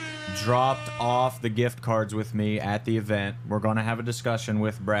Meats dropped off the gift cards with me at the event. We're going to have a discussion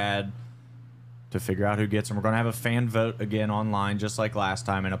with Brad to figure out who gets them. We're going to have a fan vote again online, just like last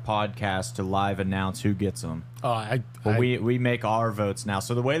time, and a podcast to live announce who gets them. Oh, But we make our votes now.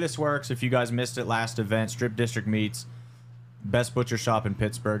 So the way this works, if you guys missed it last event, Strip District Meats, best butcher shop in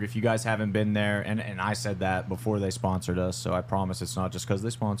Pittsburgh. If you guys haven't been there, and I said that before they sponsored us, so I promise it's not just because they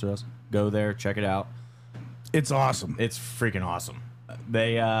sponsor us. Go there, check it out. It's awesome. It's freaking awesome.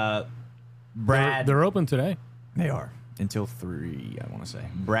 They, Brad. they're open today. They are. Until 3, I want to say.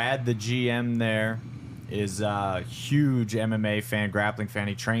 Brad, the GM there, is a huge MMA fan, grappling fan.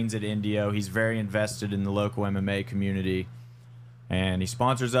 He trains at Indio. He's very invested in the local MMA community. And he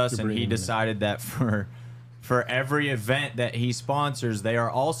sponsors us, and he decided that for every event that he sponsors, they are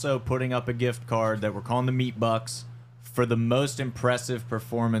also putting up a gift card that we're calling the Meat Bucks for the most impressive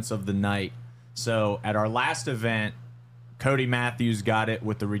performance of the night. So at our last event, Cody Matthews got it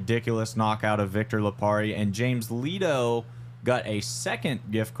with the ridiculous knockout of Victor Lapari, and James Lito got a second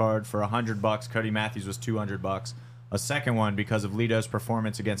gift card for $100. Cody Matthews was $200. A second one because of Lito's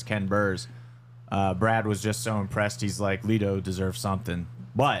performance against Ken Burrs. Brad was just so impressed. He's like, Lito deserves something.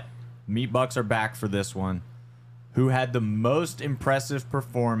 But Meat Bucks are back for this one. Who had the most impressive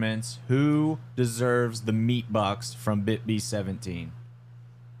performance? Who deserves the Meat Bucks from BitB17?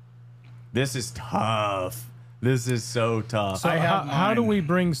 This is tough. This is so tough. So how do we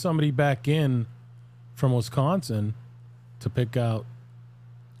bring somebody back in from Wisconsin to pick out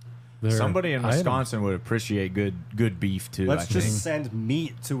their Somebody in items? Wisconsin would appreciate good beef too. Let's I just think. send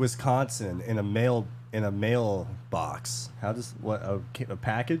meat to Wisconsin in a mail box. How does a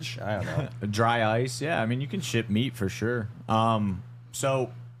package? I don't know. Dry ice. Yeah, I mean you can ship meat for sure.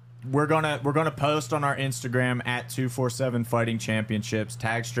 So we're gonna post on our Instagram at 247 Fighting Championships.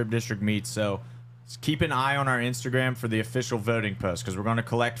 Tag Strip District Meats. So keep an eye on our Instagram for the official voting post because we're going to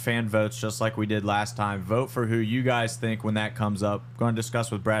collect fan votes just like we did last time. Vote for who you guys think when that comes up. Going to discuss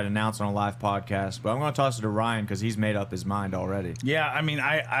with Brad, announce on a live podcast. But I'm going to toss it to Ryan because he's made up his mind already. Yeah, I mean,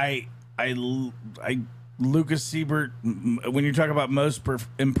 I Lucas Siebert, when you talk about most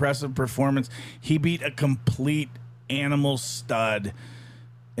impressive performance, he beat a complete animal stud,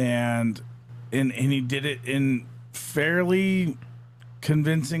 and he did it in fairly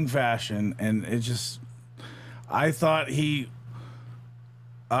convincing fashion, and it just, I thought he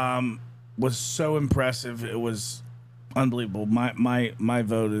was so impressive. It was unbelievable. My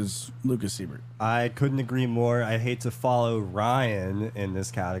vote is Lucas Siebert. I couldn't agree more. I hate to follow Ryan in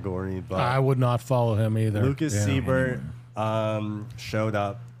this category, but I would not follow him either. Lucas Yeah. Siebert showed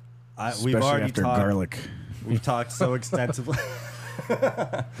up. We've Especially already after talked. garlic. We've talked so extensively.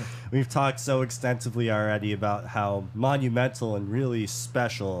 We've talked so extensively already about how monumental and really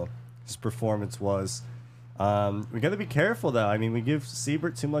special his performance was. We got to be careful though. I mean, we give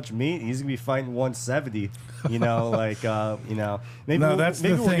Siebert too much meat, he's gonna be fighting 170. You know, like maybe No, we'll, that's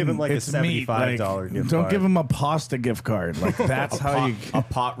maybe the we'll thing. give him like a It's meat. $75 Like, gift don't card. give him a pasta gift card. Like that's how you. A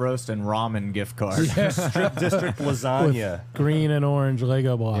pot roast and ramen gift card. Strip District lasagna. Green and orange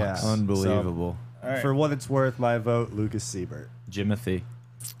Lego blocks. Yeah. Unbelievable. For what it's worth, my vote, Lucas Siebert. Jimothy.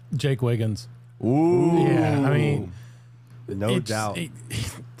 Jake Wiggins. Ooh. Yeah, I mean, No it's- doubt.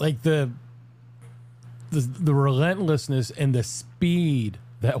 like the relentlessness and the speed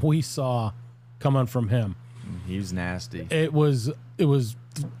that we saw coming from him. He's nasty. It was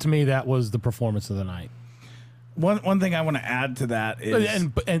to me that was the performance of the night. One thing I want to add to that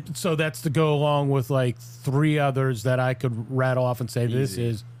is, and so that's to go along with like 3 others that I could rattle off and say this Easy.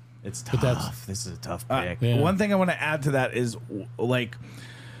 is. It's But that's- tough. This is a tough pick. Yeah. one thing I want to add to that is like,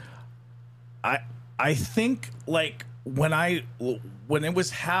 I think like when it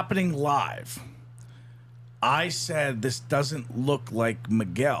was happening live, I said this doesn't look like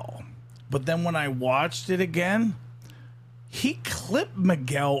Miguel, but then when I watched it again, he clipped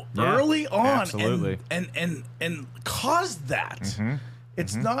Miguel Yeah, early on, absolutely. and caused that. Mm-hmm.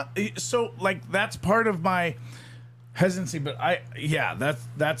 It's not so like that's part of my hesitancy, but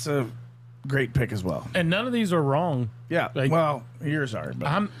that's a great pick as well. And none of these are wrong. Yeah, Like- well, yours are, but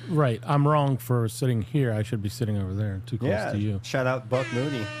I'm right. I'm wrong for sitting here. I should be sitting over there, too close Yeah. to you. Shout out Buck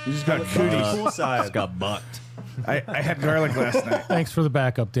Mooney. you just got Buck cooties. poolside. Got bucked. I had garlic last night. Thanks for the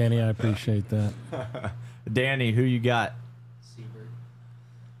backup, Danny. I appreciate that. Danny, who you got? Siebert.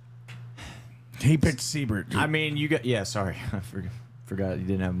 He picked Siebert. I mean, you got. Yeah, sorry, I forgot you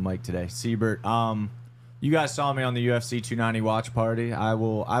didn't have a mic today. Siebert. You guys saw me on the UFC 290 watch party. I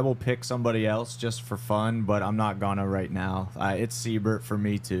will pick somebody else just for fun, but I'm not gonna right now. It's Siebert for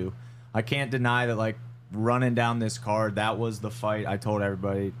me too. I can't deny that, like, running down this card, that was the fight I told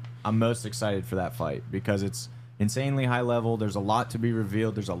everybody I'm most excited for that fight because it's insanely high level. There's a lot to be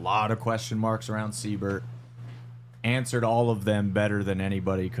revealed. There's a lot of question marks around Siebert. Answered all of them better than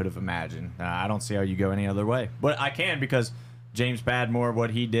anybody could have imagined. I don't see how you go any other way, but I can because James Padmore, what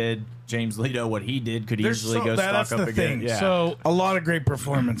he did, James Lito, what he did, could easily go that's stuck up the again. thing. Yeah. So a lot of great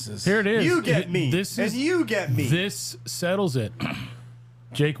performances. here it is. You get me, This is, and you get me. This settles it.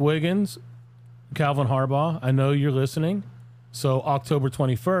 Jake Wiggins, Calvin Harbaugh, I know you're listening. So October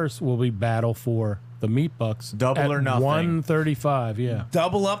 21st will be battle for the Meat Bucks. Double at or nothing. 135, yeah.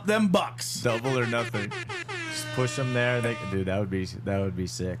 Double up them bucks, Double or nothing. Just push them there. Dude, that would be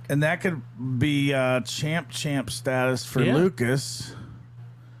sick. and that could be champ status for Yeah. Lucas.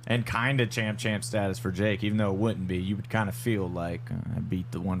 And kind of champ status for Jake, even though it wouldn't be. You would kind of feel like I beat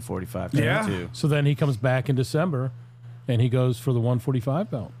the 145 Yeah. too. So then he comes back in December and he goes for the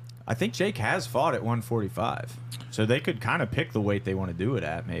 145 belt. I think Jake has fought at 145, so they could kind of pick the weight they want to do it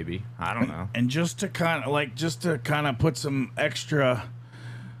at. Maybe, I don't know. And just to kind of put some extra,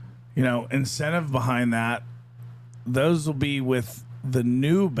 incentive behind that, those will be with the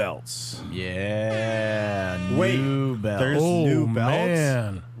new belts. Yeah, Wait, new belt. there's Oh, new belts.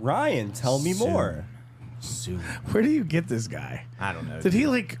 man. Ryan, tell me Soon. more. Soon. Where do you get this guy? I don't know. Did he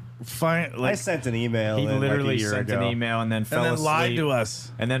find I sent an email. He in, literally like, a year sent ago. an email and then fell and then asleep. lied to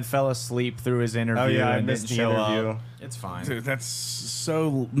us? And then fell asleep through his interview. Oh, yeah, I and missed didn't the show interview. up. It's fine. Dude, that's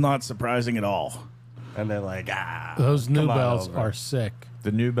so not surprising at all. And they're like, Those new come on belts over. are sick.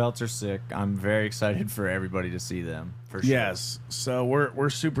 The new belts are sick. I'm very excited for everybody to see them. For sure. Yes, so we're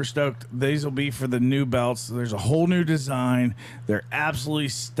super stoked. These will be for the new belts. There's a whole new design. They're absolutely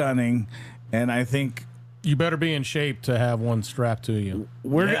stunning, and I think You better be in shape to have one strapped to you.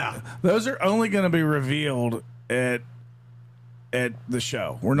 those are only going to be revealed at the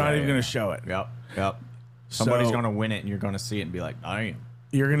show. We're not even yeah. going to show it. Yep. Somebody's So- going to win it, and you're going to see it and be like, damn.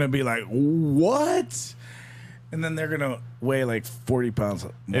 You're going to be like, what? And then they're going to weigh like 40 pounds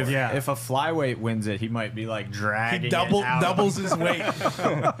more. If a flyweight wins it, he might be like dragging it out. doubles his weight.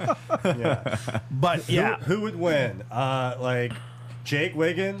 yeah. But yeah, Who would win? Like Jake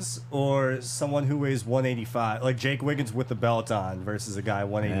Wiggins or someone who weighs 185? Like Jake Wiggins with the belt on versus a guy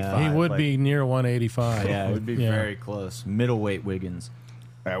 185. He would like, be near 185. Yeah, it would be very close. Middleweight Wiggins.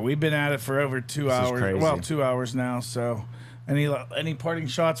 we've been at it for over 2 is hours. crazy. Well, 2 hours now. So, any parting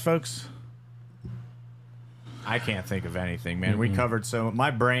shots, folks? I can't think of anything, man. We covered so.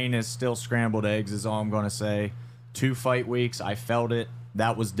 My brain is still scrambled eggs, is all I'm going to say. 2 fight weeks, I felt it.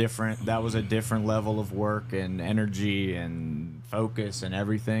 That was different. That was a different level of work and energy and focus and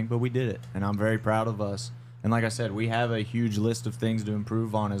everything, but we did it, and I'm very proud of us. And like I said, we have a huge list of things to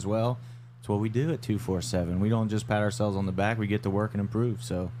improve on as well. It's what we do at 247. We don't just pat ourselves on the back. We get to work and improve.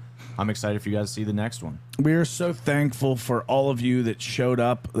 So I'm excited for you guys to see the next one. We are so thankful for all of you that showed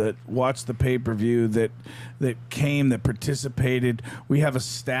up, that watched the pay-per-view, that came, that participated. We have a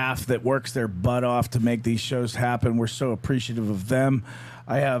staff that works their butt off to make these shows happen. We're so appreciative of them.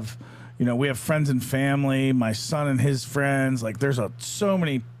 We have friends and family, my son and his friends. Like there's so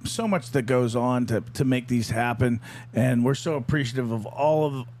much that goes on to make these happen, and we're so appreciative of all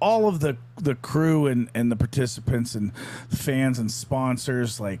of the crew and the participants and fans and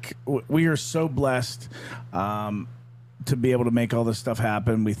sponsors. Like we are so blessed to be able to make all this stuff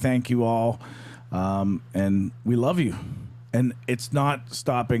happen. We thank you all, and we love you. And it's not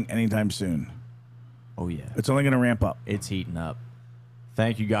stopping anytime soon. Oh, yeah. It's only going to ramp up. It's heating up.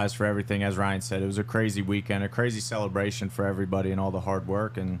 thank you guys for everything. As Ryan said, it was a crazy weekend, a crazy celebration for everybody and all the hard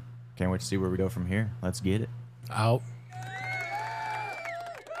work, and can't wait to see where we go from here. Let's get it. Out.